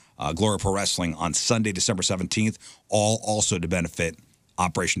with Gloria Pro Wrestling on Sunday, December 17th, all also to benefit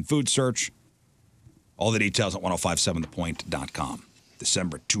Operation Food Search. All the details at 1057thepoint.com.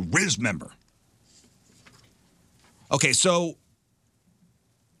 December to Remember. Okay, so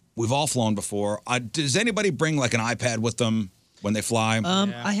we've all flown before. Does anybody bring like an iPad with them when they fly?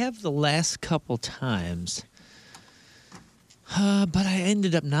 I have the last couple times, but I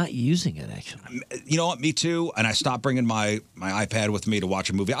ended up not using it actually. You know what? Me too. And I stopped bringing my iPad with me to watch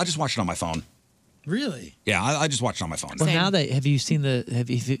a movie. I just watch it on my phone. Really? Yeah, I just watch it on my phone. Well, now that have you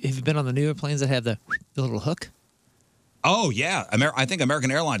been on the newer planes that have the little hook? Oh, yeah. I think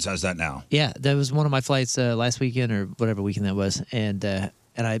American Airlines has that now. Yeah, that was one of my flights last weekend or whatever weekend that was, and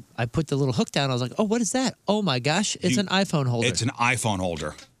I put the little hook down. I was like, oh, what is that? Oh my gosh, it's an iPhone holder. It's an iPhone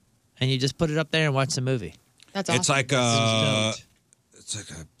holder. And you just put it up there and watch the movie. That's It's like a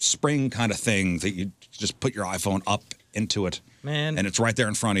spring kind of thing that you just put your iPhone up into it, Man. and it's right there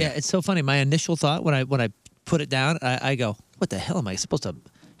in front of Yeah, you. it's so funny. My initial thought when I put it down, I go, what the hell am I supposed to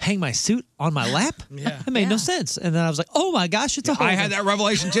hang my suit on my lap? Yeah, it made no sense. And then I was like, oh my gosh, it's a holder. I had that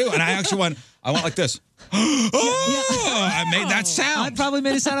revelation too, and I actually I went like this. I made that sound. I probably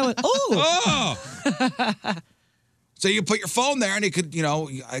made it sound. I went, oh. So you put your phone there, and you could,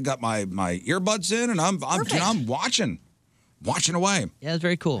 I got my earbuds in, and I'm watching away. Yeah, it's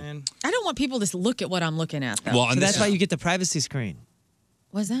very cool. I don't want people to look at what I'm looking at, though. Well, So and that's this- why you get the privacy screen.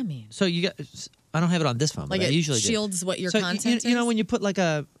 What does that mean? So you got. I don't have it on this phone, Like but I it usually do. shields what your So content you know when you put like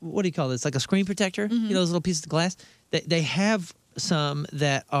a what do you call this? Like a screen protector. Mm-hmm. You know those little pieces of glass. They have some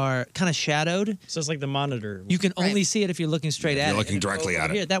that are kind of shadowed. So it's like the monitor. You can only see it if you're looking straight at it. You're looking directly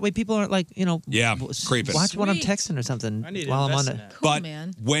at it. Here, that way people aren't like Yeah, creeping. watch what I'm texting or something while I'm on it. But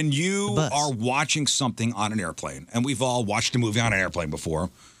when you are watching something on an airplane, and we've all watched a movie on an airplane before,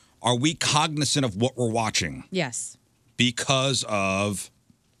 are we cognizant of what we're watching Yes. because of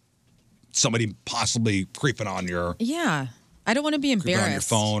somebody possibly creeping on your Yeah. I don't want to be creeping on your embarrassed.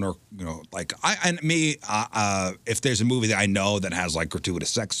 phone, or if there's a movie that I know that has like gratuitous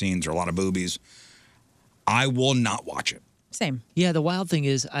sex scenes or a lot of boobies, I will not watch it. Same. Yeah, the wild thing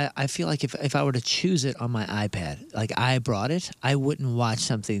is, I feel like if I were to choose it on my iPad, like I brought it, I wouldn't watch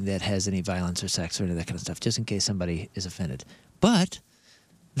something that has any violence or sex or any of that kind of stuff, just in case somebody is offended. But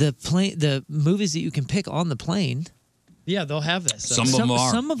the movies that you can pick on the plane, Yeah, they'll have that stuff.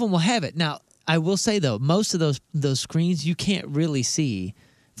 Some of them will have it. Now, I will say though, most of those screens you can't really see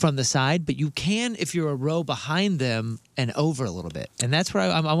from the side, but you can if you're a row behind them and over a little bit. And that's where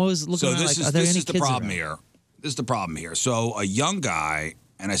I'm always looking So around this like, is are there this any is the kids problem around? here. This is the problem here. So a young guy,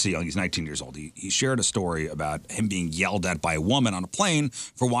 and I say young, he's 19 years old. He shared a story about him being yelled at by a woman on a plane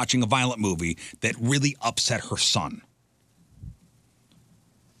for watching a violent movie that really upset her son.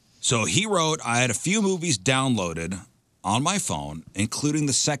 So he wrote, I had a few movies downloaded on my phone, including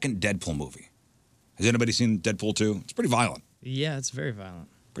the second Deadpool movie. Has anybody seen Deadpool 2? It's pretty violent. Yeah, it's very violent.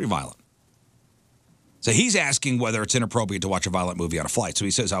 Pretty violent. So he's asking whether it's inappropriate to watch a violent movie on a flight. So he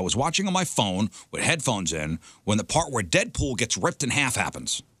says, I was watching on my phone with headphones in when the part where Deadpool gets ripped in half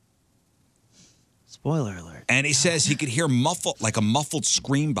happens. Spoiler alert. And he says he could hear a muffled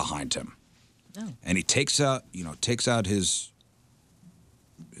scream behind him. Oh. And he takes out his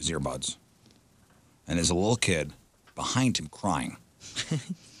earbuds. And there's a little kid behind him crying.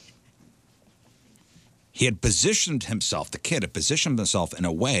 He had positioned himself, the kid had positioned himself in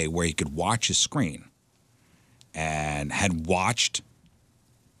a way where he could watch his screen and had watched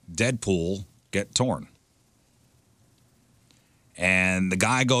Deadpool get torn. And the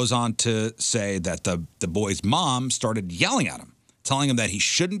guy goes on to say that the boy's mom started yelling at him, telling him that he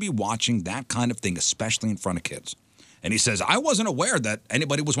shouldn't be watching that kind of thing, especially in front of kids. And he says, I wasn't aware that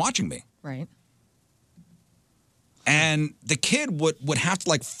anybody was watching me. Right. And the kid would have to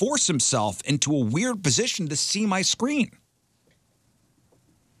like force himself into a weird position to see my screen.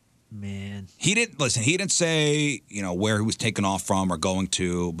 Man. He didn't say, where he was taken off from or going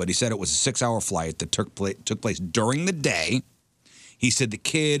to, but he said it was a 6-hour flight that took place during the day. He said the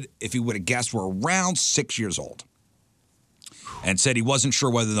kid, if he would have guessed, were around 6 years old. And said he wasn't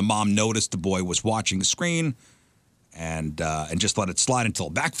sure whether the mom noticed the boy was watching the screen and just let it slide until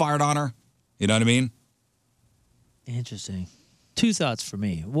it backfired on her. You know what I mean? Interesting. Two thoughts for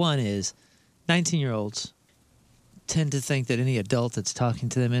me. One is 19-year-olds tend to think that any adult that's talking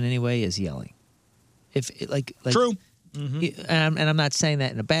to them in any way is yelling. True. And I'm not saying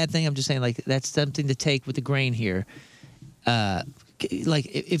that in a bad thing. I'm just saying that's something to take with the grain here.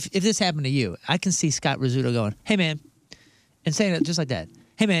 If this happened to you, I can see Scott Rizzuto going, "Hey man," and saying it just like that.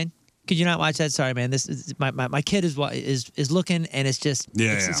 "Hey man, could you not watch that? Sorry man, this is my kid is looking and it's just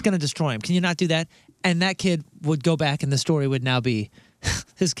it's going to destroy him. Can you not do that?" And that kid would go back and the story would now be,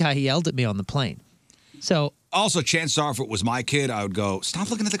 "This guy yelled at me on the plane." So also, chances are, if it was my kid, I would go, "Stop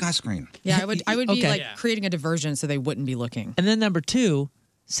looking at the guy's screen." Yeah, I would be Okay. creating a diversion so they wouldn't be looking. And then number two,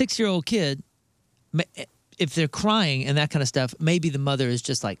 6-year-old kid, if they're crying and that kind of stuff, maybe the mother is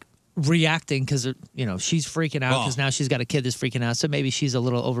just like reacting because she's freaking out because now she's got a kid that's freaking out. So maybe she's a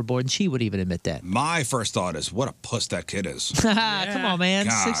little overboard, and she would even admit that. My first thought is, what a puss that kid is. Come on, man.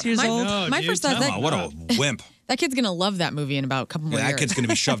 God. 6 years old. My first thought is Come on, what a wimp. that kid's gonna love that movie in about a couple more That years. kid's going to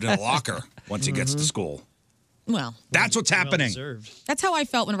be shoved in a locker once he gets to school. Well, That's what's happening. that's how I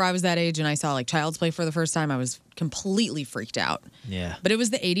felt whenever I was that age and I saw like Child's Play for the first time. I was completely freaked out. Yeah. But it was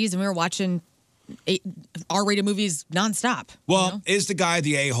the 80s and we were watching R-rated movies nonstop. Well, is the guy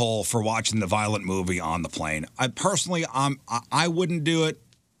the a-hole for watching the violent movie on the plane? I personally, I wouldn't do it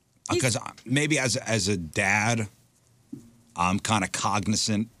because maybe as a dad, I'm kind of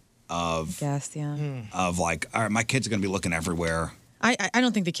cognizant of of like, all right, my kids are going to be looking everywhere. I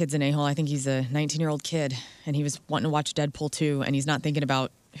don't think the kid's an a-hole. I think he's a 19-year-old kid and he was wanting to watch Deadpool 2 and he's not thinking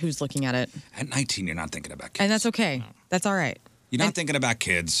about who's looking at it. At 19, you're not thinking about kids. And that's okay. That's all right. You're not thinking about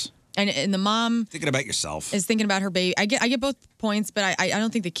kids. And the mom Thinking about yourself. is thinking about her baby. I get both points, but I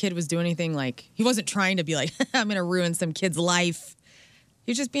don't think the kid was doing anything like he wasn't trying to be like I'm going to ruin some kid's life.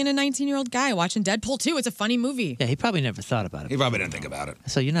 He was just being a 19-year-old guy watching Deadpool 2. It's a funny movie. Yeah, he probably never thought about it. He probably didn't think about it.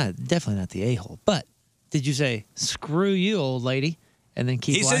 So you're definitely not the a-hole. But did you say, screw you, old lady, and then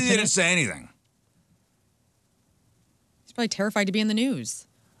keep He watching said he didn't it? say anything. He's probably terrified to be in the news.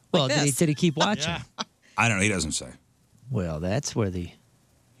 Well, like this. did he keep watching? I don't know. He doesn't say. Well, that's where the...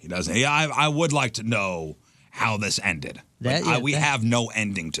 He doesn't. Yeah, I would like to know how this ended. We have no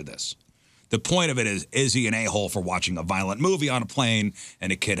ending to this. The point of it is he an a-hole for watching a violent movie on a plane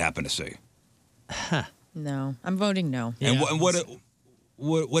and a kid happened to see? No, I'm voting no. And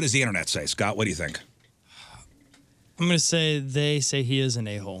what does the internet say, Scott? What do you think? I'm going to say they say he is an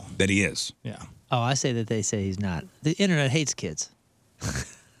a-hole. That he is. Yeah. Oh, I say that they say he's not. The internet hates kids.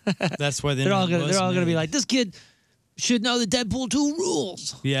 That's why they're all going to be like, this kid should know the Deadpool 2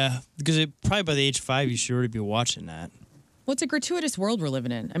 rules. Yeah, because probably by the age 5, you should already be watching that. Well, it's a gratuitous world we're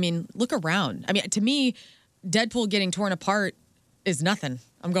living in. I mean, look around. I mean, to me, Deadpool getting torn apart is nothing.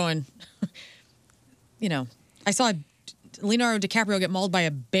 I'm going, I saw Leonardo DiCaprio get mauled by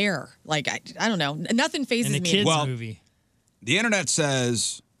a bear. Like, I don't know. Nothing phases me. In a kid's movie. The internet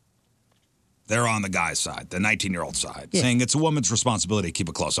says they're on the guy's side, the 19-year-old side, saying it's a woman's responsibility to keep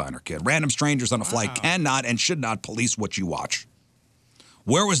a close eye on her kid. Random strangers on a flight cannot and should not police what you watch.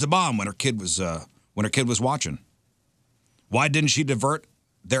 Where was the mom when her kid was watching? Why didn't she divert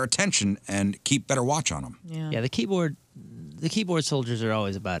their attention and keep better watch on them? Yeah, the keyboard soldiers are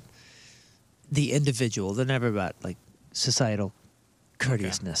always about the individual. They're never about like societal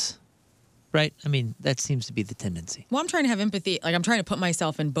courteousness. Right? I mean, that seems to be the tendency. Well, I'm trying to have empathy. Like, I'm trying to put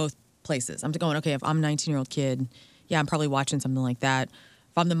myself in both places. I'm going, okay, if I'm a 19-year-old kid, yeah, I'm probably watching something like that.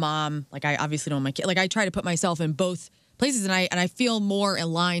 If I'm the mom, like, I obviously don't want my kid. Like, I try to put myself in both places, and I feel more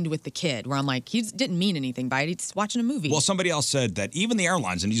aligned with the kid, where I'm like, he didn't mean anything by it. He's watching a movie. Well, somebody else said that even the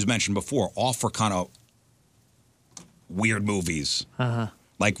airlines, and you mentioned before, offer kind of weird movies.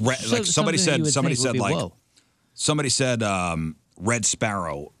 Like somebody said Red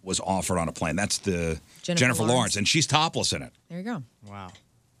Sparrow was offered on a plane. That's the Jennifer Lawrence, and she's topless in it. There you go. Wow.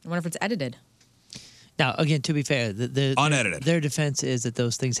 I wonder if it's edited. Now, again, to be fair, unedited. Their defense is that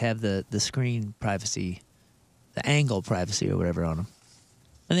those things have the screen privacy, the angle privacy or whatever on them.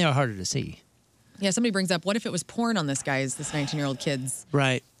 And they are harder to see. Yeah, somebody brings up, what if it was porn on this 19-year-old kid's?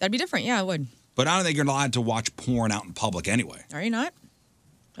 Right. That'd be different. Yeah, it would. But I don't think you're allowed to watch porn out in public anyway. Are you not?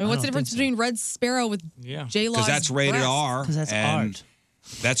 I mean, what's the difference between Red Sparrow with J-Law's Because that's rated R. Because that's art.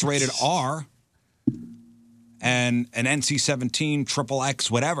 That's rated R. And an NC-17,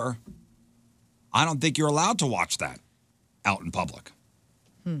 XXX, whatever. I don't think you're allowed to watch that out in public.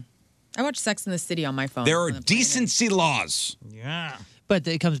 I watch Sex in the City on my phone. There are decency laws. Yeah. But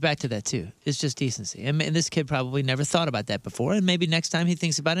it comes back to that, too. It's just decency. And this kid probably never thought about that before. And maybe next time he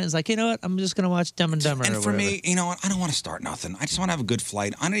thinks about it, it's like, you know what? I'm just going to watch Dumb and Dumber. And or for whatever. me, you know what? I don't want to start nothing. I just want to have a good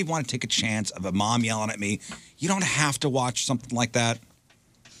flight. I don't even want to take a chance of a mom yelling at me. You don't have to watch something like that.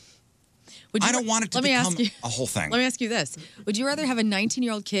 I don't want it to become a whole thing. Let me ask you this. Would you rather have a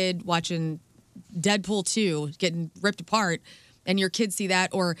 19-year-old kid watching Deadpool 2 getting ripped apart and your kids see that,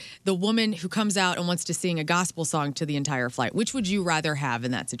 or the woman who comes out and wants to sing a gospel song to the entire flight? Which would you rather have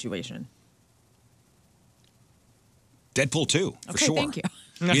in that situation? Deadpool 2, for sure. Thank you.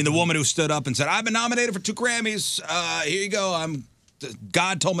 I mean, the woman who stood up and said, I've been nominated for 2 Grammys. Here you go.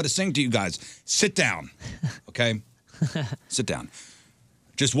 God told me to sing to you guys. Sit down. Okay? Sit down.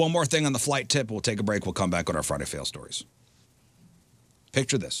 Just one more thing on the flight tip. We'll take a break. We'll come back with our Friday Fail Stories.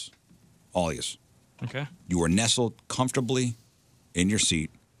 Picture this. All of you. Okay. You are nestled comfortably in your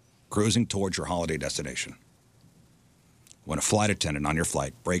seat, cruising towards your holiday destination, when a flight attendant on your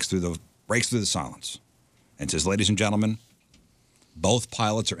flight breaks through the silence and says, ladies and gentlemen, both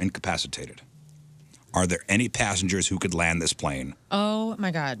pilots are incapacitated. Are there any passengers who could land this plane? Oh,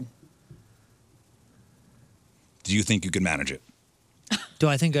 my God. Do you think you can manage it? Do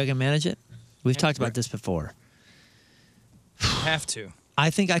I think I can manage it? We've talked about this before. Have to. I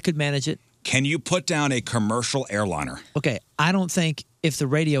think I could manage it. Can you put down a commercial airliner? Okay, I don't think if the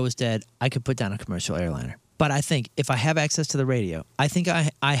radio was dead, I could put down a commercial airliner. But I think if I have access to the radio, I think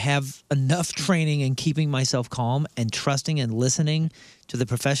I have enough training in keeping myself calm and trusting and listening to the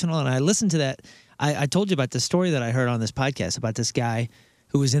professional. And I listened to that. I told you about the story that I heard on this podcast about this guy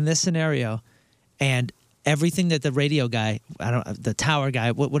who was in this scenario, and everything that the radio guy, the tower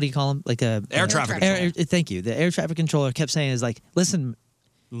guy, what do you call him? Like air traffic controller. Thank you. The air traffic controller kept saying is like, listen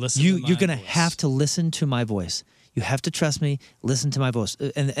you're going to have to listen to my voice. You have to trust me. Listen to my voice.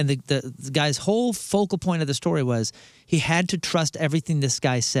 And the guy's whole focal point of the story was he had to trust everything this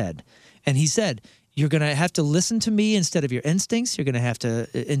guy said. And he said, you're going to have to listen to me instead of your instincts. You're going to have to,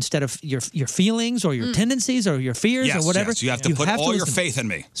 instead of your feelings or your tendencies or your fears or whatever. Yes, you have to put all your faith in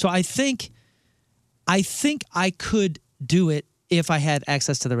me. So I think I could do it if I had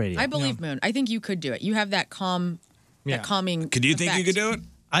access to the radio. I believe Moon. I think you could do it. You have that calming. Could you think you could do it?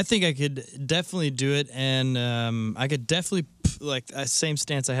 I think I could definitely do it, and I could definitely, same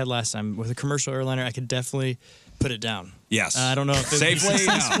stance I had last time. With a commercial airliner, I could definitely put it down. Yes. I don't know if it would be Safely,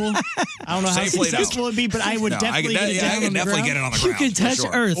 successful. I don't know how successful it would be, but I would definitely get it down on the ground. Get it on the ground. You could touch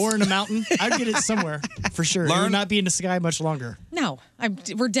Earth. Or in a mountain. I'd get it somewhere, for sure. It would not be in the sky much longer. No,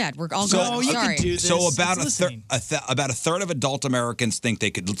 we're dead. We're all So, gone. Sorry. So about a third of adult Americans think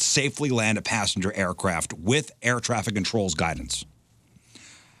they could safely land a passenger aircraft with air traffic control's guidance.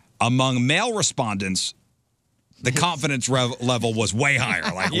 Among male respondents, the confidence level was way higher,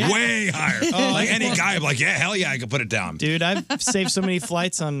 way higher. Any guy would be like, yeah, hell yeah, I could put it down. Dude, I've saved so many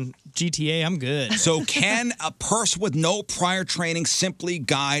flights on GTA, I'm good. So can a person with no prior training simply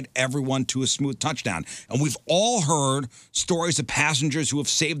guide everyone to a smooth touchdown? And we've all heard stories of passengers who have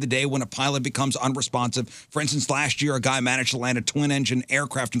saved the day when a pilot becomes unresponsive. For instance, last year, a guy managed to land a twin-engine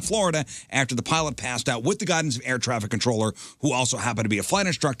aircraft in Florida after the pilot passed out with the guidance of air traffic controller, who also happened to be a flight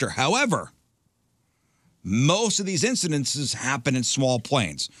instructor. However, most of these incidences happen in small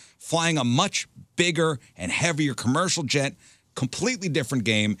planes. Flying a much bigger and heavier commercial jet, completely different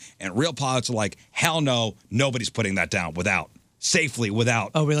game, and real pilots are like, hell no, nobody's putting that down safely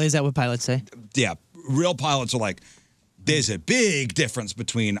without. Oh, really? Is that what pilots say? Yeah. Real pilots are like, there's a big difference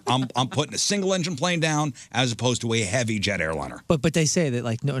between I'm putting a single engine plane down as opposed to a heavy jet airliner. But they say that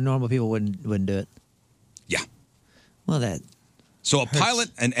like normal people wouldn't do it. Yeah. Well, that. So a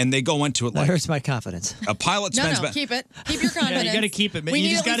pilot, and they go into it That like hurts my confidence. a pilot No, spends. keep it. Keep your confidence. you got to keep it, man. We You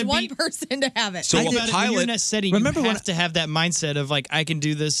need just at least gotta one person to have it. So a when you're pilot. in that setting, Remember you when have to have that mindset of like, I can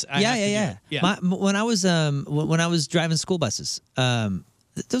do this. I have to do it. When I was driving school buses,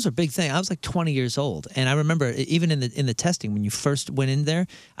 those are big things. I was like 20 years old, and I remember even in the testing when you first went in there,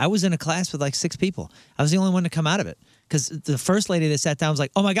 I was in a class with like 6 people. I was the only one to come out of it because the first lady that sat down was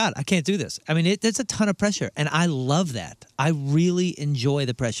like, "Oh my God, I can't do this." I mean, it's a ton of pressure, and I love that. I really enjoy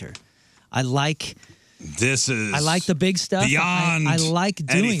the pressure. I like the big stuff. Beyond I like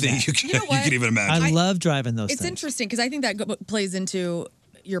doing anything that. you can even imagine. I love driving those It's things. interesting because I think that plays into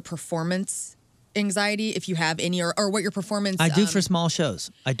your performance anxiety, if you have any, or what your performance. I do for small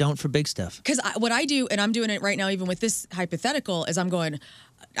shows. I don't for big stuff. Because what I do, and I'm doing it right now, even with this hypothetical, is I'm going,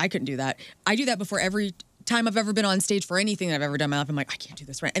 I couldn't do that. I do that before every time I've ever been on stage for anything that I've ever done in my life. I'm like, I can't do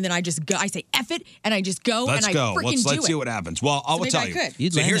this right. And then I just go, I say F it, and I just go, Let's and go. I freaking do Let's it. see what happens. Well, I will maybe tell I you.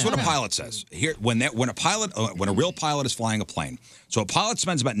 could. So here's what a pilot says. Here, when a real pilot is flying a plane, so a pilot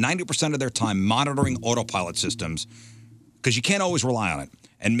spends about 90% of their time monitoring autopilot systems because you can't always rely on it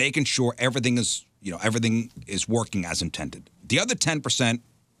and making sure everything is working as intended. The other 10%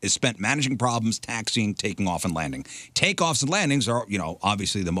 is spent managing problems, taxiing, taking off, and landing. Takeoffs and landings are,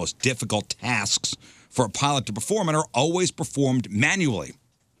 obviously the most difficult tasks for a pilot to perform and are always performed manually.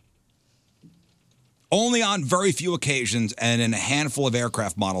 Only on very few occasions and in a handful of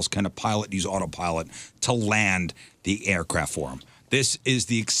aircraft models can a pilot use autopilot to land the aircraft for him. This is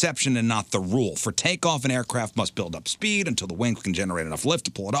the exception and not the rule. For takeoff, an aircraft must build up speed until the wings can generate enough lift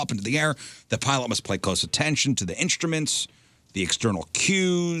to pull it up into the air. The pilot must pay close attention to the instruments, the external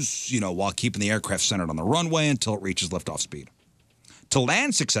cues, while keeping the aircraft centered on the runway until it reaches liftoff speed. To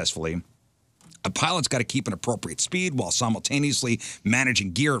land successfully, a pilot's got to keep an appropriate speed while simultaneously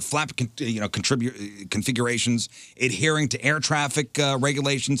managing gear and flap configurations, adhering to air traffic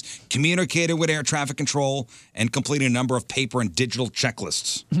regulations, communicating with air traffic control, and completing a number of paper and digital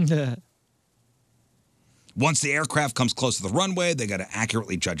checklists. Once the aircraft comes close to the runway, they got to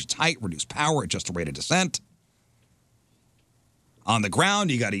accurately judge its height, reduce power, adjust the rate of descent. On the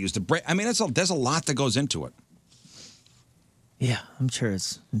ground, you got to use the brake. I mean, there's a lot that goes into it. Yeah, I'm sure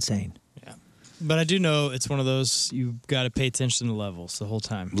it's insane. But I do know it's one of those, you've got to pay attention to levels the whole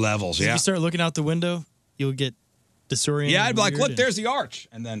time. Levels, If yeah. you start looking out the window, you'll get disorienting. Yeah, I'd be like, weird look, there's the arch.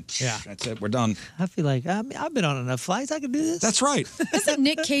 And then, that's it. We're done. I feel like I've been on enough flights. I can do this. That's right. Doesn't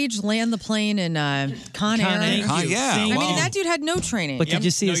Nick Cage land the plane in Con Air? I mean, that dude had no training. But did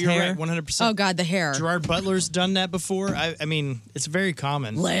you see his you're hair? Right, 100%. Oh, God, the hair. Gerard Butler's done that before. I mean, it's very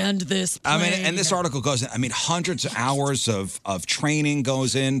common. Land this I plane. mean, and this article goes, I mean, hundreds of hours of training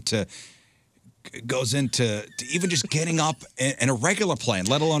goes into even just getting up in a regular plane,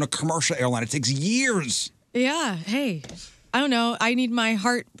 let alone a commercial airline. It takes years. Yeah. Hey, I don't know. I need my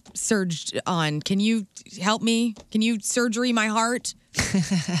heart surged on. Can you help me? Can you surgery my heart?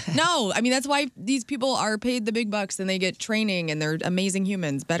 No, I mean, that's why these people are paid the big bucks and they get training and they're amazing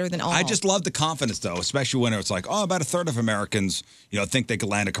humans, better than all. I just love the confidence, though, especially when it's like, oh, about a third of Americans, think they could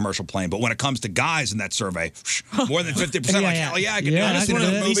land a commercial plane. But when it comes to guys in that survey, more than 50%, hell yeah, I can do this.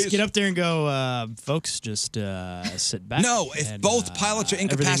 I at least get up there and go, folks, just sit back. No, if both pilots are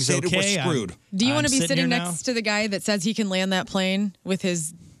incapacitated, okay. we're screwed. Do you want to be sitting here next to the guy that says he can land that plane with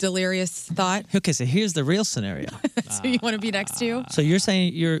his delirious thought? Okay, so here's the real scenario. So you want to be next to? So you're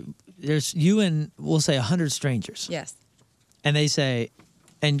saying there's you and we'll say 100 strangers. Yes. And they say,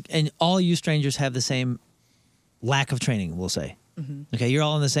 and all you strangers have the same lack of training. We'll say. Mm-hmm. Okay, you're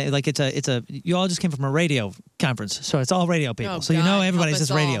all in the same. Like you all just came from a radio conference, so it's all radio people. Oh, so God, everybody's help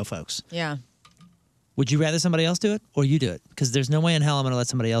just us radio all. folks. Yeah. Would you rather somebody else do it or you do it? Because there's no way in hell I'm going to let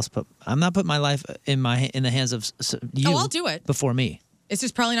somebody else I'm not putting my life in the hands of you. Oh, I'll do it before me. It's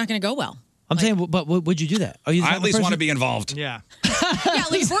just probably not going to go well. I'm saying, but would you do that? Are you? I at least want to be involved. Yeah. Yeah,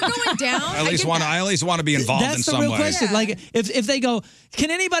 like if we're going down. I at least want to be involved That's in some the real way. question. Yeah. Like if they go,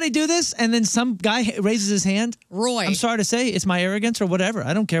 can anybody do this? And then some guy raises his hand. Roy. I'm sorry to say, it's my arrogance or whatever.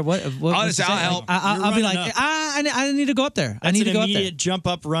 I don't care what. Honestly, I'll help. I'll be like, running up. I need to go up there. I That's need to an go up there. immediate jump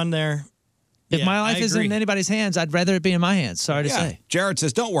up, run there. If Yeah, my I life is agree. in anybody's hands, I'd rather it be in my hands. Sorry to say. Jared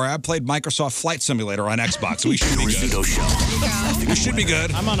says, don't worry, I played Microsoft Flight Simulator on Xbox. We should be good. We should be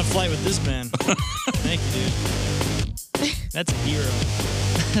good. I'm on a flight with this man. Thank you, dude. That's a hero.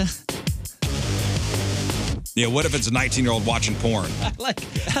 Yeah, what if it's a 19-year-old watching porn? I like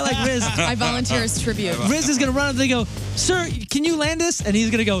Riz. I volunteer as tribute. Riz is going to run up and go, sir, can you land this? And he's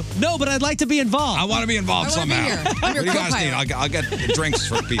going to go, no, but I'd like to be involved. I want to be involved I wanna be somehow. here. I'm What your do you guys need? co-pilot. I'll get drinks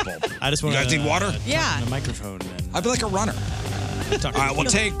for people. I just You want guys need water? Yeah. The microphone. And I'd be like a runner. talk All right, we'll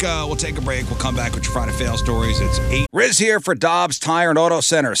take a break. We'll come back with your Friday fail stories. It's 8. Riz here for Dobbs Tire and Auto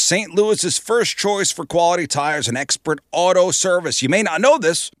Center, St. Louis's first choice for quality tires and expert auto service. You may not know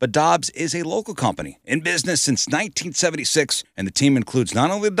this, but Dobbs is a local company in business since 1976, and the team includes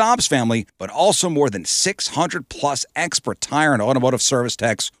not only the Dobbs family, but also more than 600 plus expert tire and automotive service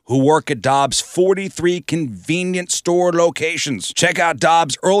techs who work at Dobbs' 43 convenient store locations. Check out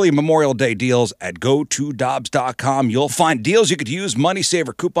Dobbs' early Memorial Day deals at GoToDobbs.com. You'll find deals you could use, money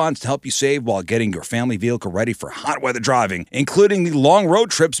saver coupons to help you save while getting your family vehicle ready for hot weather driving, including the long road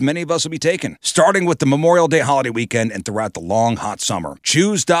trips many of us will be taking, starting with the Memorial Day holiday weekend and throughout the long, hot summer.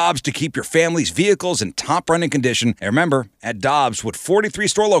 Choose Dobbs to keep your family's vehicles in top running condition. And remember, at Dobbs, with 43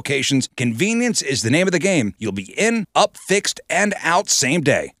 store locations, convenience is the name of the game. You'll be in, up, fixed, and out same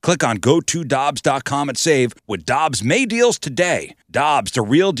day. Click on GoToDobbs.com and save with Dobbs May deals today. Dobbs, the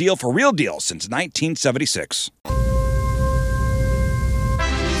real deal for real deals since 1976.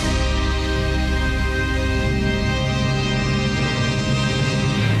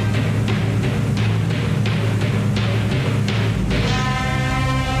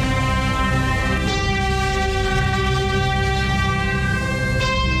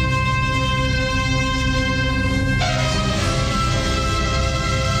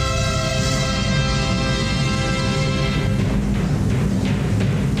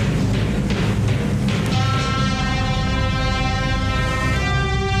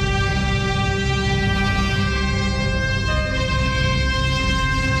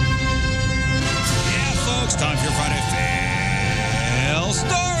 Yeah, folks, time for your Friday fail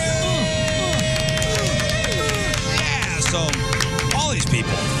story. Yeah, so all these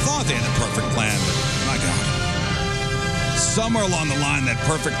people thought they had the perfect plan, but my God, somewhere along the line, that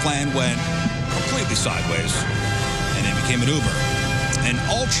perfect plan went completely sideways, and it became an Uber, an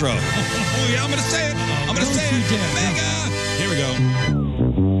Ultra. Oh yeah, I'm gonna say it. I'm gonna say it. Mega. Here we go.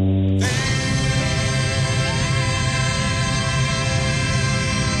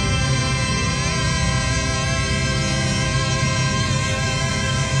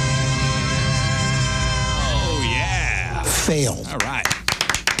 Oh yeah. Failed. All right.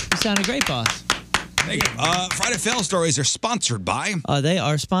 You sounded great, boss. Thank you. Friday fail stories are sponsored by They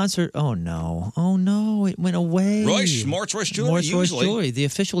are sponsored. Oh no, it went away. Morse Royce Jewelry. Morse Royce usually. Jewelry, the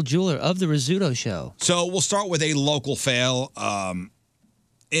official jeweler of the Rizzuto Show. So we'll start with a local fail.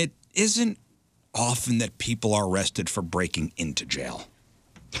 It isn't often that people are arrested for breaking into jail.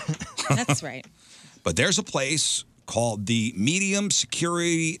 That's right. But there's a place called the Medium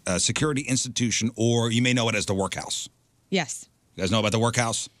Security Institution, or you may know it as the Workhouse. Yes. You guys know about the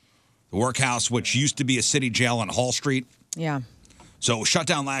Workhouse? The Workhouse, which used to be a city jail on Hall Street. Yeah. So it was shut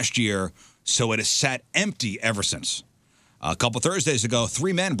down last year, so it has sat empty ever since. A couple Thursdays ago,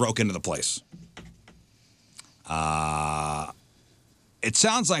 3 men broke into the place. It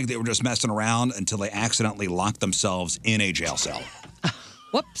sounds like they were just messing around until they accidentally locked themselves in a jail cell.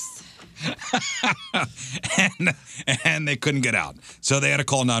 Whoops. and they couldn't get out. So they had to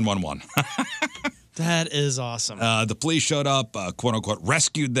call 911. That is awesome. The police showed up, quote unquote,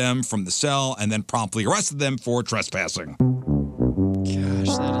 rescued them from the cell, and then promptly arrested them for trespassing.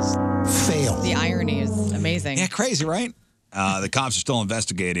 Gosh, that is fail. The irony is amazing. Yeah, crazy, right? The cops are still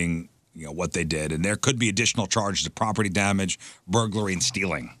investigating, what they did, and there could be additional charges of property damage, burglary, and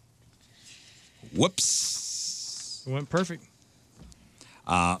stealing. Whoops. It went perfect.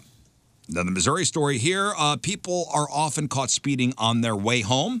 Now, the Missouri story here, people are often caught speeding on their way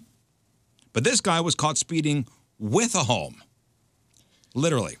home, but this guy was caught speeding with a home.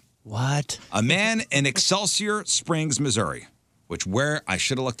 Literally. What? A man in Excelsior Springs, Missouri, I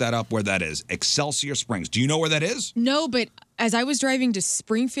should have looked that up where that is. Excelsior Springs. Do you know where that is? No, but as I was driving to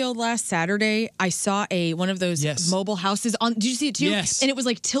Springfield last Saturday, I saw one of those mobile houses on. Did you see it too? Yes. And it was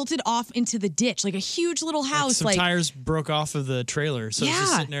like tilted off into the ditch, like a huge little house. Some tires broke off of the trailer, so it's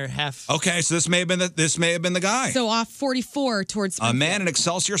just Yeah. sitting there half. Okay, so this may have been the guy. So off 44 towards A Springfield. man in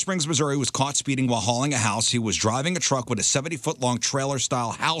Excelsior Springs, Missouri was caught speeding while hauling a house. He was driving a truck with a 70-foot-long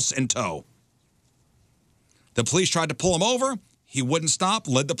trailer-style house in tow. The police tried to pull him over. He wouldn't stop,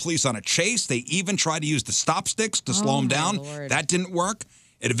 led the police on a chase. They even tried to use the stop sticks to slow him down. Lord. That didn't work.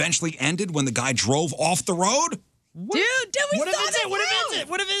 It eventually ended when the guy drove off the road. Dude, we What if saw it's this it? What if now! it's it?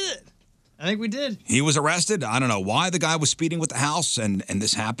 What if it's it? I think we did. He was arrested. I don't know why the guy was speeding with the house, and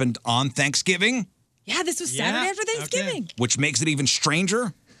this happened on Thanksgiving, Yeah, this was Saturday after Thanksgiving. which makes it even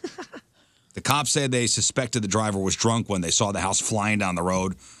stranger. The cops said they suspected the driver was drunk when they saw the house flying down the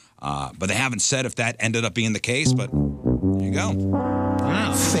road, but they haven't said if that ended up being the case, but there you go.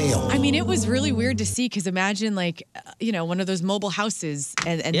 Wow. Fail. I mean, it was really weird to see because imagine one of those mobile houses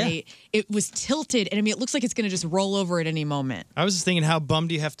and it was tilted. And I mean, it looks like it's going to just roll over at any moment. I was just thinking, how bummed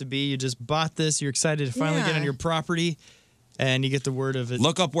do you have to be? You just bought this. You're excited to finally get on your property, and you get the word of it.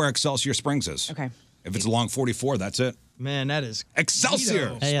 Look up where Excelsior Springs is. Okay. If it's along 44, that's it. Man, that is Excelsior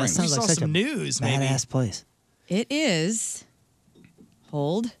Hey, Springs. sounds like some news, maybe. Badass place. It is.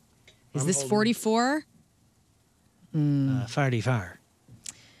 Hold. Is this 44? Fire.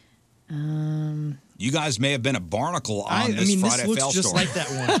 You guys may have been a barnacle on I this mean, Friday this looks Fail just story. like that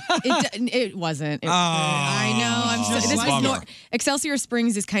one. It wasn't. Oh, I know. I'm so, this bummer. is Excelsior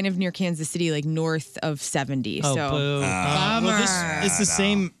Springs is kind of near Kansas City, like north of 70. Oh, so boo. bummer. Well, it's the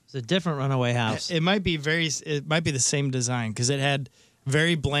same. It's a different runaway house. It might be the same design because it had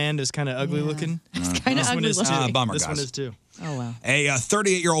very bland, is kind of ugly looking. It's kind of This one ugly is looking. too. Bummer, This one guys. is too. Oh wow. A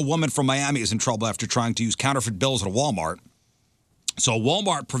 38-year-old woman from Miami is in trouble after trying to use counterfeit bills at a Walmart. So a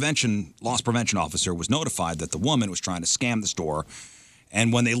Walmart loss prevention officer was notified that the woman was trying to scam the store.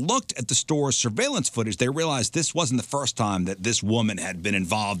 And when they looked at the store's surveillance footage, they realized this wasn't the first time that this woman had been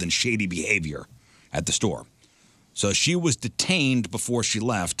involved in shady behavior at the store. So she was detained before she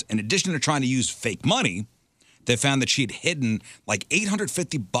left. In addition to trying to use fake money, they found that she had hidden like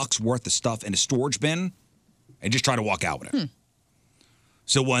 $850 worth of stuff in a storage bin and just tried to walk out with it.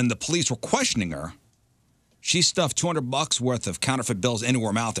 So when the police were questioning her, she stuffed $200 worth of counterfeit bills into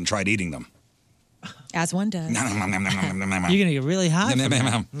her mouth and tried eating them. As one does. You're gonna get really high. from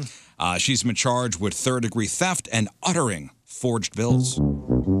that. She's been charged with third-degree theft and uttering forged bills.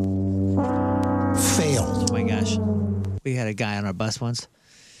 Failed. Oh my gosh. We had a guy on our bus once.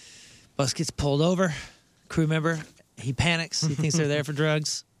 Bus gets pulled over. Crew member, he panics. He thinks they're there for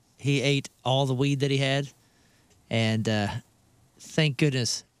drugs. He ate all the weed that he had. And thank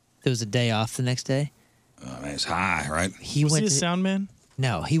goodness there was a day off the next day. Oh, man, it's high, right? He Was went he a to- sound man?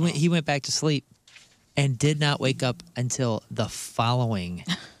 No, he went back to sleep and did not wake up until the following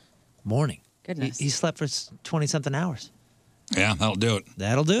morning. Goodness. He slept for 20-something hours. Yeah, that'll do it.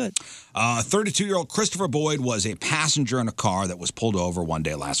 That'll do it. 32-year-old Christopher Boyd was a passenger in a car that was pulled over one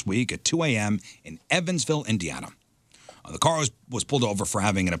day last week at 2 a.m. in Evansville, Indiana. The car was pulled over for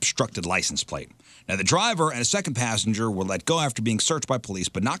having an obstructed license plate. Now, the driver and a second passenger were let go after being searched by police,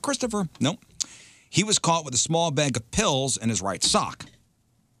 but not Christopher. Nope. He was caught with a small bag of pills in his right sock.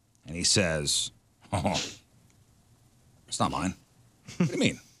 And he says, "Oh, it's not mine." What do you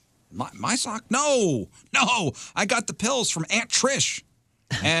mean? My sock? No, I got the pills from Aunt Trish.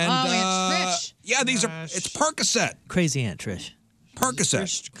 And Aunt Trish. yeah, it's Percocet. Crazy Aunt Trish.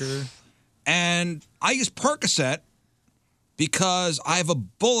 Percocet. And I use Percocet because I have a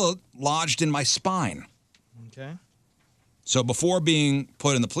bullet lodged in my spine. Okay. So before being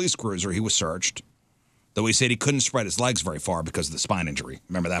put in the police cruiser, he was searched. Though he said he couldn't spread his legs very far because of the spine injury.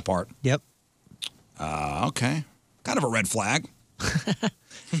 Remember that part? Yep. Okay. Kind of a red flag.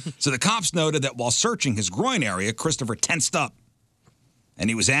 So the cops noted that while searching his groin area, Christopher tensed up. And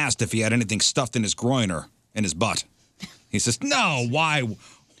he was asked if he had anything stuffed in his groin or in his butt. He says, no, why?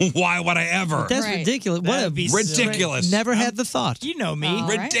 Why would I ever? That's ridiculous. What a ridiculous. Never had the thought. You know me.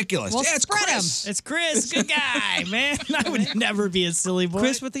 Ridiculous. Well, Yeah, it's spread 'em. Chris. It's Chris. Good guy, man. I would never be a silly boy.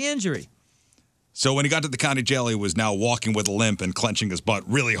 Chris with the injury. So when he got to the county jail, he was now walking with a limp and clenching his butt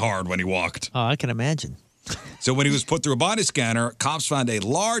really hard when he walked. Oh, I can imagine. So when he was put through a body scanner, cops found a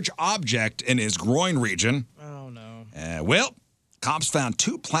large object in his groin region. Oh, no. Well, cops found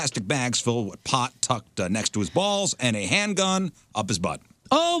 2 plastic bags filled with pot tucked next to his balls and a handgun up his butt.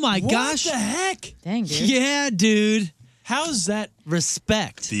 Oh, my gosh. What the heck? Dang, dude. Yeah, dude. How's that?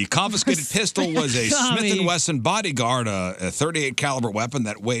 Respect. The confiscated pistol was a Smith & Wesson Bodyguard, a .38 caliber weapon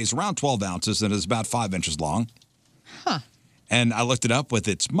that weighs around 12 ounces and is about 5 inches long. Huh. And I looked it up. With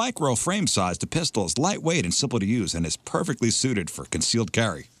its micro frame size, the pistol is lightweight and simple to use and is perfectly suited for concealed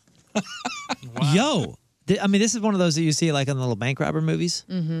carry. Yo. I mean, this is one of those that you see like in the little bank robber movies.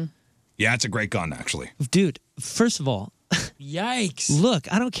 Mm-hmm. Yeah, it's a great gun, actually. Dude, first of all, yikes.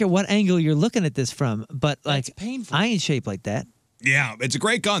 Look, I don't care what angle you're looking at this from, but like, painful. I ain't shaped like that. Yeah, it's a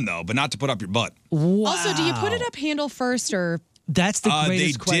great gun, though, but not to put up your butt. Wow. Also, do you put it up handle first or? That's the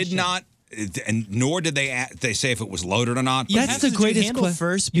greatest They question. did not, and nor did they say if it was loaded or not. That's the greatest question.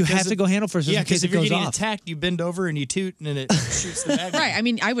 First You have to go handle first. Yeah, in case because if it you're goes getting off. attacked, you bend over and you toot, and then it shoots the bag. Right. I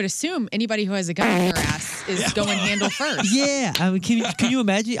mean, I would assume anybody who has a gun in their ass is going handle first. Yeah, I mean, can you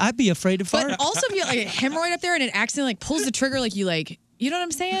imagine? I'd be afraid to fart. But also, if you like a hemorrhoid up there and it accidentally like pulls the trigger, like you know what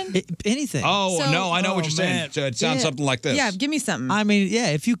I'm saying? Anything. Oh, So- no, I know what Oh, you're saying. man. So it sounds Yeah. something like this. Yeah, give me something. I mean, yeah,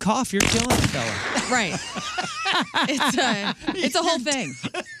 if you cough, you're killing the fella. Right. It's a whole thing.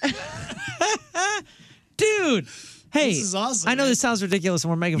 Dude, hey, This is awesome, I know this sounds ridiculous, and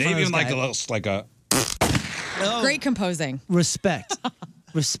we're making fun Maybe of even this like guy. a little, like a. Great composing. Respect.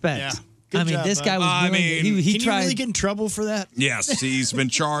 Yeah. Good I mean, job, this bud. guy was I willing mean, he Can tried. you really get in trouble for that? Yes, he's been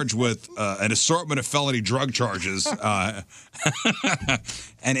charged with an assortment of felony drug charges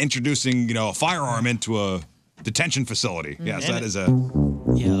and introducing, a firearm into a detention facility. Yes, that is a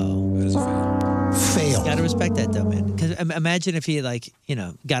fail. Got to respect that though, man. Because imagine if he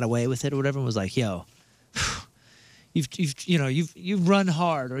got away with it or whatever and was like, "Yo, you've run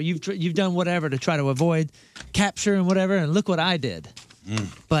hard or you've done whatever to try to avoid capture and whatever, and look what I did."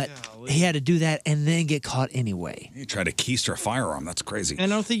 But he had to do that and then get caught anyway. You tried to keister a firearm. That's crazy.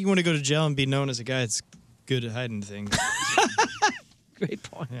 And I don't think you want to go to jail and be known as a guy that's good at hiding things. Great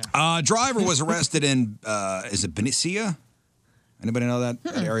point. Driver was arrested in, is it Benicia? Anybody know that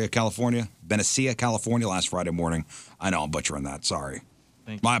area, California? Benicia, California, last Friday morning. I know I'm butchering that. Sorry.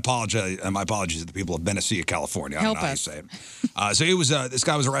 My apologies to the people of Benicia, California. I don't know how you say it. So he was. This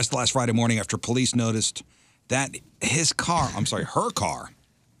guy was arrested last Friday morning after police noticed that her car,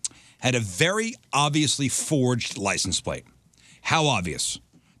 had a very obviously forged license plate. How obvious?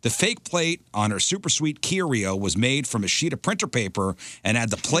 The fake plate on her super sweet Kia Rio was made from a sheet of printer paper and had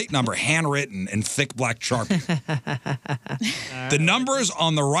the plate number handwritten in thick black Sharpie. The numbers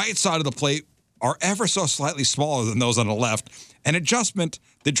on the right side of the plate are ever so slightly smaller than those on the left, an adjustment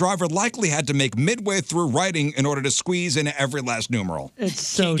the driver likely had to make midway through writing in order to squeeze in every last numeral. It's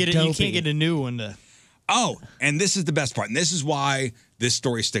so You dopey. can't get a new one to. Oh, and this is the best part, and this is why this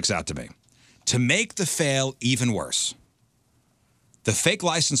story sticks out to me. To make the fail even worse, the fake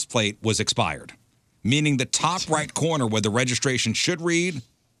license plate was expired, meaning the top right corner where the registration should read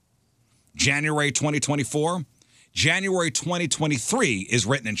January 2024, January 2023 is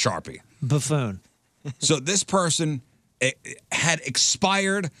written in Sharpie. Buffoon. So this person had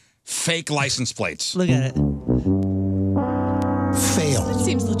expired fake license plates. Look at it. Fail. That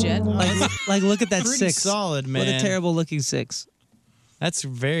seems legit. Like look at that Pretty 6. solid, What a man. terrible looking 6. That's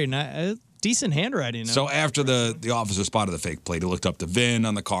very nice. Decent handwriting. So after the officer spotted the fake plate, he looked up the VIN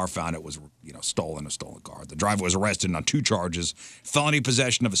on the car, found it was a stolen car. The driver was arrested on 2 charges: felony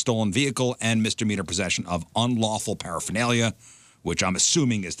possession of a stolen vehicle and misdemeanor possession of unlawful paraphernalia, which I'm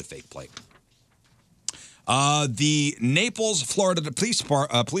assuming is the fake plate. The Naples, Florida police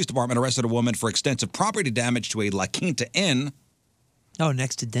department arrested a woman for extensive property damage to a La Quinta Inn. Oh,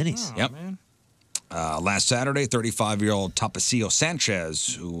 next to Denny's. Yep. Last Saturday, 35-year-old Tapasio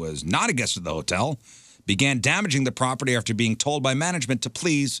Sanchez, who was not a guest at the hotel, began damaging the property after being told by management to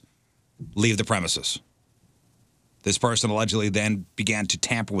please leave the premises. This person allegedly then began to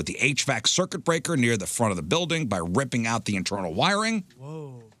tamper with the HVAC circuit breaker near the front of the building by ripping out the internal wiring.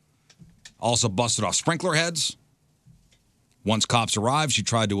 Whoa. Also busted off sprinkler heads. Once cops arrived, she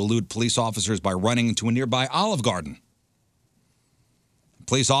tried to elude police officers by running into a nearby Olive Garden.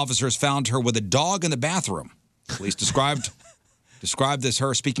 Police officers found her with a dog in the bathroom. Police described as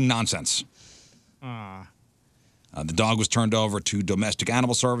her speaking nonsense. The dog was turned over to Domestic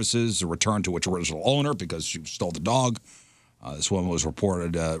Animal Services, returned to its original owner because she stole the dog. This woman was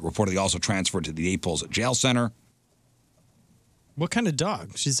reportedly also transferred to the Naples Jail Center. What kind of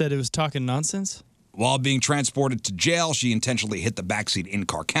dog? She said it was talking nonsense? While being transported to jail, she intentionally hit the backseat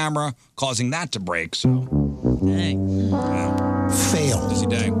in-car camera, causing that to break. So, Fail. Busy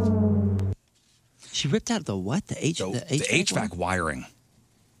day. She ripped out the what? The HVAC wiring.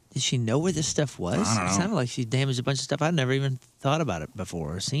 Did she know where this stuff was? I don't know. It sounded like she damaged a bunch of stuff I'd never even thought about it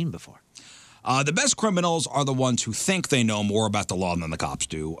before or seen before. The best criminals are the ones who think they know more about the law than the cops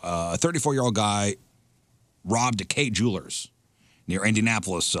do. A 34-year-old guy robbed a K Jewelers near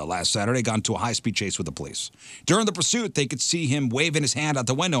Indianapolis last Saturday, got into a high-speed chase with the police. During the pursuit, they could see him waving his hand out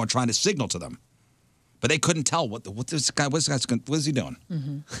the window and trying to signal to them. But they couldn't tell what is he doing?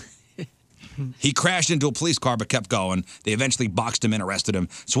 He crashed into a police car but kept going. They eventually boxed him in, arrested him.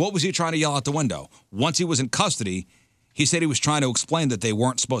 So what was he trying to yell out the window? Once he was in custody, he said he was trying to explain that they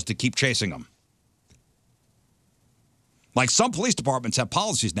weren't supposed to keep chasing him. Like some police departments have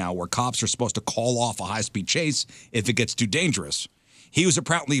policies now where cops are supposed to call off a high-speed chase if it gets too dangerous. He was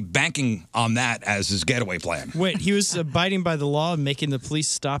apparently banking on that as his getaway plan. Wait, he was abiding by the law and making the police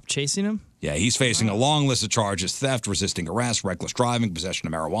stop chasing him? Yeah, he's facing a long list of charges: theft, resisting arrest, reckless driving, possession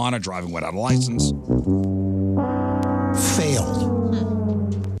of marijuana, driving without a license.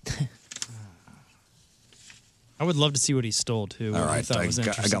 Failed. I would love to see what he stole, too. All right, I thought it was I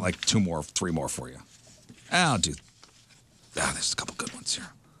interesting. got like three more for you. I'll do. There's a couple good ones here.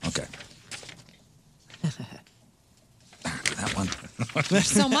 Okay. That one. There's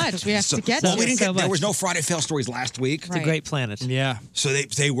so much we have to get Well, to. we didn't So get, there much. was no Friday fail stories last week. It's a great planet. Yeah. So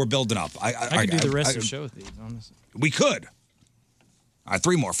they were building up. I could do the rest of the show with these, honestly. We could. All right,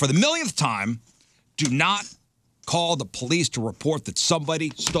 three more. For the millionth time, do not call the police to report that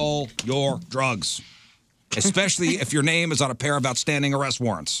somebody stole your drugs, especially if your name is on a pair of outstanding arrest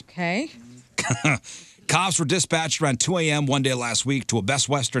warrants. Okay. Cops were dispatched around 2 a.m. one day last week to a Best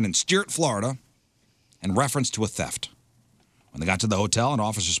Western in Stuart, Florida, in reference to a theft. When they got to the hotel, an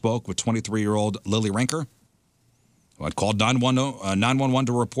officer spoke with 23-year-old Lily Rinker, who had called 911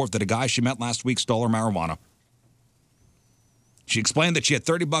 to report that a guy she met last week stole her marijuana. She explained that she had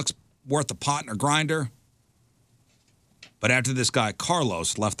 $30 worth of pot in her grinder, but after this guy,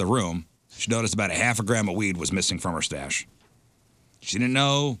 Carlos, left the room, she noticed about a half a gram of weed was missing from her stash. She didn't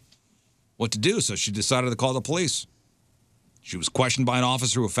know what to do, so she decided to call the police. She was questioned by an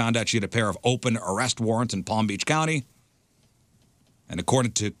officer who found out she had a pair of open arrest warrants in Palm Beach County. And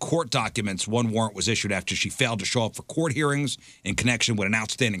according to court documents, one warrant was issued after she failed to show up for court hearings in connection with an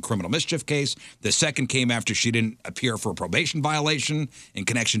outstanding criminal mischief case. The second came after she didn't appear for a probation violation in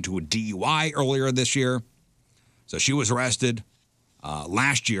connection to a DUI earlier this year. So she was arrested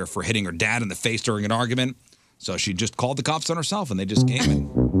last year for hitting her dad in the face during an argument. So she just called the cops on herself, and they just came in.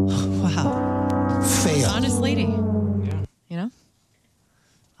 Wow. Fail. Honest lady. Yeah. You know?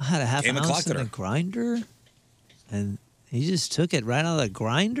 I had a half Came and ounce collected in her. the grinder, and he just took it right out of the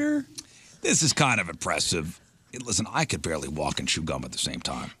grinder? This is kind of impressive. Listen, I could barely walk and chew gum at the same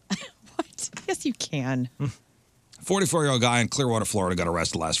time. Yes, you can. 44-year-old guy in Clearwater, Florida, got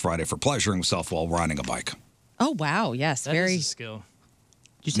arrested last Friday for pleasuring himself while riding a bike. Oh, wow. Yes. Very. Is a skill.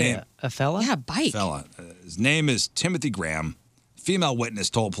 Did you say Name- a fella? Yeah, bike. Fella. His name is Timothy Graham. Female witness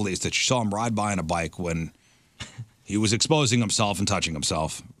told police that she saw him ride by on a bike when he was exposing himself and touching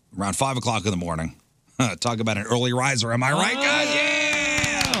himself around 5 o'clock in the morning. Talk about an early riser. Am I right, guys?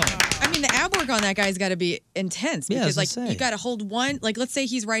 Yeah! I mean, the ab work on that guy's got to be intense Yeah, I because, was like, gonna you say. got to hold one. Like, let's say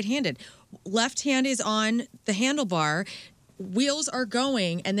he's right-handed. Left hand is on the handlebar. Wheels are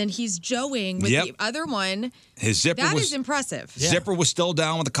going, and then he's joeing with Yep. the other one. His zipper That was is impressive. Zipper was still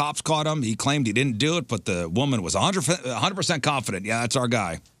down when the cops caught him. He claimed he didn't do it, but the woman was 100% confident. Yeah, that's our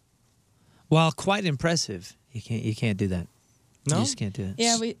guy. Well, quite impressive. You can't do that. No? You just can't do that.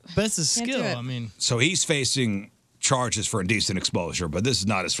 Yeah, we. But it's a Can't do skill. it. I mean, So he's facing charges for indecent exposure, but this is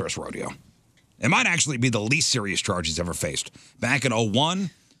not his first rodeo. It might actually be the least serious charge he's ever faced. Back in 2001,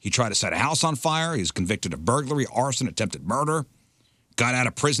 he tried to set a house on fire. He was convicted of burglary, arson, attempted murder. Got out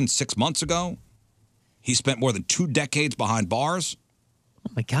of prison 6 months ago. He spent more than 2 decades behind bars.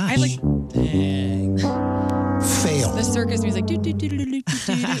 Oh my gosh. I like. Fail. The circus music. Do, do, do, do, do, do,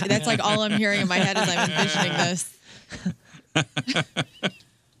 do. That's like all I'm hearing in my head as I'm envisioning this.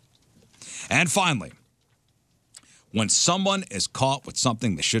 And finally, when someone is caught with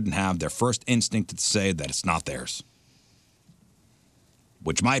something they shouldn't have, their first instinct is to say that it's not theirs.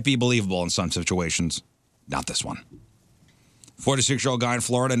 Which might be believable in some situations, not this one. 46-year-old guy in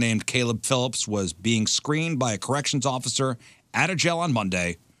Florida named Caleb Phillips was being screened by a corrections officer at a jail on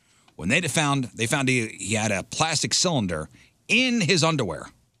Monday when they found he had a plastic cylinder in his underwear,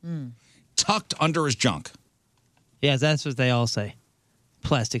 tucked under his junk. Yeah, that's what they all say.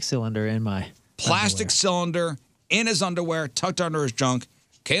 Plastic cylinder in my Plastic cylinder in his underwear, tucked under his junk.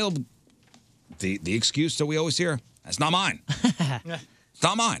 Caleb, the excuse that we always hear, that's not mine. It's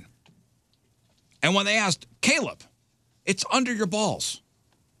not mine. And when they asked, Caleb, it's under your balls.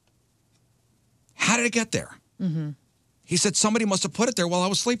 How did it get there? Mm-hmm. He said somebody must have put it there while I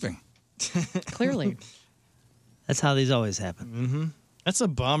was sleeping. Clearly. That's how these always happen. Mm-hmm. That's a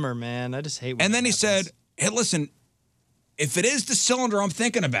bummer, man. I just hate when And that then he happens. said, hey, listen, if it is the cylinder I'm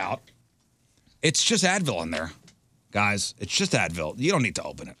thinking about, it's just Advil in there. Guys, it's just Advil. You don't need to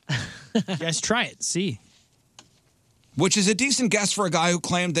open it. You guys try it. See. Which is a decent guess for a guy who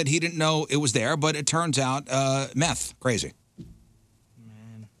claimed that he didn't know it was there, but it turns out meth. Crazy.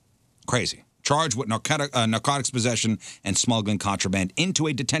 Man. Crazy. Charged with narcotics possession and smuggling contraband into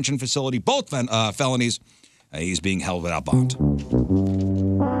a detention facility. Both felonies. He's being held without bond.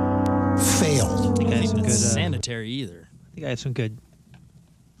 Failed. I think I have some Even good sanitary either. I think I have some good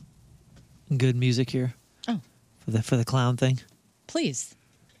music here. Oh. For the clown thing. Please.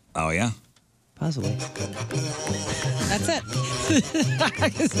 Oh, yeah? Possibly. That's it.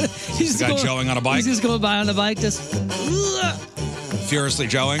 He's The guy joeing on a bike? He's just going by on the bike, just. Furiously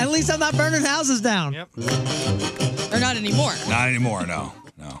joeing? At least I'm not burning houses down. Yep. Or not anymore. Not anymore, no.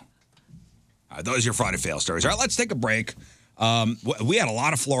 All right, those are your Friday fail stories. All right, let's take a break. We had a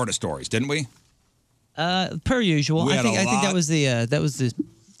lot of Florida stories, didn't we? Per usual. We I had think a that was the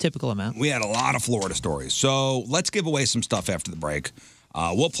typical amount. We had a lot of Florida stories. So let's give away some stuff after the break.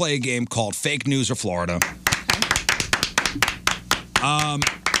 We'll play a game called Fake News of Florida.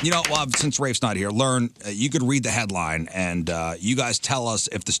 Since Rafe's not here, you could read the headline and you guys tell us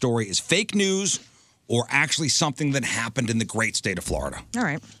if the story is fake news or actually something that happened in the great state of Florida. All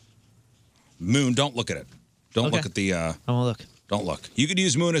right. Moon, don't look at it. Don't look at the... I won't look. Don't look. You could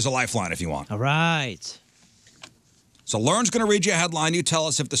use Moon as a lifeline if you want. All right. So Lauren's going to read you a headline. You tell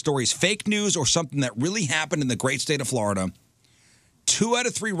us if the story is fake news or something that really happened in the great state of Florida. 2 out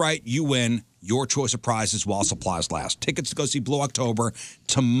of 3 right, you win your choice of prizes while supplies last. Tickets to go see Blue October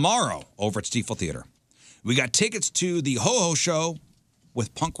tomorrow over at Stiefel Theater. We got tickets to the Ho Ho Show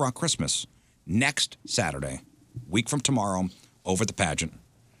with Punk Rock Christmas next Saturday, week from tomorrow, over at the Pageant.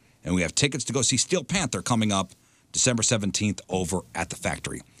 And we have tickets to go see Steel Panther coming up December 17th over at the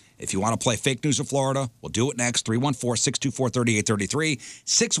Factory. If you want to play Fake News of Florida, we'll do it next. 314-624-3833,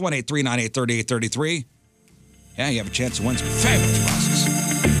 618-398-3833. Yeah, you have a chance to win some fabulous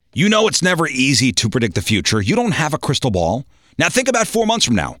prizes. You know it's never easy to predict the future. You don't have a crystal ball. Now think about 4 months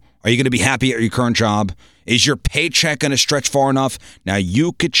from now. Are you going to be happy at your current job? Is your paycheck going to stretch far enough? Now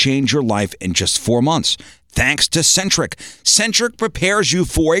you could change your life in just 4 months. Thanks to Centric. Centric prepares you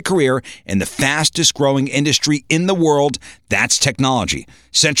for a career in the fastest growing industry in the world. That's technology.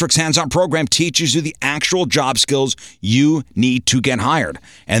 Centric's hands-on program teaches you the actual job skills you need to get hired.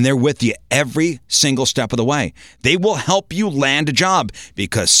 And they're with you every single step of the way. They will help you land a job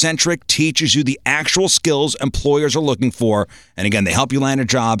because Centric teaches you the actual skills employers are looking for. And again, they help you land a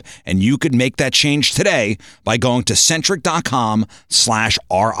job. And you could make that change today by going to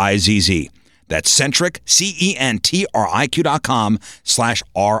centric.com/RIZZ. That's Centric,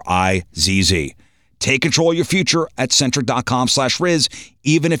 CENTRIQ.com/RIZZ. Take control of your future at Centric.com/Riz,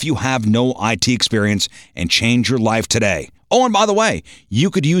 even if you have no IT experience, and change your life today. Oh, and by the way, you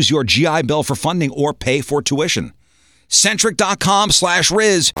could use your GI Bill for funding or pay for tuition.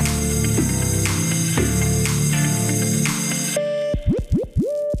 Centric.com/Riz.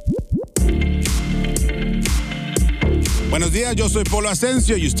 Buenos días, yo soy Polo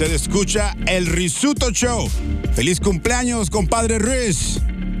Asensio y usted escucha El Rizzuto Show. ¡Feliz cumpleaños, compadre Riz!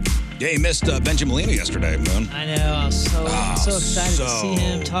 Yeah, you missed Benji Molina yesterday, Moon. I know. I was so excited to see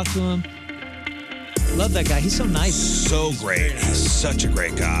him, talk to him. Love that guy. He's so nice. So great. He's such a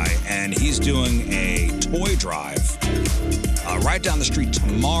great guy. And he's doing a toy drive right down the street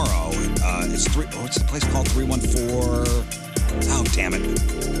tomorrow. What's the place called? 314. Oh, damn it.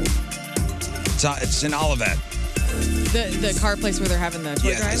 It's in Olivet. The car place where they're having the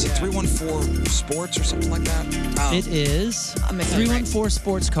toy drive? Is it 314 Sports or something like that? It is I'm missing 314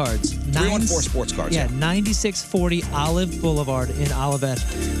 Sports Cards. 314 Sports Cards. Yeah, 9640 Olive Boulevard in Olivet.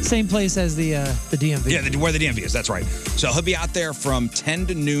 Same place as the DMV. Yeah, where the DMV is. That's right. So he'll be out there from 10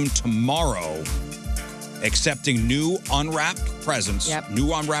 to noon tomorrow, accepting new unwrapped presents,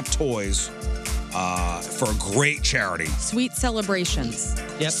 new unwrapped toys for a great charity. Sweet Celebrations.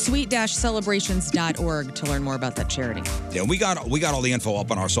 Yep. Sweet-celebrations.org to learn more about that charity. Yeah, we got all the info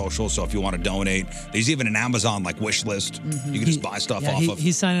up on our socials. So if you want to donate, there's even an Amazon wish list. You can just buy stuff off of.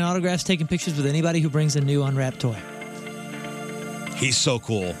 He's signing autographs, taking pictures with anybody who brings a new unwrapped toy. He's so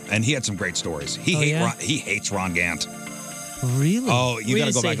cool, and he had some great stories. He hates Ron Gant. Really? Oh, you got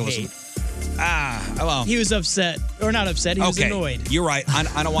to go back and listen. Well, He was upset, or not upset. He was annoyed. You're right.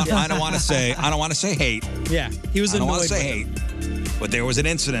 I don't want to say hate. Yeah, he was I don't annoyed. want to say hate, but there was an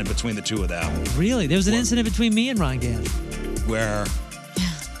incident between the two of them Really? There was an incident between me and Ron Gant. where.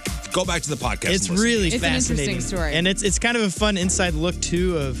 Go back to the podcast. It's and listen. really It's an fascinating interesting story. and it's kind of a fun inside look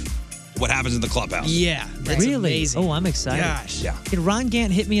too of what happens in the clubhouse. Yeah, that's Really? amazing. Oh, I'm excited. Gosh. Yeah. Hey, Ron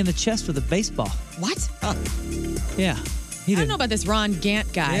Gant hit me in the chest with a baseball. What? Yeah. I don't know about this Ron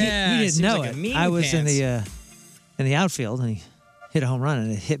Gant guy. He didn't know it. I was in the outfield and he hit a home run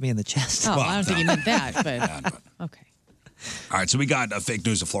and it hit me in the chest. Oh, I don't think he meant that, but okay. All right, so we got fake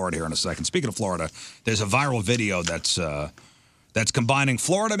news of Florida here in a second. Speaking of Florida, there's a viral video that's combining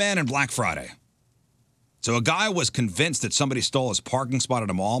Florida Man and Black Friday. So a guy was convinced that somebody stole his parking spot at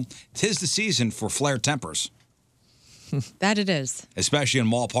a mall. 'Tis the season for flared tempers. That it is. Especially in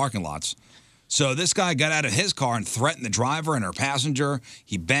mall parking lots. So this guy got out of his car and threatened the driver and her passenger.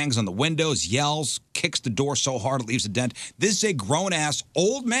 He bangs on the windows, yells, kicks the door so hard it leaves a dent. This is a grown-ass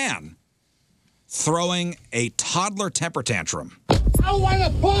old man throwing a toddler temper tantrum. I want to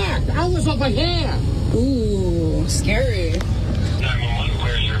park. I was over here. Ooh, scary.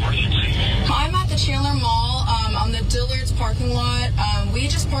 I'm at the Chandler Mall on the Dillard's parking lot. We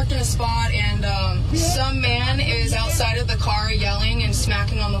just parked in a spot and some man is outside of the car yelling and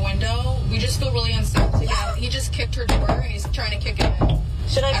smacking on the window. We just feel really unsafe to get. He just kicked her door and he's trying to kick it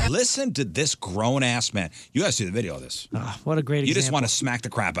in. Listen to this grown-ass man. You guys see the video of this. What a great You just example. want to smack the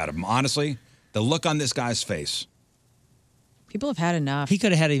crap out of him. Honestly, the look on this guy's face. People have had enough. He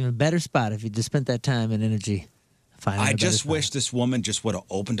could have had an even better spot if he just spent that time and energy. I just wish this woman just would have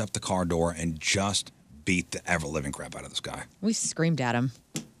opened up the car door and just beat the ever-living crap out of this guy. We screamed at him.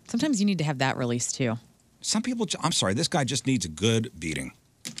 Sometimes you need to have that release too. Some people, I'm sorry, this guy just needs a good beating.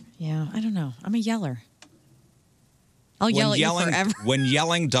 Yeah, I don't know. I'm a yeller. I'll yell at you forever. When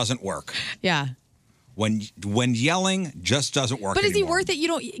yelling doesn't work. Yeah. When yelling just doesn't work But is he anymore. worth it?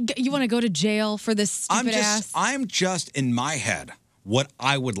 You want to go to jail for this stupid ass? I'm just in my head what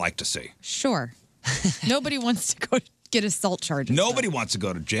I would like to see. Sure. Nobody wants to go get assault charges. Nobody wants to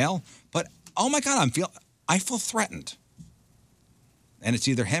go to jail, but oh my God, I feel threatened. And it's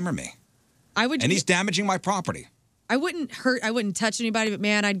either him or me. And he's damaging my property. I wouldn't touch anybody, but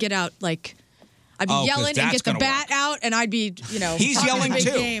man, I'd get out I'd be 'cause yelling and that's get the gonna bat out and I'd be, He's talking yelling big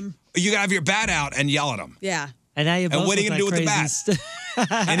too. game. You gotta have your bat out and yell at him. Yeah. And now And what are you gonna do with the bat?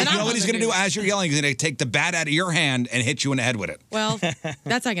 And you know what he's gonna do as you're yelling? He's gonna take the bat out of your hand and hit you in the head with it. Well,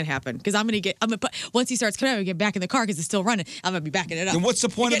 that's not gonna happen because once he starts coming out, I'm gonna get back in the car because it's still running. I'm gonna be backing it up. Then what's the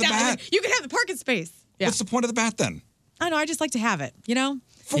point of the bat? You can have the parking space. Yeah. What's the point of the bat then? I know. I just like to have it. You know.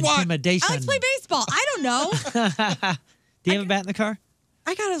 For what? Intimidation. I like to play baseball. I don't know. Do you have a bat in the car?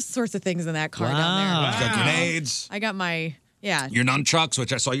 I got all sorts of things in that car down Wow. there. Got grenades. I got my Your nunchucks,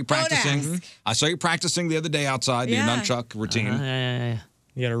 which I saw you practicing. I saw you practicing the other day outside, your Yeah. nunchuck routine.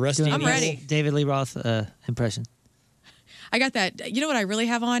 You got a rusty. I'm ready. David Lee Roth impression. I got that. You know what I really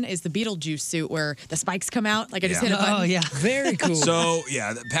have on is the Beetlejuice suit where the spikes come out. Like I just hit a button. Oh, yeah. Very cool. So,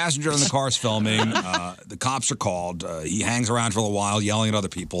 yeah, the passenger in the car is filming. The cops are called. He hangs around for a while, yelling at other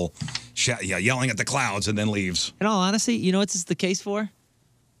people, yelling at the clouds, and then leaves. In all honesty, you know what this is the case for?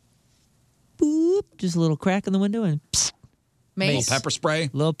 Boop. Just a little crack in the window and psst. Mace. Little pepper spray.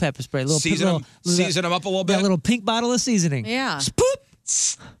 Little pepper spray. Little Season them up a little bit. That little pink bottle of seasoning. Yeah.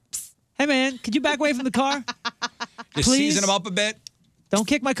 Boop. Hey, man, could you back away from the car? Just Please? season them up a bit. Don't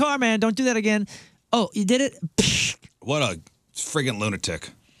kick my car, man. Don't do that again. Oh, you did it? What a friggin' lunatic.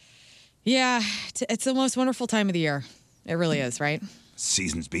 Yeah, it's the most wonderful time of the year. It really is, right?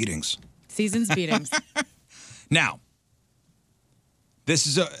 Season's beatings. Season's beatings. Now,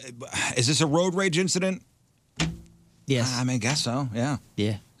 is this a road rage incident? Yes. I guess so, yeah.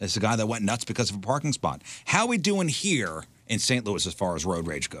 Yeah. It's a guy that went nuts because of a parking spot. How we doing here in St. Louis as far as road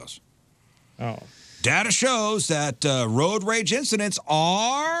rage goes? Oh. Data shows that road rage incidents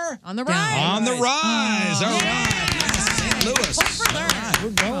are on the rise. On the rise. All right. St. Louis. We're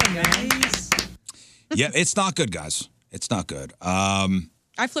going, man. Yeah, it's not good, guys. It's not good.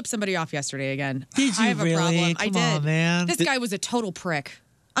 I flipped somebody off yesterday again. Did you I have really? a problem. I Come did. on, man. This guy was a total prick.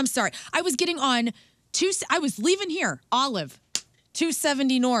 I'm sorry. I was getting on I was leaving here, Olive,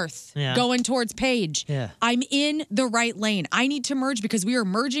 270 North, Yeah. going towards Page. Yeah. I'm in the right lane. I need to merge because we are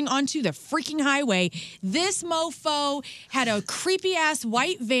merging onto the freaking highway. This mofo had a creepy ass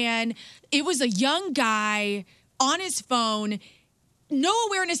white van. It was a young guy on his phone, no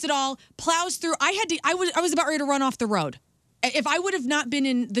awareness at all, plows through. I was about ready to run off the road. If I would have not been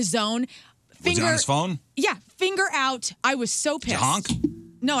in the zone, Was he on his phone? Yeah, finger out. I was so pissed. Did you honk?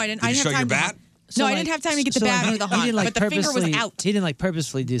 No, I didn't. Did I you didn't show have time your to bat? honk. No, I didn't have time to get the bat or the honk, but the finger was out. He didn't like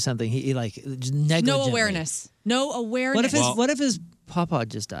purposefully do something. He like negligently. No awareness. No awareness. What if his pawpaw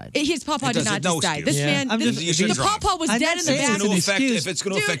just died? His pawpaw did not just die. This man, the pawpaw was dead in the back. If it's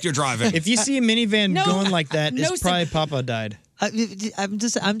going to affect your driving. If you see a minivan No. going like that, No, it's probably Papa died. I'm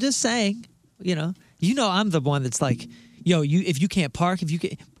just saying. You know, I'm the one that's like, yo, if you can't park,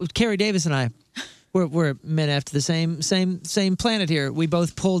 Carrie Davis and I. We're men after the same planet here. We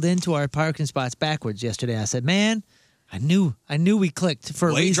both pulled into our parking spots backwards yesterday. I said, "Man, I knew we clicked for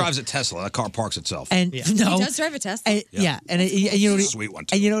a reason." He drives a Tesla. That car parks itself. And no, He does drive a Tesla. and, yeah, and you know what Sweet one,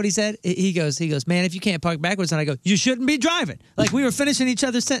 and you know what he said? He goes, "Man, if you can't park backwards," and I go, "You shouldn't be driving." Like we were finishing each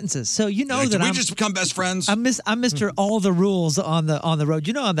other's sentences, so you know that Did we I'm just become best friends? I'm Mr. All the rules on the road.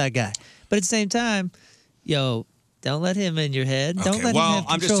 You know I'm that guy. But at the same time, yo. Don't let him in your head. Don't let him have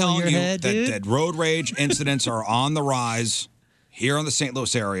I'm control just telling of your you head, dude. that road rage incidents are on the rise here in the St.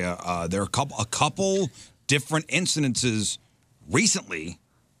 Louis area. There are a couple different incidences recently.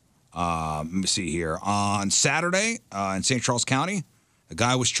 Let me see here. On Saturday in St. Charles County, a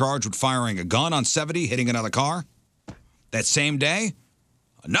guy was charged with firing a gun on 70, hitting another car. That same day,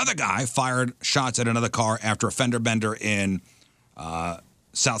 another guy fired shots at another car after a fender bender in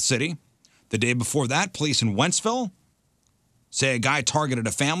South City. The day before that, police in Wentzville say a guy targeted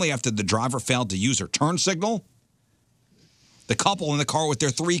a family after the driver failed to use her turn signal. The couple in the car with their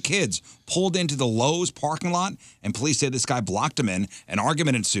 3 kids pulled into the Lowe's parking lot, and police say this guy blocked them in. An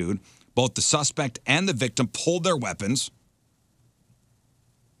argument ensued. Both the suspect and the victim pulled their weapons.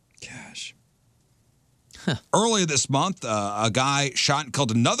 Gosh. Earlier this month, a guy shot and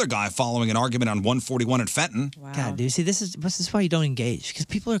killed another guy following an argument on 141 in Fenton. God, dude, see, this is why you don't engage because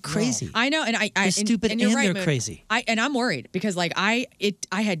people are crazy. I know, and They're stupid and, you're and right, they're Moon. crazy. I'm worried because like I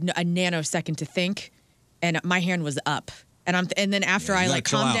had a nanosecond to think, and my hand was up, and then after I gotta like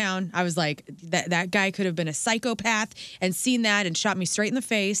chill calmed out. down, I was like that guy could have been a psychopath and seen that and shot me straight in the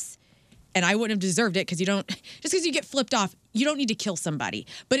face, and I wouldn't have deserved it because you don't just because you get flipped off, you don't need to kill somebody.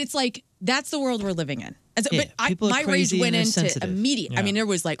 But it's like that's the world we're living in. And so, Yeah, people are my rage crazy went and they're into sensitive. immediate. I Yeah. mean, there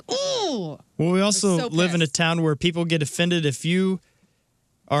was like, ooh. Well, we also so live in a town where people get offended if you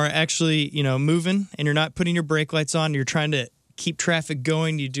are actually, moving and you're not putting your brake lights on. You're trying to keep traffic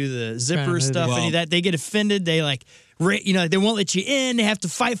going. You do the zipper move stuff, it. any of that. They get offended. They like, they won't let you in. They have to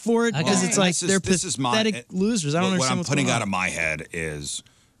fight for it because it's like they're pathetic losers. I don't what understand I'm what's putting going out on. of my head is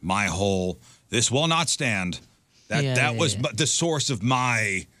my whole "this will not stand." That was the source of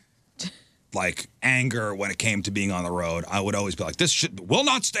my like anger when it came to being on the road. I would always be like, "This will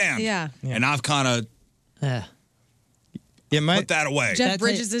not stand." Yeah. And I've kind of put that away. Jeff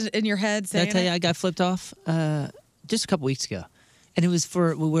Bridges is in your head Did saying I tell you it? I got flipped off just a couple weeks ago, and it was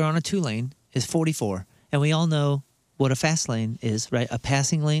we were on a 2-lane. It's 44, and we all know what a fast lane is, right? A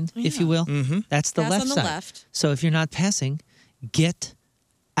passing lane, if you will. Mm-hmm. That's the Pass left on the side. left. So if you're not passing, get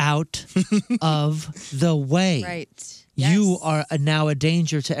out of the way. Right. You are now a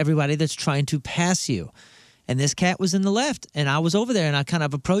danger to everybody that's trying to pass you. And this cat was in the left, and I was over there, and I kind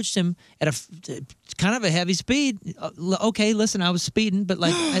of approached him at a kind of a heavy speed. Okay, listen, I was speeding, but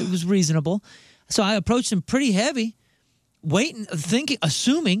like it was reasonable. So I approached him pretty heavy, waiting, thinking,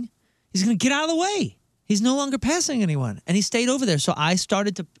 assuming he's going to get out of the way. He's no longer passing anyone, and he stayed over there. So I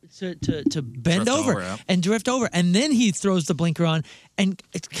started to bend Drift over over, yeah. and drift over, and then he throws the blinker on, and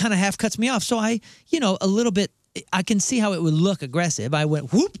it kind of half cuts me off. So I, a little bit. I can see how it would look aggressive. I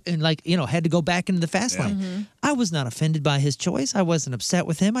went whoop and had to go back into the fast lane. Mm-hmm. I was not offended by his choice. I wasn't upset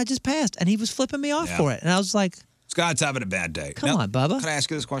with him. I just passed, and he was flipping me off Yeah. for it. And I was like, Scott's having a bad day. Come on, Bubba. Can I ask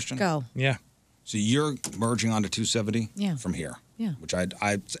you this question? Go. Yeah. So you're merging onto 270 Yeah. from here. Yeah. Which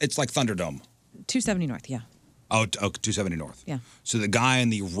it's like Thunderdome. 270 North, yeah. Oh, 270 North. Yeah. So the guy in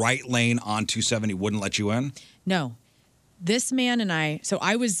the right lane on 270 wouldn't let you in? No. This man and I,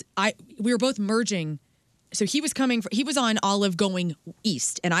 we were both merging so he was he was on Olive going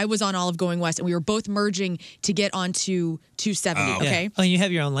east, and I was on Olive going west, and we were both merging to get onto 270. Okay. Oh, and you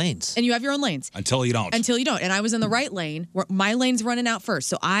have your own lanes. And you have your own lanes. Until you don't. Until you don't. And I was in the right lane. Where my lane's running out first.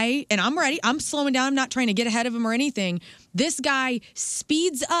 So I'm ready. I'm slowing down. I'm not trying to get ahead of him or anything. This guy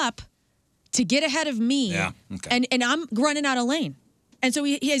speeds up to get ahead of me. Yeah. Okay. And I'm running out of lane. And so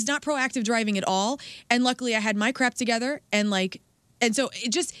he is not proactive driving at all. And luckily I had my crap together and so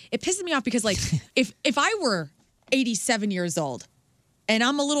it pisses me off because like if I were 87 years old and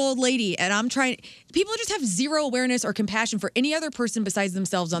I'm a little old lady and people just have zero awareness or compassion for any other person besides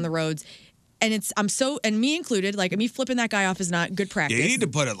themselves on the roads. And and me included, like me flipping that guy off is not good practice. You need to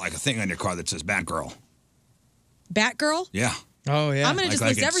put a thing on your car that says Batgirl. Batgirl? Yeah. Oh yeah. I'm gonna just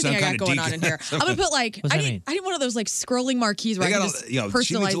list everything I got going on in here. I'm gonna put I need one of those like scrolling marquees where I can just personalize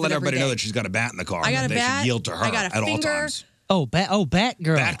she needs to let it everybody every know day. that she's got a bat in the car. I got and a they bat. should yield to her I got a at finger. all times. Batgirl.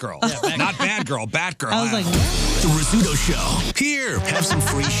 Batgirl. Not bad girl, Batgirl. I was like, The Rizzuto Show. Here, have some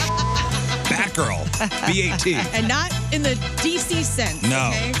free Batgirl. B-A-T. And not in the DC sense.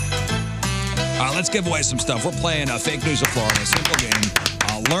 No. Okay? Let's give away some stuff. We're playing Fake News of Florida, a simple game.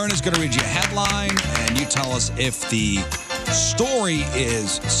 Learn is going to read you a headline, and you tell us if the story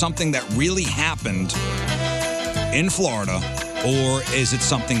is something that really happened in Florida, or is it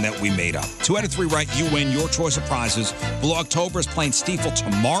something that we made up? 2 out of 3 right, you win your choice of prizes. Blue October is playing Stiefel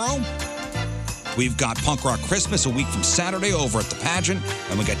tomorrow. We've got Punk Rock Christmas a week from Saturday over at the Pageant,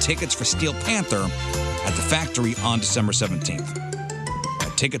 and we got tickets for Steel Panther at the Factory on December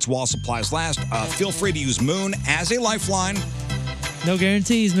 17th. Tickets while supplies last. Feel free to use Moon as a lifeline. no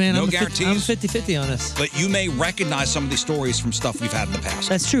guarantees, man. No I'm guarantees. I'm 50-50 on this. But you may recognize some of these stories from stuff we've had in the past.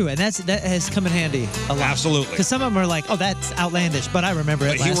 That's true, and that has come in handy a lot. Absolutely. Because some of them are like, oh, that's outlandish, but I remember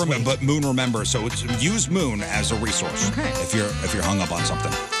it last week. But Moon remembers, so use Moon as a resource. Okay. If you're hung up on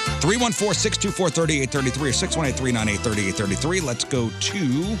something. 314-624-3833 or 618-398-3833. Let's go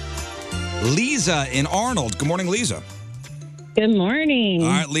to Lisa in Arnold. Good morning, Lisa. Good morning. All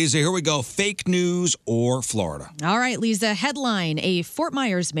right, Lisa, here we go. Fake news or Florida? All right, Lisa. Headline: A Fort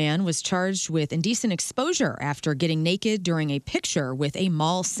Myers man was charged with indecent exposure after getting naked during a picture with a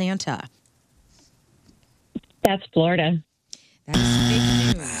mall Santa. That's Florida. That is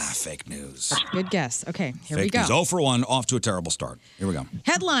fake news. Fake news. Good guess. Okay, here we Fake go. news. 0 for 1, off to a terrible start. Here we go.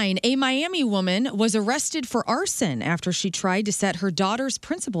 Headline: A Miami woman was arrested for arson after she tried to set her daughter's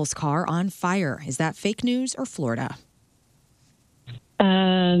principal's car on fire. Is that fake news or Florida?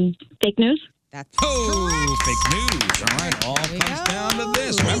 Fake news. That's fake news. All right, all comes down to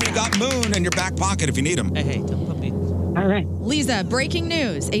this. Remember, you got Moon in your back pocket if you need him. Hey, don't put me. All right. Lisa, breaking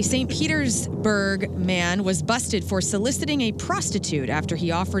news. A St. Petersburg man was busted for soliciting a prostitute after he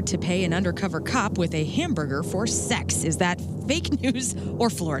offered to pay an undercover cop with a hamburger for sex. Is that fake news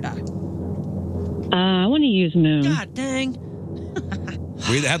or Florida? I want to use Moon. God dang.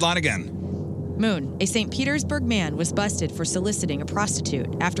 Read the headline again. Moon. A St. Petersburg man was busted for soliciting a prostitute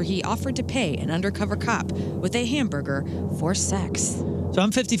after he offered to pay an undercover cop with a hamburger for sex. So I'm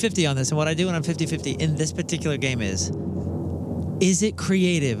 50-50 on this, and what I do when I'm 50-50 in this particular game is it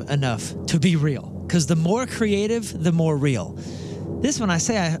creative enough to be real? Because the more creative, the more real. This one I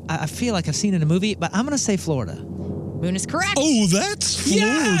say I feel like I've seen in a movie, but I'm going to say Florida. Moon is correct. Oh, that's Florida.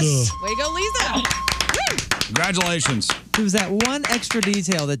 Yes! Way to go, Lisa. Congratulations. It was that one extra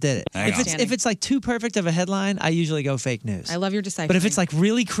detail that did it. Hang on. If it's like too perfect of a headline, I usually go fake news. I love your deciphering. But if it's like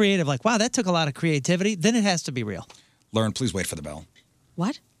really creative, like, wow, that took a lot of creativity, then it has to be real. Learn, please wait for the bell.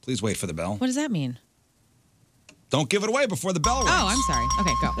 What? Please wait for the bell. What does that mean? Don't give it away before the bell rings. Oh, I'm sorry.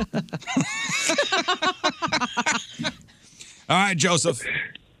 Okay, go. All right, Joseph.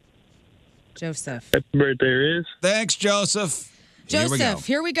 Joseph. Happy birthday, Riz. Thanks, Joseph. Joseph,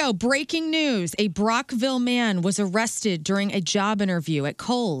 here we go. Breaking news. A Brockville man was arrested during a job interview at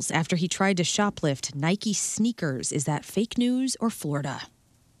Kohl's after he tried to shoplift Nike sneakers. Is that fake news or Florida?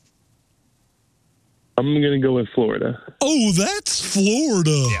 I'm going to go with Florida. Oh, that's Florida.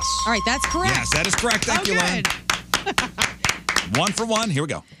 Yes. All right, that's correct. Yes, that is correct. Thank you, Len. 1 for 1. Here we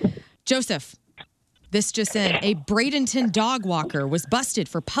go. Joseph, this just in. A Bradenton dog walker was busted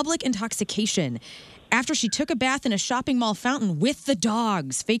for public intoxication after she took a bath in a shopping mall fountain with the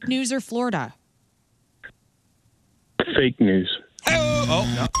dogs. Fake news or Florida? Fake news. Oh,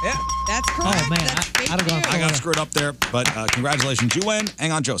 no. Yeah. That's correct. Oh, man. That's fake I'd have gone news. I got screwed up there, but congratulations. You win.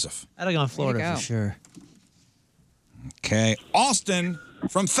 Hang on, Joseph. I'd have gone Florida go. for sure. Okay. Austin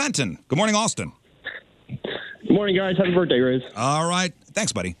from Fenton. Good morning, Austin. Good morning, guys. Happy birthday, Riz. All right.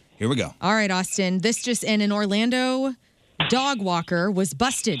 Thanks, buddy. Here we go. All right, Austin. This just in Orlando, dog walker was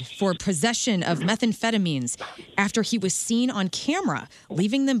busted for possession of methamphetamines after he was seen on camera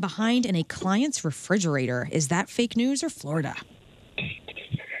leaving them behind in a client's refrigerator. Is that fake news or Florida?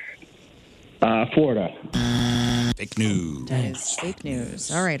 Florida. Fake news. That is fake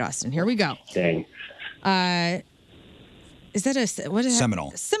news. All right, Austin, here we go. Dang. Is that what is Seminole.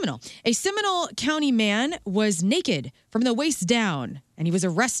 That? Seminole. A Seminole County man was naked from the waist down, and he was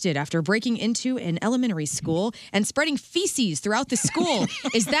arrested after breaking into an elementary school and spreading feces throughout the school.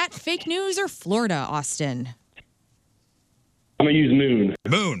 Is that fake news or Florida, Austin? I'm going to use Moon.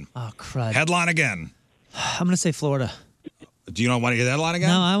 Moon. Oh, crud. Headline again. I'm going to say Florida. Do you not want to get the headline again?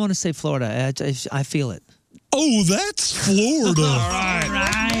 No, I want to say Florida. I feel it. Oh, that's Florida. All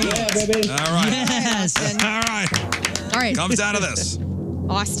right. Yeah, baby. All right. Yes. All right. All right. Comes out of this.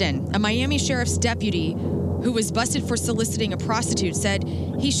 Austin, a Miami sheriff's deputy who was busted for soliciting a prostitute said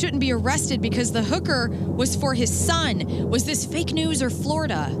he shouldn't be arrested because the hooker was for his son. Was this fake news or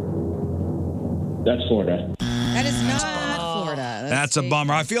Florida? That's Florida. That is not Florida. That's a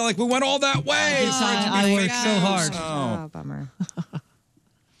bummer. I feel like we went all that way. I worked so hard. Oh, bummer.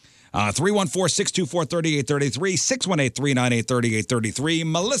 314-624-3833, 618-398-3833.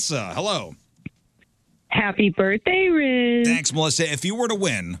 Melissa, hello. Happy birthday, Riz. Thanks, Melissa. If you were to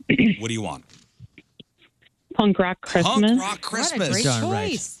win, what do you want? Punk Rock Christmas. Punk Rock Christmas. What a great Darn right.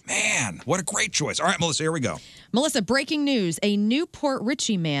 choice. Man, what a great choice. All right, Melissa, here we go. Melissa, breaking news. A Newport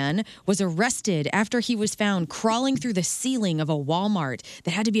Richie man was arrested after he was found crawling through the ceiling of a Walmart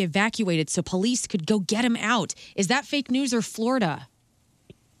that had to be evacuated so police could go get him out. Is that fake news or Florida?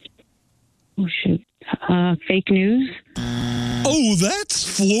 Oh, shoot. Fake news. Oh, that's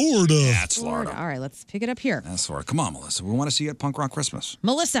Florida. That's Florida. All right, let's pick it up here. That's Florida. Come on, Melissa. We want to see you at Punk Rock Christmas.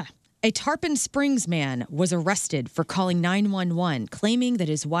 Melissa, a Tarpon Springs man was arrested for calling 911, claiming that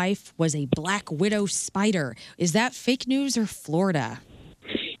his wife was a black widow spider. Is that fake news or Florida?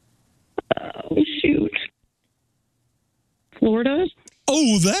 Oh, shoot. Florida?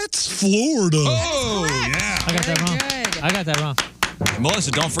 Oh, that's Florida. Oh, yeah. I got that wrong. Good. I got that wrong. Melissa,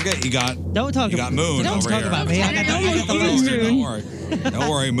 don't forget you got Don't talk you got about Moon Don't over talk here. about me. I got the list. Don't worry. Don't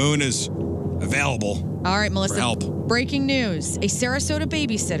worry. Moon is available. All right, Melissa. For help. Breaking news. A Sarasota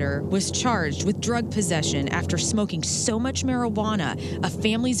babysitter was charged with drug possession after smoking so much marijuana. A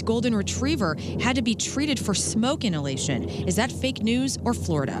family's golden retriever had to be treated for smoke inhalation. Is that fake news or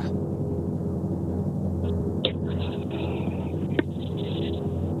Florida?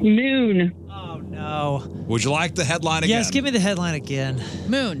 Moon. Oh, no. Would you like the headline again? Yes, give me the headline again.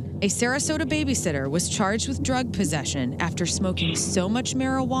 Moon. A Sarasota babysitter was charged with drug possession after smoking so much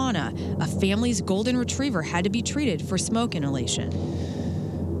marijuana. A family's golden retriever had to be treated for smoke inhalation.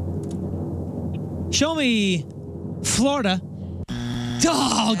 Show me Florida.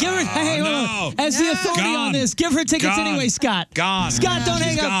 Oh, give her. Hey, no. as the authority Gone. on this, give her tickets Gone. anyway, Scott. Gone. Scott, don't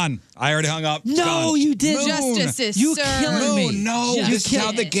hang She's up. gone. I already hung up. No, Gone. you didn't. Justice is You served. killing me. Moon, no. Just This is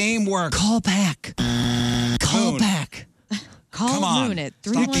how the game works. Call back. Call Moon. back. Call Come on. Moon at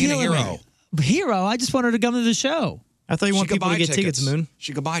Stop being a 311. hero. Hero, I just want her to come to the show. I thought you want She could people to buy get tickets, Moon.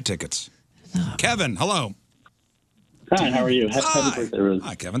 She could buy tickets. Kevin, hello. Hi, how are you? Happy Hi. birthday, Rose.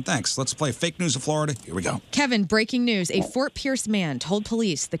 Hi, Kevin. Thanks. Let's play Fake News of Florida. Here we go. Kevin, breaking news. A Fort Pierce man told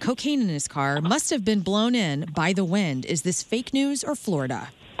police the cocaine in his car must have been blown in by the wind. Is this fake news or Florida?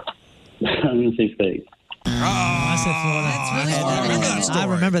 I'm going to say fake. I said Florida. I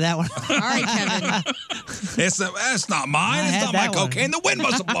remember that one. All right, Kevin. That's not mine. I It's had not my that one. cocaine. The wind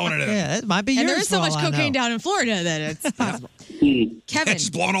must have blown it in. Yeah, it might be And yours. there is so for much all I cocaine know. down in Florida that it's possible. Kevin, It's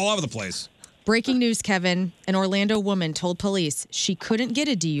blown all over the place. breaking news, Kevin. An Orlando woman told police she couldn't get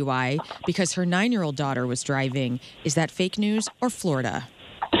a DUI because her 9-year-old daughter was driving. Is that fake news or Florida?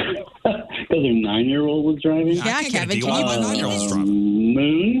 Because her 9-year-old was driving? Yeah, I can't get a Kevin, DUI. can you My believe 9-year-old's it? driving.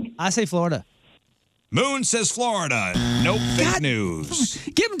 Moon? I say Florida. Moon says Florida. Nope, fake news.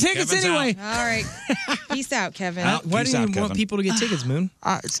 Give them tickets Kevin's anyway. All right. Peace out, Kevin. Out. Why Peace do you out, want Kevin. people to get tickets, Moon?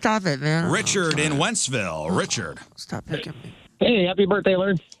 Stop it, man. Richard in Wentzville. Richard. Stop picking me. Hey, happy birthday,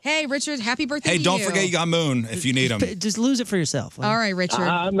 Larry. Hey, Richard, happy birthday Hey, to don't you. forget you got Moon if you need him. Just lose it for yourself. All right, Richard.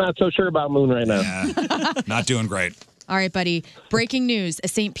 I'm not so sure about Moon right now. Yeah, not doing great. All right, buddy. Breaking news. A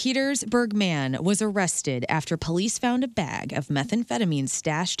St. Petersburg man was arrested after police found a bag of methamphetamine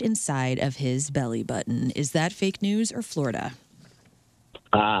stashed inside of his belly button. Is that fake news or Florida?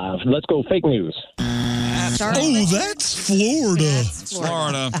 Let's go fake news. Sorry. that's Florida. That's Florida.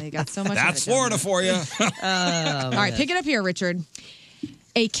 Florida. They got so much of That's it down Florida for you. All right, pick it up here, Richard.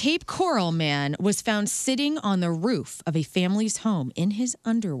 A Cape Coral man was found sitting on the roof of a family's home in his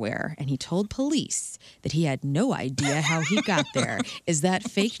underwear, and he told police that he had no idea how he got there. Is that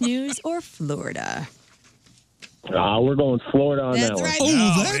fake news or Florida? We're going Florida on that one. right.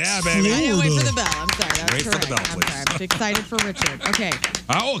 Yeah, baby. I didn't wait for the bell. I'm sorry. That was Wait for correct. the bell, I'm please. sorry. I'm excited for Richard. Okay.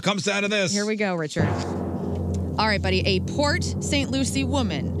 Oh, it comes down to this. Here we go, Richard. All right, buddy. A Port St. Lucie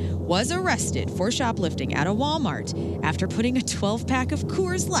woman was arrested for shoplifting at a Walmart after putting a 12-pack of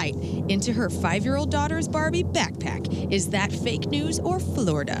Coors Light into her 5-year-old daughter's Barbie backpack. Is that fake news or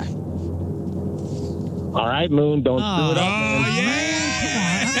Florida? All right, Moon, don't screw it up,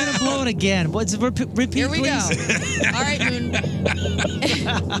 man. I'm gonna blow it again. Repeat, Here we please. go. All right, Moon.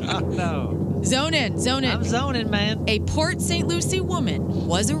 No. Zone in. I'm zoning, man. A Port St. Lucie woman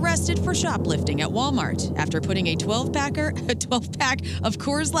was arrested for shoplifting at Walmart after putting a 12-pack of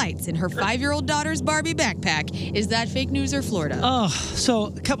Coors Lights in her 5-year-old daughter's Barbie backpack. Is that fake news or Florida? Oh, so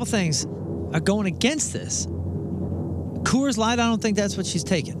a couple things are going against this. Coors Light, I don't think that's what she's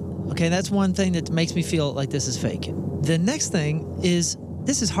taking. Okay, that's one thing that makes me feel like this is fake. The next thing is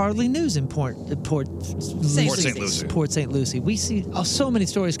this is hardly news in Port St. Lucie. We see so many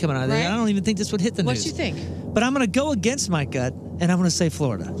stories coming out of there. Right. I don't even think this would hit the What news. you think? But I'm going to go against my gut, and I'm going to say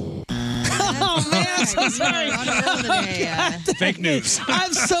Florida. Oh, man, I'm so sorry. Fake news.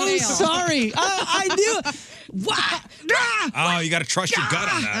 I'm so sorry. I knew. What? Oh, you got to trust your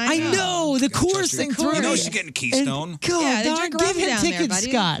gut on that. I know. The Coors thing threw You know me. she's getting Keystone. God, Yeah, they dog, drink give rum him down there, tickets,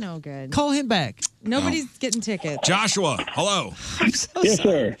 buddy. Scott. No good. Call him back. Nobody's getting tickets. Joshua, hello. Yes,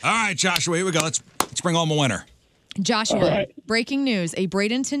 sir. All right, Joshua, here we go. Let's bring home a winner. Joshua, All right. breaking news. A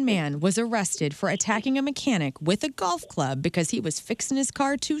Bradenton man was arrested for attacking a mechanic with a golf club because he was fixing his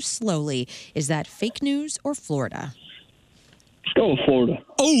car too slowly. Is that fake news or Florida? Let's go with Florida.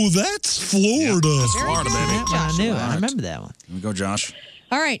 Oh, that's Florida. That's Florida, baby. That one I knew. I remember that one. Here we go, Josh.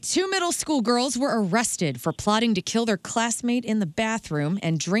 All right, 2 middle school girls were arrested for plotting to kill their classmate in the bathroom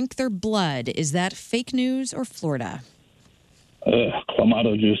and drink their blood. Is that fake news or Florida?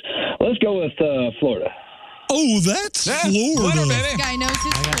 Clamato juice. Let's go with Florida. Oh, that's Florida. This guy knows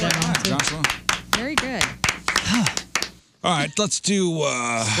his sport. Joshua. Very good. All right, let's do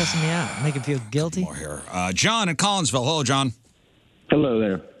Stressing me out. Make him feel guilty. more here. John in Collinsville. Hello, John. Hello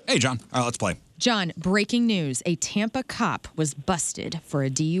there. Hey, John. All right, let's play. John, breaking news. A Tampa cop was busted for a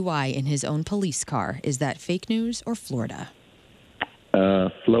DUI in his own police car. Is that fake news or Florida?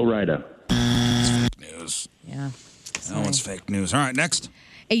 Florida. News. Yeah. No, it's fake news. All right, next.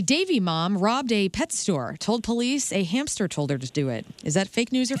 A Davie mom robbed a pet store, told police a hamster told her to do it. Is that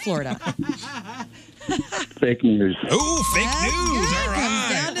fake news or Florida? Fake news. Ooh, fake news. All right.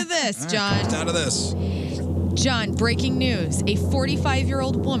 Comes down to this, All right, John. comes down to this. John, breaking news. A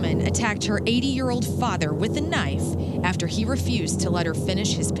 45-year-old woman attacked her 80-year-old father with a knife after he refused to let her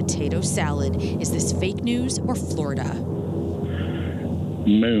finish his potato salad. Is this fake news or Florida?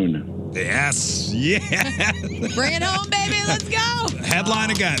 Moon. Yes. Yeah. Bring it home, baby. Let's go. Headline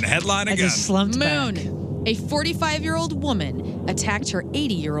again. Headline I again. just slumped back. Moon. A 45-year-old woman attacked her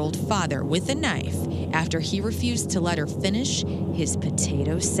 80-year-old father with a knife after he refused to let her finish his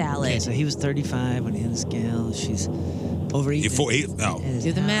potato salad. Okay, so he was 35 when he had a scale. She's overeating.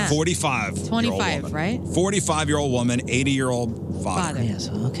 Do the math. 45. 25, right? 45-year-old woman, 80-year-old father. Yes,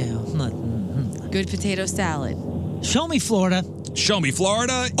 okay. I'm not, Good potato salad. Show me Florida. Show me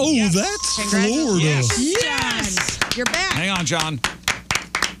Florida. Oh, that's Florida. Yes. You're back. Hang on, John.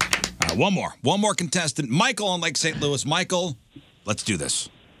 All right, one more. One more contestant. Michael in Lake St. Louis. Michael, let's do this.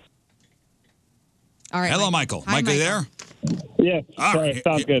 All right. Hello, Michael. Hi, Michael, you there? Yeah. All right.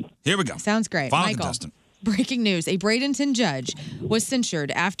 Sounds good. Here we go. Sounds great. Final Michael. contestant. Breaking news. A Bradenton judge was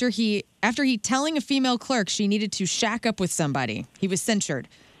censured after he telling a female clerk she needed to shack up with somebody. He was censured.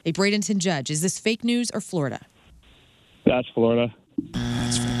 A Bradenton judge. Is this fake news or Florida? That's Florida.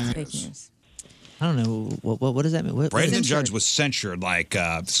 That's fake news. I don't know. What does that mean? What Bradenton judge was censured, like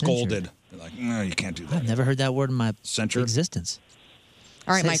scolded. Like, no, you can't do that. I've never heard that word in my Censured? existence.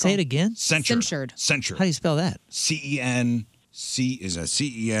 All right, say, Michael. Say it again. Censured. How do you spell that? CEN.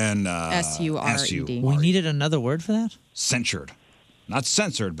 S-U-R-E-D. We needed another word for that? Censured. Not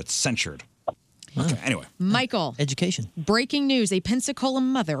censored, but censured. Okay, anyway. Michael. Education. Breaking news. A Pensacola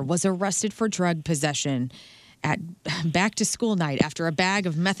mother was arrested for drug possession at back-to-school night after a bag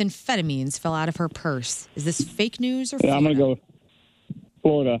of methamphetamines fell out of her purse. Is this fake news or Yeah, I'm Florida? going to go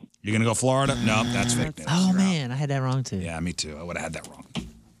Florida. You're going to go Florida? No, that's fake news. Oh, man. I had that wrong, too. Yeah, me too. I would have had that wrong. All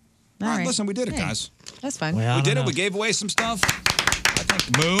All right, right. listen, we did it, Hey, guys. That's fine. Well, We I did don't it. We know. gave away some stuff. I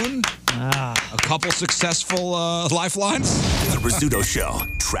think Moon, a couple successful lifelines. The Rizzuto Show.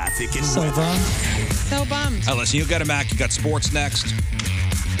 Traffic and So weather. bummed. So bummed. Listen, you got a Mac. You got sports next.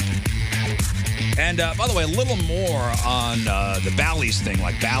 And by the way, a little more on the Bally's thing,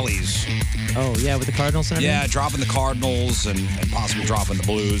 like Bally's. Oh, yeah, with the Cardinals and everything? Yeah, dropping the Cardinals and possibly dropping the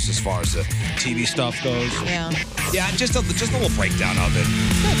Blues as far as the TV stuff goes. Yeah. Yeah, just a little breakdown of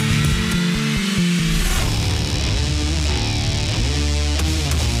it.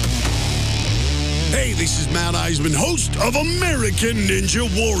 Hey, this is Matt Eisman, host of American Ninja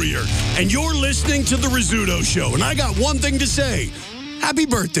Warrior, and you're listening to The Rizzuto Show. And I got one thing to say. Happy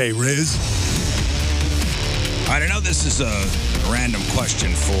birthday, Riz. All right, I know this is a random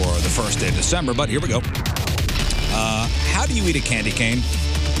question for the first day of December, but here we go. How do you eat a candy cane?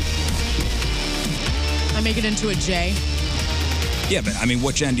 I make it into a J. Yeah, but I mean,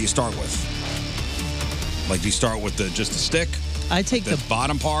 which end do you start with? Like, do you start with just the stick? I take the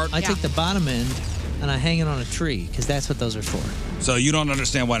bottom part. I take the bottom end and I hang it on a tree because that's what those are for. So you don't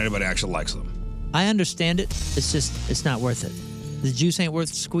understand why anybody actually likes them. I understand it. It's just it's not worth it. The juice ain't worth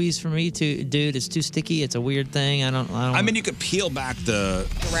the squeeze for me, dude. It's too sticky. It's a weird thing. I don't. I mean, you could peel back the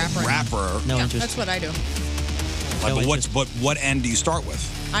wrapper. No yeah, interest. that's what I do. Like, but what end do you start with?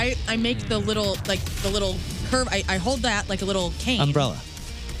 I make the little curve. I hold that like a little cane. Umbrella.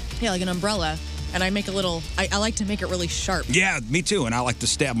 Yeah, like an umbrella. And I make a little. I like to make it really sharp. Yeah, me too. And I like to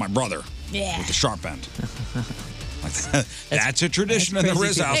stab my brother. Yeah. With the sharp end. That's a tradition in the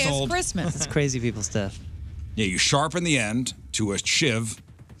Riz household. Hey, it's Christmas. It's crazy people stuff. Yeah, you sharpen the end to a shiv,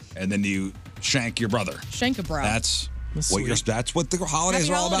 and then you shank your brother. Shank a bro. That's what the holidays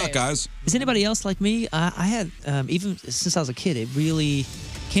Happy are all about, holidays. guys. Is anybody else like me? I had even since I was a kid, it really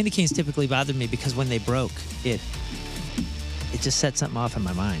candy canes typically bothered me because when they broke, it just set something off in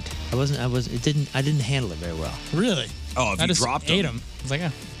my mind. I didn't handle it very well. Really? Oh, if I you just dropped ate them. them. I was like,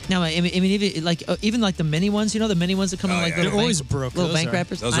 No, I mean even like the mini ones, the mini ones that come in like They're little always bank, broke. little Those bank are-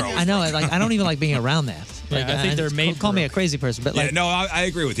 wrappers. those are I know. Like I don't even like being around that. Yeah, Like, I think they're made Call me a crazy person, but like Yeah, no, I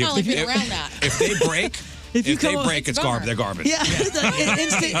agree with you. I don't like being around that. If they break, If you come up- it's garbage. They're garbage. Yeah,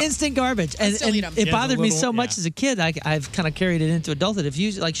 instant garbage. And, still eat 'em. it Yeah, bothered the me little- so much as a kid. I've kind of carried it into adulthood. If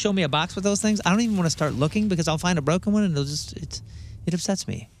you like show me a box with those things, I don't even want to start looking because I'll find a broken one and it upsets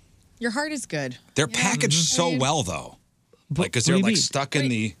me. Your heart is good. They're packaged so well, though. Like, because what they're do you like mean? stuck in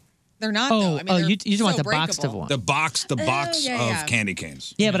the They're not. though. I mean, they're you just want so the boxed breakable. one. the box yeah. of candy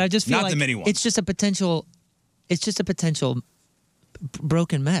canes. Yeah, but I just feel Not like the mini ones. it's just a potential. It's just a potential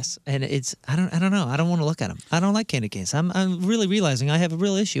broken mess, and I don't know. I don't want to look at them. I don't like candy canes. I'm really realizing I have a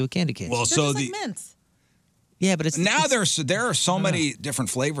real issue with candy canes. Well, They're so just the like mints. yeah, but it's now it's, there are so many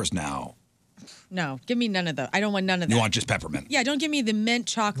different flavors now. No, give me none of those. I don't want none of that. You want just peppermint? Yeah, don't give me the mint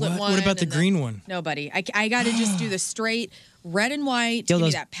chocolate one. What about the and green one? Nobody. I got to just do the straight red and white. Yo, give me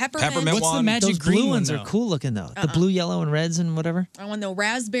those that peppermint. peppermint What's the one. magic those green blue one, ones though? are cool looking though. The blue, yellow, and reds and whatever. I want the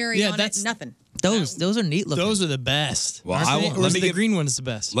raspberry Yeah, on that's- it. Nothing. Those are neat looking. Those are the best. Well, Aren't I they? will- Or let is me the give- green one is the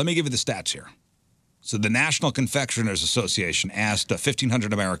best? Let me give you the stats here. So the National Confectioners Association asked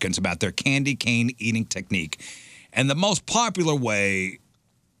 1,500 Americans about their candy cane eating technique, and the most popular way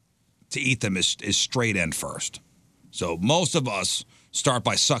to eat them is straight end first. So most of us start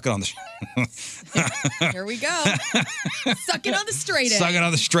by sucking on the Here we go. Sucking on the straight end. sucking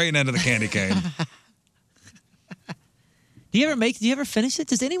on the straight end of the candy cane. Do you ever finish it?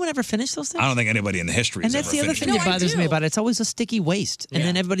 Does anyone ever finish those things? I don't think anybody in the history And has that's ever the other finished thing it. that bothers me about it. It's always a sticky waste, and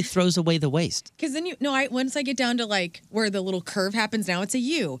then everybody throws away the waste. Because then once I get down to like where the little curve happens, now it's a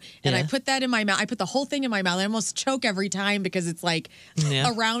U, and I Yeah. put that in my mouth. I put the whole thing in my mouth. I almost choke every time because it's like Yeah.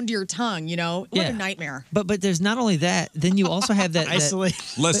 around your tongue. What Yeah. a nightmare. But there's not only that. Then you also have that Isolate.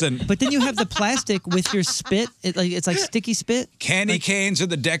 Listen, But then you have the plastic with your spit. It's like sticky spit. candy canes are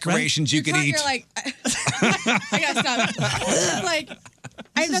the decorations you can Tongue, eat. You're like, I gotta stop. It's like,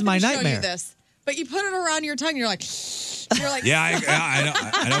 I have is nothing my to show nightmare. you this, but you put it around your tongue. You're like, Yeah,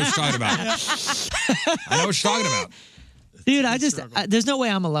 I know what you're talking about. I know what you're talking about. Dude, there's no way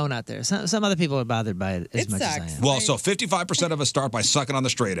I'm alone out there. Some other people are bothered by it as much as I am. Well, so 55% of us start by sucking on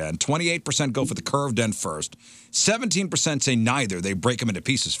the straight end. 28% go for the curved end first. 17% say neither. They break them into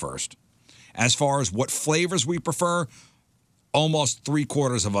pieces first. As far as what flavors we prefer, almost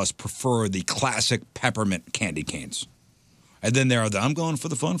 3/4 of us prefer the classic peppermint candy canes. And then there are I'm going for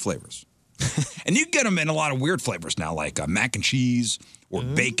the fun flavors. And you get them in a lot of weird flavors now, like mac and cheese, or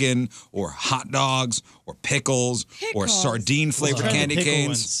bacon, or hot dogs, or pickles, or Pickles. sardine flavored Try the candy pickle canes.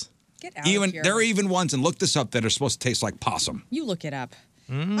 ones. Get out Even of here. there are even ones, and look this up, that are supposed to taste like possum. You look it up.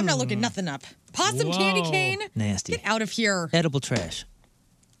 I'm not looking nothing up. Possum candy Whoa. cane. Nasty. Get out of here. Edible trash.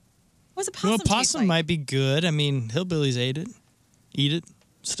 What's a possum? Well, taste possum like? might be good. I mean, hillbillies ate it. Eat it.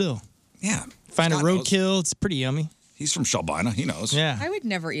 Still. Yeah. Find a Scott knows. roadkill. It's pretty yummy. He's from Shelbina. He knows. Yeah. I would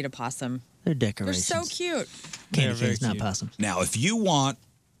never eat a possum. They're They're decorations. so cute. Candy They're very canes, not cute. possums. Now, if you want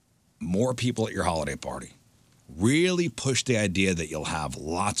more people at your holiday party. Really push the idea that you'll have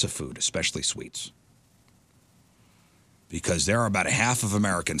lots of food, especially sweets. Because there are about a half of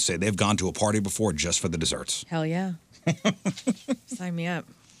Americans say they've gone to a party before just for the desserts. Hell yeah. Sign me up.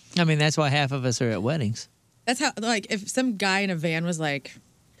 I mean, that's why half of us are at weddings. That's how, like, if some guy in a van was like,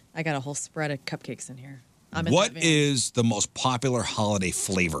 I got a whole spread of cupcakes in here. I'm in What that van. is the most popular holiday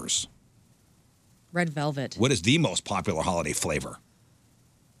flavors? Red velvet. What is the most popular holiday flavor?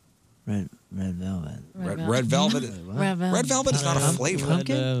 Red velvet. Red velvet. Red velvet is not a flavor.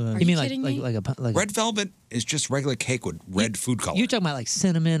 Pumpkin? You mean like Red velvet is just regular cake with red food color. You're talking about like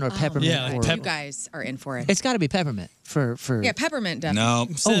cinnamon or peppermint? Yeah, or, you guys are in for it. It's got to be peppermint for. Yeah, peppermint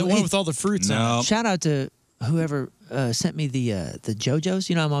definitely. No. The one with all the fruits on it. Shout out to whoever sent me the JoJo's.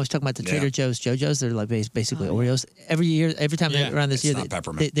 You know, I'm always talking about the Trader Joe's JoJo's. They're like basically Oreos. Every year, every time around this year,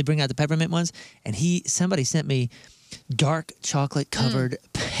 they bring out the peppermint ones. And somebody sent me dark chocolate covered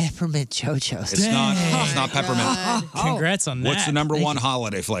peppermint JoJo's. It's not peppermint. Congrats on that. What's the number one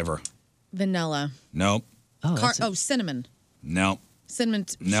holiday flavor? Vanilla. Nope. Cinnamon. No. Cinnamon.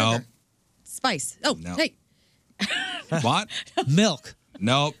 No. Sugar. Spice. Oh, No. hey. What? Milk.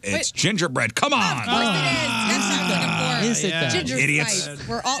 Nope. It's gingerbread. Come on. Of course it is. That's what I'm looking for. Is it though? Ginger Idiots. spice.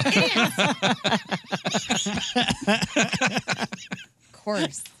 We're all idiots. Of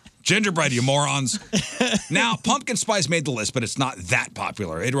course. Gingerbread, you morons. Now, pumpkin spice made the list, but it's not that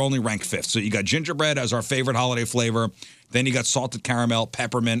popular. It only ranked 5th. So you got gingerbread as our favorite holiday flavor. Then you got salted caramel,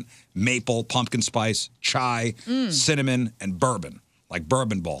 peppermint, maple, pumpkin spice, chai, cinnamon, and bourbon, like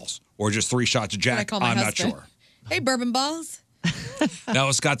bourbon balls, or just 3 shots of What I Jack. call my I'm not husband. sure. Hey, bourbon balls. That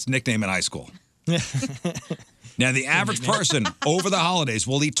was Scott's nickname in high school. Now, the average person over the holidays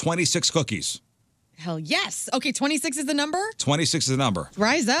will eat 26 cookies. Hell yes. Okay, 26 is the number? 26 is the number.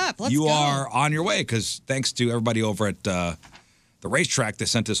 Rise up. Let's You go. are on your way because thanks to everybody over at the racetrack, they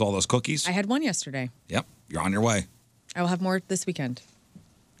sent us all those cookies. I had one yesterday. Yep, you're on your way. I will have more this weekend.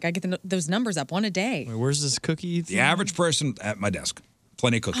 Gotta get those numbers up one a day. Wait, where's this cookie? The average person at my desk,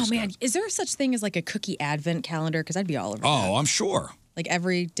 plenty of cookies. Oh man, is there such thing as like a cookie advent calendar? Because I'd be all over. Oh, I'm sure. Like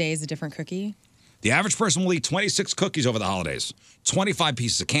every day is a different cookie. The average person will eat 26 cookies over the holidays, 25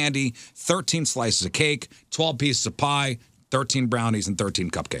 pieces of candy, 13 slices of cake, 12 pieces of pie, 13 brownies, and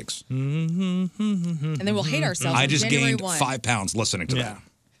 13 cupcakes. And then we'll hate ourselves. I on just January gained 1. 5 pounds listening to that.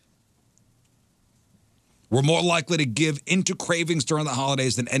 We're more likely to give into cravings during the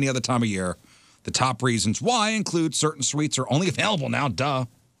holidays than any other time of year. The top reasons why include certain sweets are only available now, duh.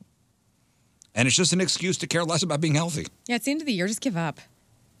 And it's just an excuse to care less about being healthy. Yeah, it's the end of the year. Just give up.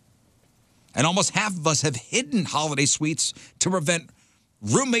 And almost half of us have hidden holiday sweets to prevent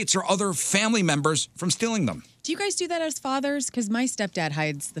roommates or other family members from stealing them. Do you guys do that as fathers? Because my stepdad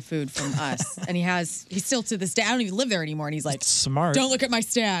hides the food from us, and he's still to this day. I don't even live there anymore, and he's like, smart. Don't look at my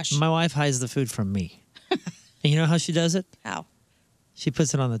stash. My wife hides the food from me. And you know how she does it? How? She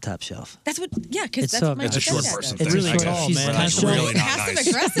puts it on the top shelf. That's what. Yeah, because It's that's so- what my It's a short stepdad person does. thing. It's really tall, She's man. passive- really not Passive nice.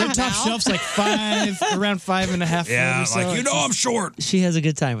 aggressive Their top now. shelf's like around 5.5 Yeah, foot or so. like, you know I'm short. She has a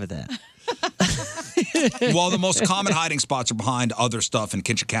good time with that. Well, the most common hiding spots are behind other stuff in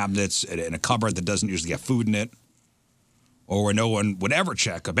kitchen cabinets, in a cupboard that doesn't usually have food in it, or where no one would ever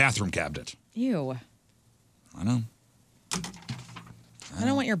check a bathroom cabinet. Ew. I know. I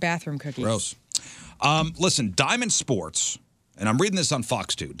don't want your bathroom cookies. Gross. Listen, Diamond Sports, and I'm reading this on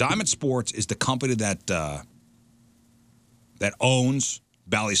Fox 2. Diamond Sports is the company that owns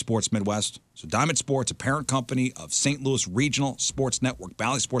Bally Sports Midwest. So Diamond Sports, a parent company of St. Louis Regional Sports Network,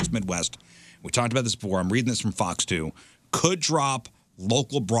 Bally Sports Midwest. We talked about this before. I'm reading this from Fox 2. Could drop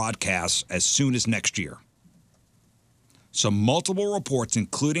local broadcasts as soon as next year. So multiple reports,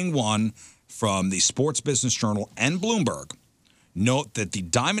 including one from the Sports Business Journal and Bloomberg, note that the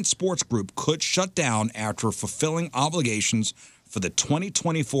Diamond Sports Group could shut down after fulfilling obligations for the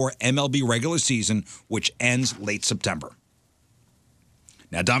 2024 MLB regular season, which ends late September.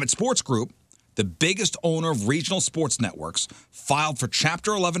 Now, Diamond Sports Group, the biggest owner of regional sports networks, filed for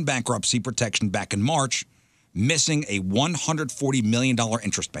Chapter 11 bankruptcy protection back in March, missing a $140 million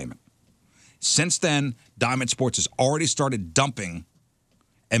interest payment. Since then, Diamond Sports has already started dumping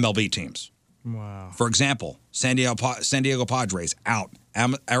MLB teams. Wow. For example, San Diego Padres out,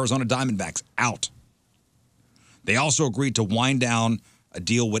 Arizona Diamondbacks out. They also agreed to wind down a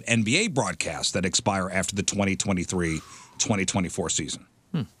deal with NBA broadcasts that expire after the 2023-2024 season.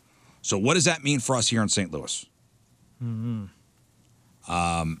 So what does that mean for us here in St. Louis?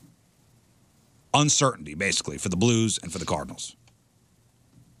 Uncertainty, basically, for the Blues and for the Cardinals.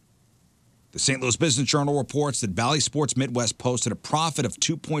 The St. Louis Business Journal reports that Bally Sports Midwest posted a profit of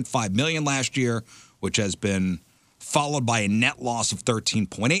 $2.5 million last year, which has been followed by a net loss of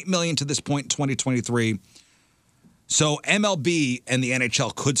 $13.8 million to this point in 2023. So MLB and the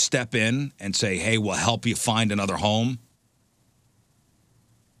NHL could step in and say, hey, we'll help you find another home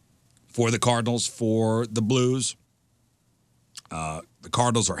for the Cardinals, for the Blues. The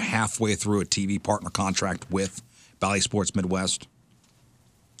Cardinals are halfway through a TV partner contract with Bally Sports Midwest.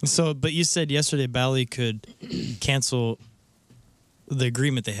 So, but you said yesterday Bally could cancel the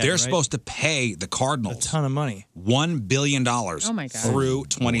agreement they had. They're right? supposed to pay the Cardinals a ton of money, $1 billion Oh, my God. through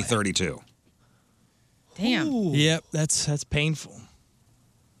 2032. Damn. Yep, that's painful.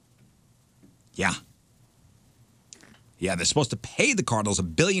 Yeah. Yeah, they're supposed to pay the Cardinals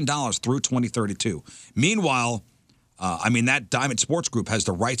 $1 billion through 2032. Meanwhile, that Diamond Sports Group has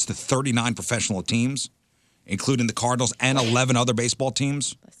the rights to 39 professional teams, including the Cardinals and 11 other baseball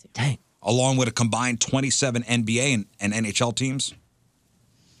teams. Dang. Along with a combined 27 NBA and NHL teams.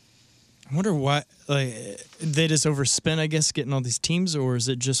 I wonder why they just overspent, I guess, getting all these teams, or is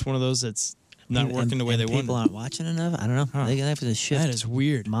it just one of those that's not working the way they want? People aren't watching enough? I don't know. They're going to have to shift. That is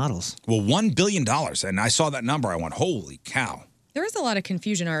weird. Models. Well, $1 billion. And I saw that number. I went, holy cow. There is a lot of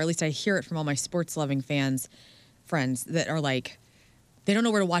confusion, or at least I hear it from all my sports-loving friends that are like, they don't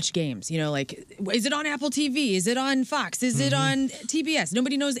know where to watch games. You know, like, is it on Apple TV? Is it on Fox? Is it on TBS?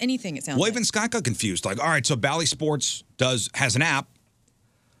 Nobody knows anything, it sounds Well, like. even Scott got confused. Like, all right, so Bally Sports has an app,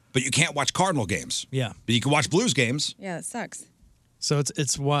 but you can't watch Cardinal games. Yeah. But you can watch Blues games. Yeah, that sucks. So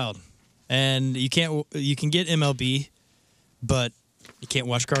it's wild, and you can get MLB, but you can't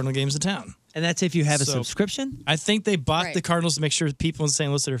watch Cardinal games in town. And that's if you have a subscription? I think they bought Right. the Cardinals to make sure people in St.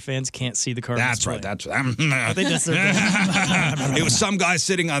 Louis that are fans can't see the Cardinals. That's right. play. That's I think that's their It was some guy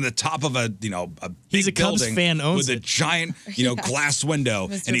sitting on the top of a big He's a Cubs building fan, owns with a giant, glass window,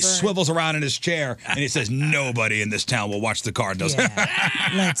 Mr. and he Byrne. swivels around in his chair and he says, "Nobody in this town will watch the Cardinals."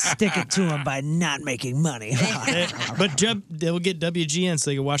 Let's stick it to them by not making money. But they'll get WGN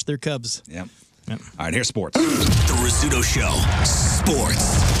so they can watch their Cubs. Yep. All right, here's sports. The Rizzuto Show.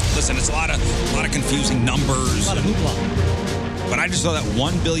 Sports. Listen, it's a lot of confusing numbers. A lot of hoopla. But I just saw that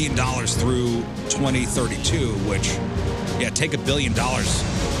 $1 billion through 2032, which, take $1 billion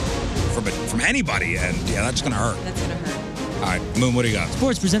from anybody, and that's going to hurt. That's going to hurt. All right, Moon, what do you got?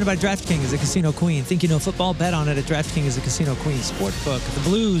 Sports presented by DraftKings, the casino queen. Think you know football? Bet on it at DraftKings, the casino queen sportbook. The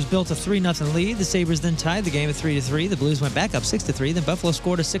Blues built a 3-0 lead. The Sabres then tied the game at 3-3. The Blues went back up 6-3. Then Buffalo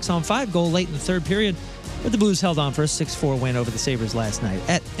scored a 6-on-5 goal late in the third period. But the Blues held on for a 6-4 win over the Sabres last night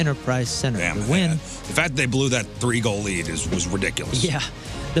at Enterprise Center. The win. The fact that they blew that 3-goal lead was ridiculous. Yeah.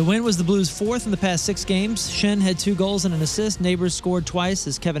 The win was the Blues' fourth in the past 6 games. Shen had 2 goals and an assist. Neighbors scored twice,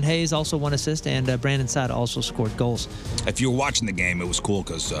 as Kevin Hayes also 1 assist, and Brandon Saad also scored goals. If you were watching the game, it was cool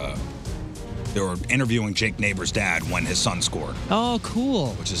because they were interviewing Jake Neighbors' dad when his son scored. Oh, cool.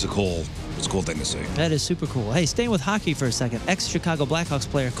 Which is a cool thing to see. That is super cool. Hey, staying with hockey for a second, ex-Chicago Blackhawks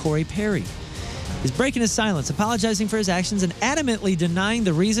player Corey Perry is breaking his silence, apologizing for his actions, and adamantly denying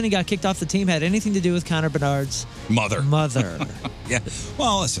the reason he got kicked off the team had anything to do with Connor Bedard's mother. Yeah.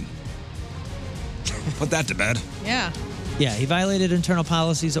 Well, listen. Put that to bed. Yeah. Yeah, he violated internal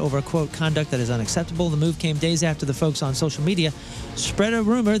policies over, quote, conduct that is unacceptable. The move came days after the folks on social media spread a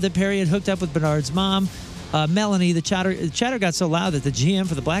rumor that Perry had hooked up with Bedard's mom, Melanie. The chatter got so loud that the GM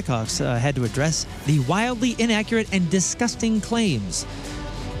for the Blackhawks had to address the wildly inaccurate and disgusting claims.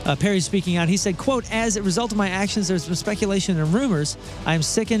 Perry speaking out, he said, quote, as a result of my actions, there's been speculation and rumors. I am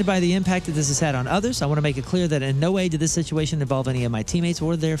sickened by the impact that this has had on others. I want to make it clear that in no way did this situation involve any of my teammates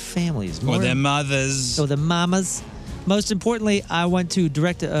or their families. Or their mothers. Or the mamas. Most importantly, I want to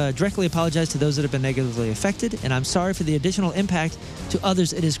directly apologize to those that have been negatively affected, and I'm sorry for the additional impact to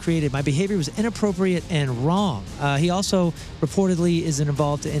others it has created. My behavior was inappropriate and wrong. He also reportedly is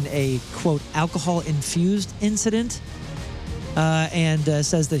involved in a, quote, alcohol-infused incident, and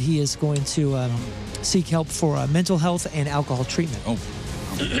says that he is going to seek help for mental health and alcohol treatment.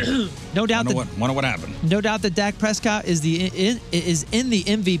 No doubt wonder what happened. No doubt that Dak Prescott is in the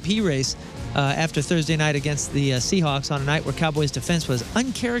MVP race after Thursday night against the Seahawks on a night where Cowboys' defense was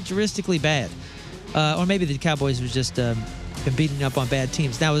uncharacteristically bad. Or maybe the Cowboys was just been beating up on bad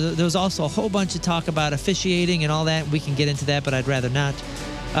teams. Now, there was also a whole bunch of talk about officiating and all that. We can get into that, but I'd rather not.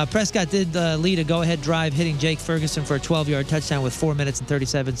 Prescott did lead a go-ahead drive, hitting Jake Ferguson for a 12-yard touchdown with 4 minutes and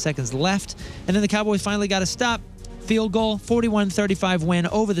 37 seconds left. And then the Cowboys finally got a stop. Field goal, 41-35 win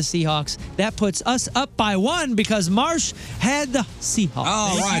over the Seahawks. That puts us up by 1 because Marsh had the Seahawks.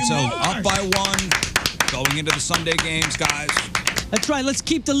 All right, so up by 1 going into the Sunday games, guys. That's right. Let's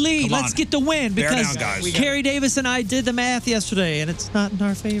keep the lead. Come on. Let's get the win Bear because down, guys. Carrie Davis and I did the math yesterday, and it's not in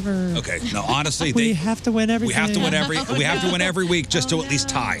our favor. Okay. No, honestly, we have to win everything. We have to win every week just to at least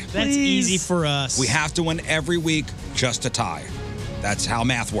tie. That's easy for us. We have to win every week just to tie. That's how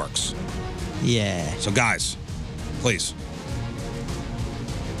math works. Yeah. So, guys, please.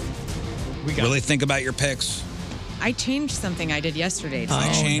 Really think about your picks. I changed something I did yesterday.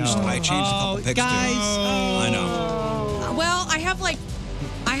 I changed a couple picks guys. too. I know. Well, I have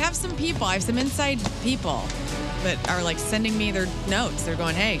some people. I have some inside people that are like sending me their notes. They're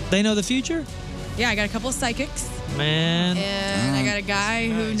going, "Hey, They know the future? yeah, I got a couple of psychics, Man. and I got a guy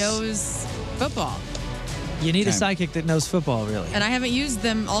who knows football, You need a psychic that knows football, really. and I haven't used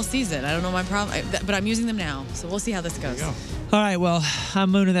them all season. I don't know my problem, but I'm using them now. So we'll see how this goes. All right, well, I'm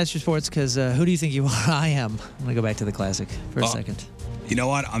Moon, and that's your sports, because who do you think you are? I am. I'm going to go back to the classic for a second. You know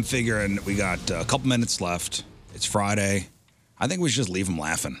what? I'm figuring we got a couple minutes left. It's Friday. I think we should just leave them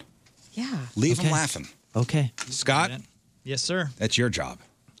laughing. Yeah. Leave them laughing. Okay. Scott? Yes, sir. That's your job.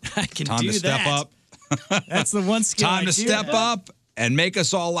 I can Time do to step that. up. That's the one skill Time I to do step have. up and make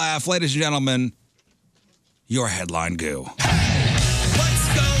us all laugh. Ladies and gentlemen, your headline goo.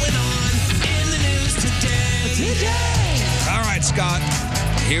 All right, Scott.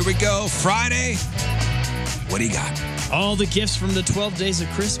 Here we go. Friday. What do you got? All the gifts from the 12 Days of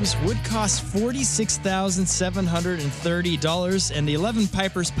Christmas would cost $46,730, and the 11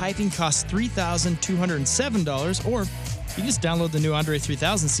 Pipers piping costs $3,207, or you can just download the new Andre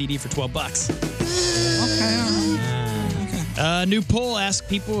 3000 CD for $12. Okay. A new poll asks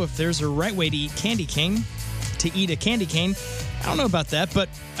people if there's a right way to eat candy cane. I don't know about that, but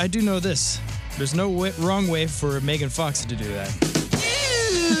I do know this. There's no wrong way for Megan Fox to do that.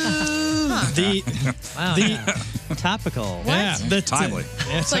 Wow. Topical. Yeah, timely.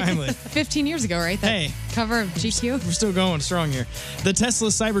 Yeah, It's like timely. 15 years ago, right? That cover of GQ. We're still going strong here. The Tesla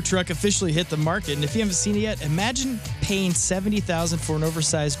Cybertruck officially hit the market, and if you haven't seen it yet, imagine paying $70,000 for an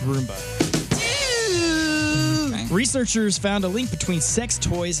oversized Roomba. Researchers found a link between sex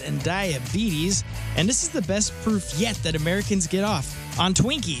toys and diabetes, and this is the best proof yet that Americans get off on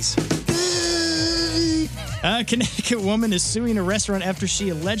Twinkies. A Connecticut woman is suing a restaurant after she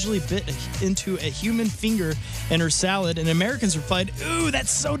allegedly bit into a human finger in her salad, and Americans replied, "Ooh,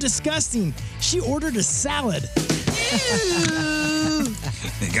 that's so disgusting. She ordered a salad."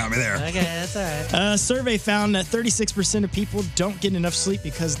 You got me there. Okay, that's all right. A survey found that 36% of people don't get enough sleep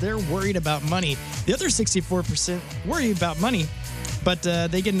because they're worried about money. The other 64% worry about money, but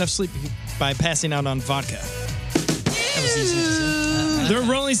they get enough sleep by passing out on vodka. That was easy to say. The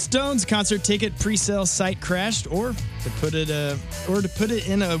Rolling Stones concert ticket pre-sale site crashed, or to put it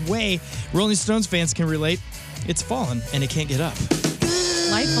in a way Rolling Stones fans can relate, it's fallen and it can't get up.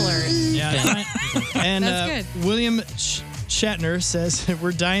 Life alert. Yeah. And That's good. William Shatner says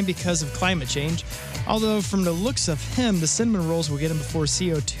we're dying because of climate change. Although from the looks of him, the cinnamon rolls will get him before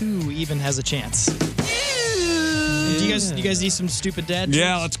CO2 even has a chance. Do you guys need some stupid dad jokes?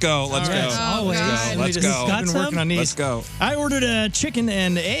 Yeah, let's go. Let's All go. right. Always. Let's go. I've been working on these. Let's go. I ordered a chicken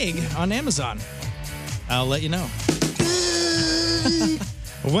and egg on Amazon. I'll let you know.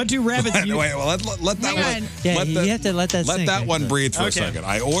 What do rabbits use? Wait, well, let that one. Yeah, you have to let that Let sink, that one actually. breathe for a Okay. second.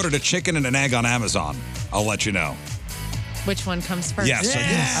 I ordered a chicken and an egg on Amazon. I'll let you know. Which one comes first? Yes.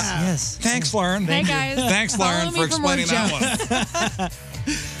 Yes. Thanks, Lauren. Hey, guys. Thanks, Lauren, Follow for me more explaining that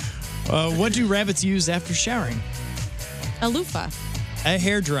one. What do rabbits use after showering? A loofah. A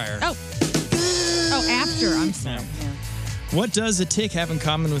hairdryer. Oh, after. I'm sorry. Yeah. What does a tick have in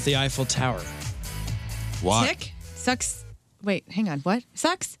common with the Eiffel Tower? What? Tick sucks. Wait, hang on. What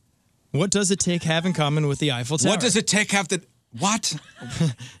sucks? What does a tick have in common with the Eiffel Tower? What does a tick have to? What?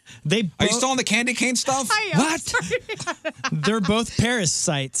 They Are you still on the candy cane stuff? What? They're both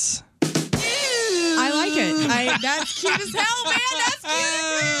parasites. I like it. That's cute as hell, man. That's cute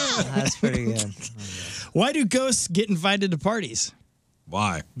as hell. That's pretty good. Why do ghosts get invited to parties?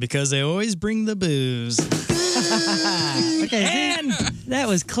 Why? Because they always bring the booze. Okay, And that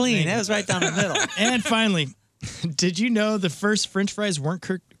was clean. That was right down the middle. and finally, did you know the first French fries weren't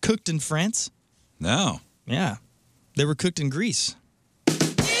cooked in France? No. Yeah, they were cooked in Greece. You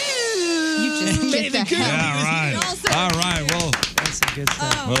just get the hell. Yeah, right. All right. Well, That's some good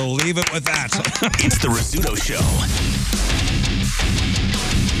stuff. we'll leave it with that. It's the Rizzuto Show.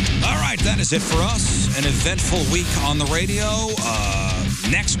 All right, that is it for us. An eventful week on the radio.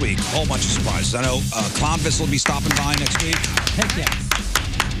 Next week, a whole bunch of surprises. I know Clownvis will be stopping by next week. Heck yeah.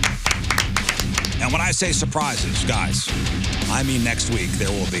 And when I say surprises, guys, I mean next week there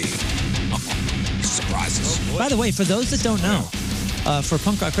will be surprises. By the way, for those that don't know, for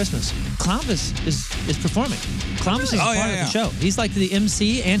Punk Rock Christmas. Clownvis is performing. Clownvis is part of the show. He's like the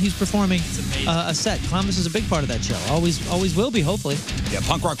MC and he's performing a set. Clownvis is a big part of that show. Always will be, hopefully. Yeah,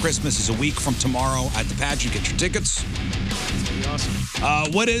 Punk Rock Christmas is a week from tomorrow at the pageant. Get your tickets. It's going to be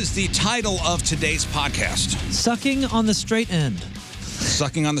awesome. What is the title of today's podcast? Sucking on the Straight End.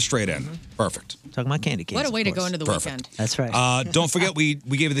 Sucking on the Straight End. Perfect. Talking about candy canes. What a way to go into the Perfect. weekend. That's right. Don't forget, we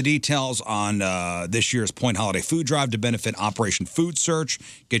gave you the details on this year's Point Holiday Food Drive to benefit Operation Food Search.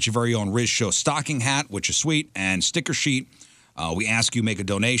 Get your very own Riz Show stocking hat, which is sweet, and sticker sheet. We ask you make a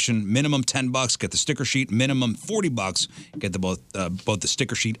donation, minimum $10, get the sticker sheet, minimum $40, get both the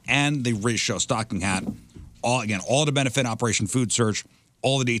sticker sheet and the Riz Show stocking hat. All to benefit Operation Food Search.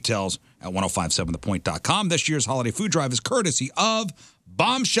 All the details at 1057thepoint.com. This year's holiday food drive is courtesy of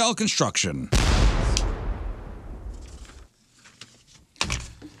Bombshell Construction.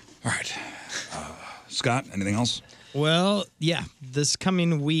 All right. Scott, anything else? Well, yeah. This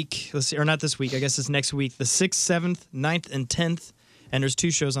coming week, let's see, or not this week, I guess it's next week, the 6th, 7th, 9th, and 10th. And there's 2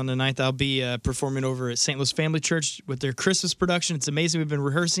 shows on the 9th. I'll be performing over at St. Louis Family Church with their Christmas production. It's amazing. We've been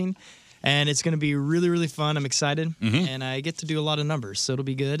rehearsing. And it's going to be really, really fun. I'm excited. Mm-hmm. And I get to do a lot of numbers, so it'll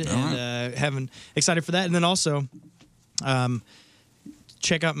be good. Excited for that. And then also,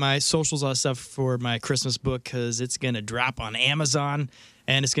 check out my socials, all that stuff for my Christmas book because it's going to drop on Amazon.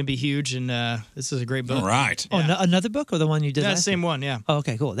 And it's going to be huge. And this is a great book. All right. Oh, another book or the one you did? Yeah, last same year? one, yeah. Oh,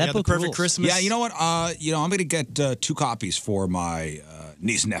 okay, cool. That book The Perfect rules. Christmas. Yeah, you know what? I'm going to get 2 copies for my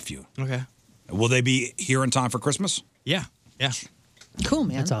niece and nephew. Okay. Will they be here in time for Christmas? Yeah. Cool,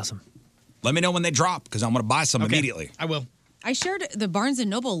 man. That's awesome. Let me know when they drop because I'm going to buy some Okay. immediately. I will. I shared the Barnes &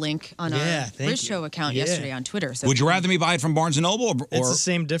 Noble link on our thank Riz you. Show account Yeah. yesterday on Twitter. So Would you rather me buy it from Barnes & Noble or It's the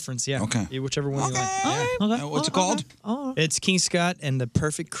same difference, yeah. Okay. Yeah, whichever one you like. Okay. what's it called? It's King Scott and the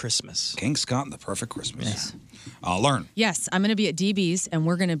Perfect Christmas. King Scott and the Perfect Christmas. Learn. Yes, I'm going to be at DB's, and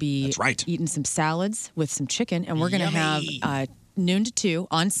we're going to be That's right. eating some salads with some chicken, and we're going to have noon to 2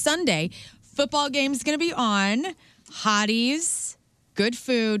 on Sunday. Football game's going to be on. Hotties, good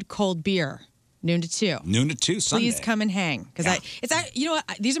food, cold beer. Noon to 2. Noon to 2 Sunday. Please come and hang because you know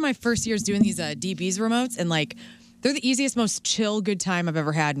what? These are my first years doing these DB's remotes, and like they're the easiest, most chill, good time I've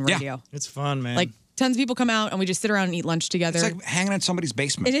ever had in radio. It's fun, man. Like tons of people come out and we just sit around and eat lunch together. It's like hanging in somebody's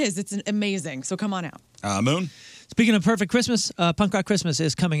basement. It is. It's amazing. So come on out. Moon? Speaking of Perfect Christmas, Punk Rock Christmas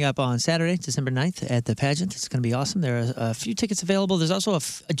is coming up on Saturday, December 9th at the pageant. It's going to be awesome. There are a few tickets available. There's also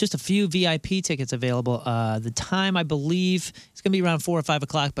just a few VIP tickets available. The time, I believe, is going to be around 4 or 5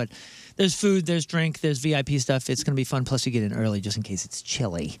 o'clock, but there's food, there's drink, there's VIP stuff. It's going to be fun. Plus, you get in early just in case it's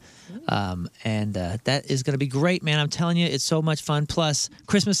chilly. And that is going to be great, man. I'm telling you, it's so much fun. Plus,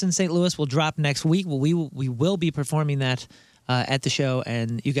 Christmas in St. Louis will drop next week. We will be performing that at the show,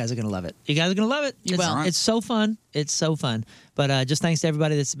 and you guys are going to love it. You guys are going to love it. It's so fun. It's so fun. But just thanks to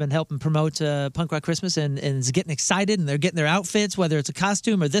everybody that's been helping promote Punk Rock Christmas and is getting excited, and they're getting their outfits, whether it's a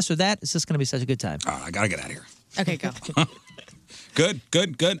costume or this or that. It's just going to be such a good time. I got to get out of here. Okay, go. Good.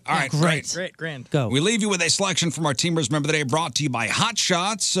 All right, great. Grand. Go. We leave you with a selection from our Teamers Member of the Day brought to you by Hot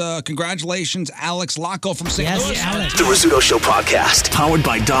Shots. Congratulations, Alex Lacco from St. Louis. Alex. The Rizzuto Show podcast, powered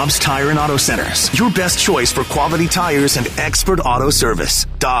by Dobbs Tire and Auto Centers. Your best choice for quality tires and expert auto service.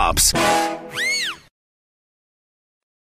 Dobbs.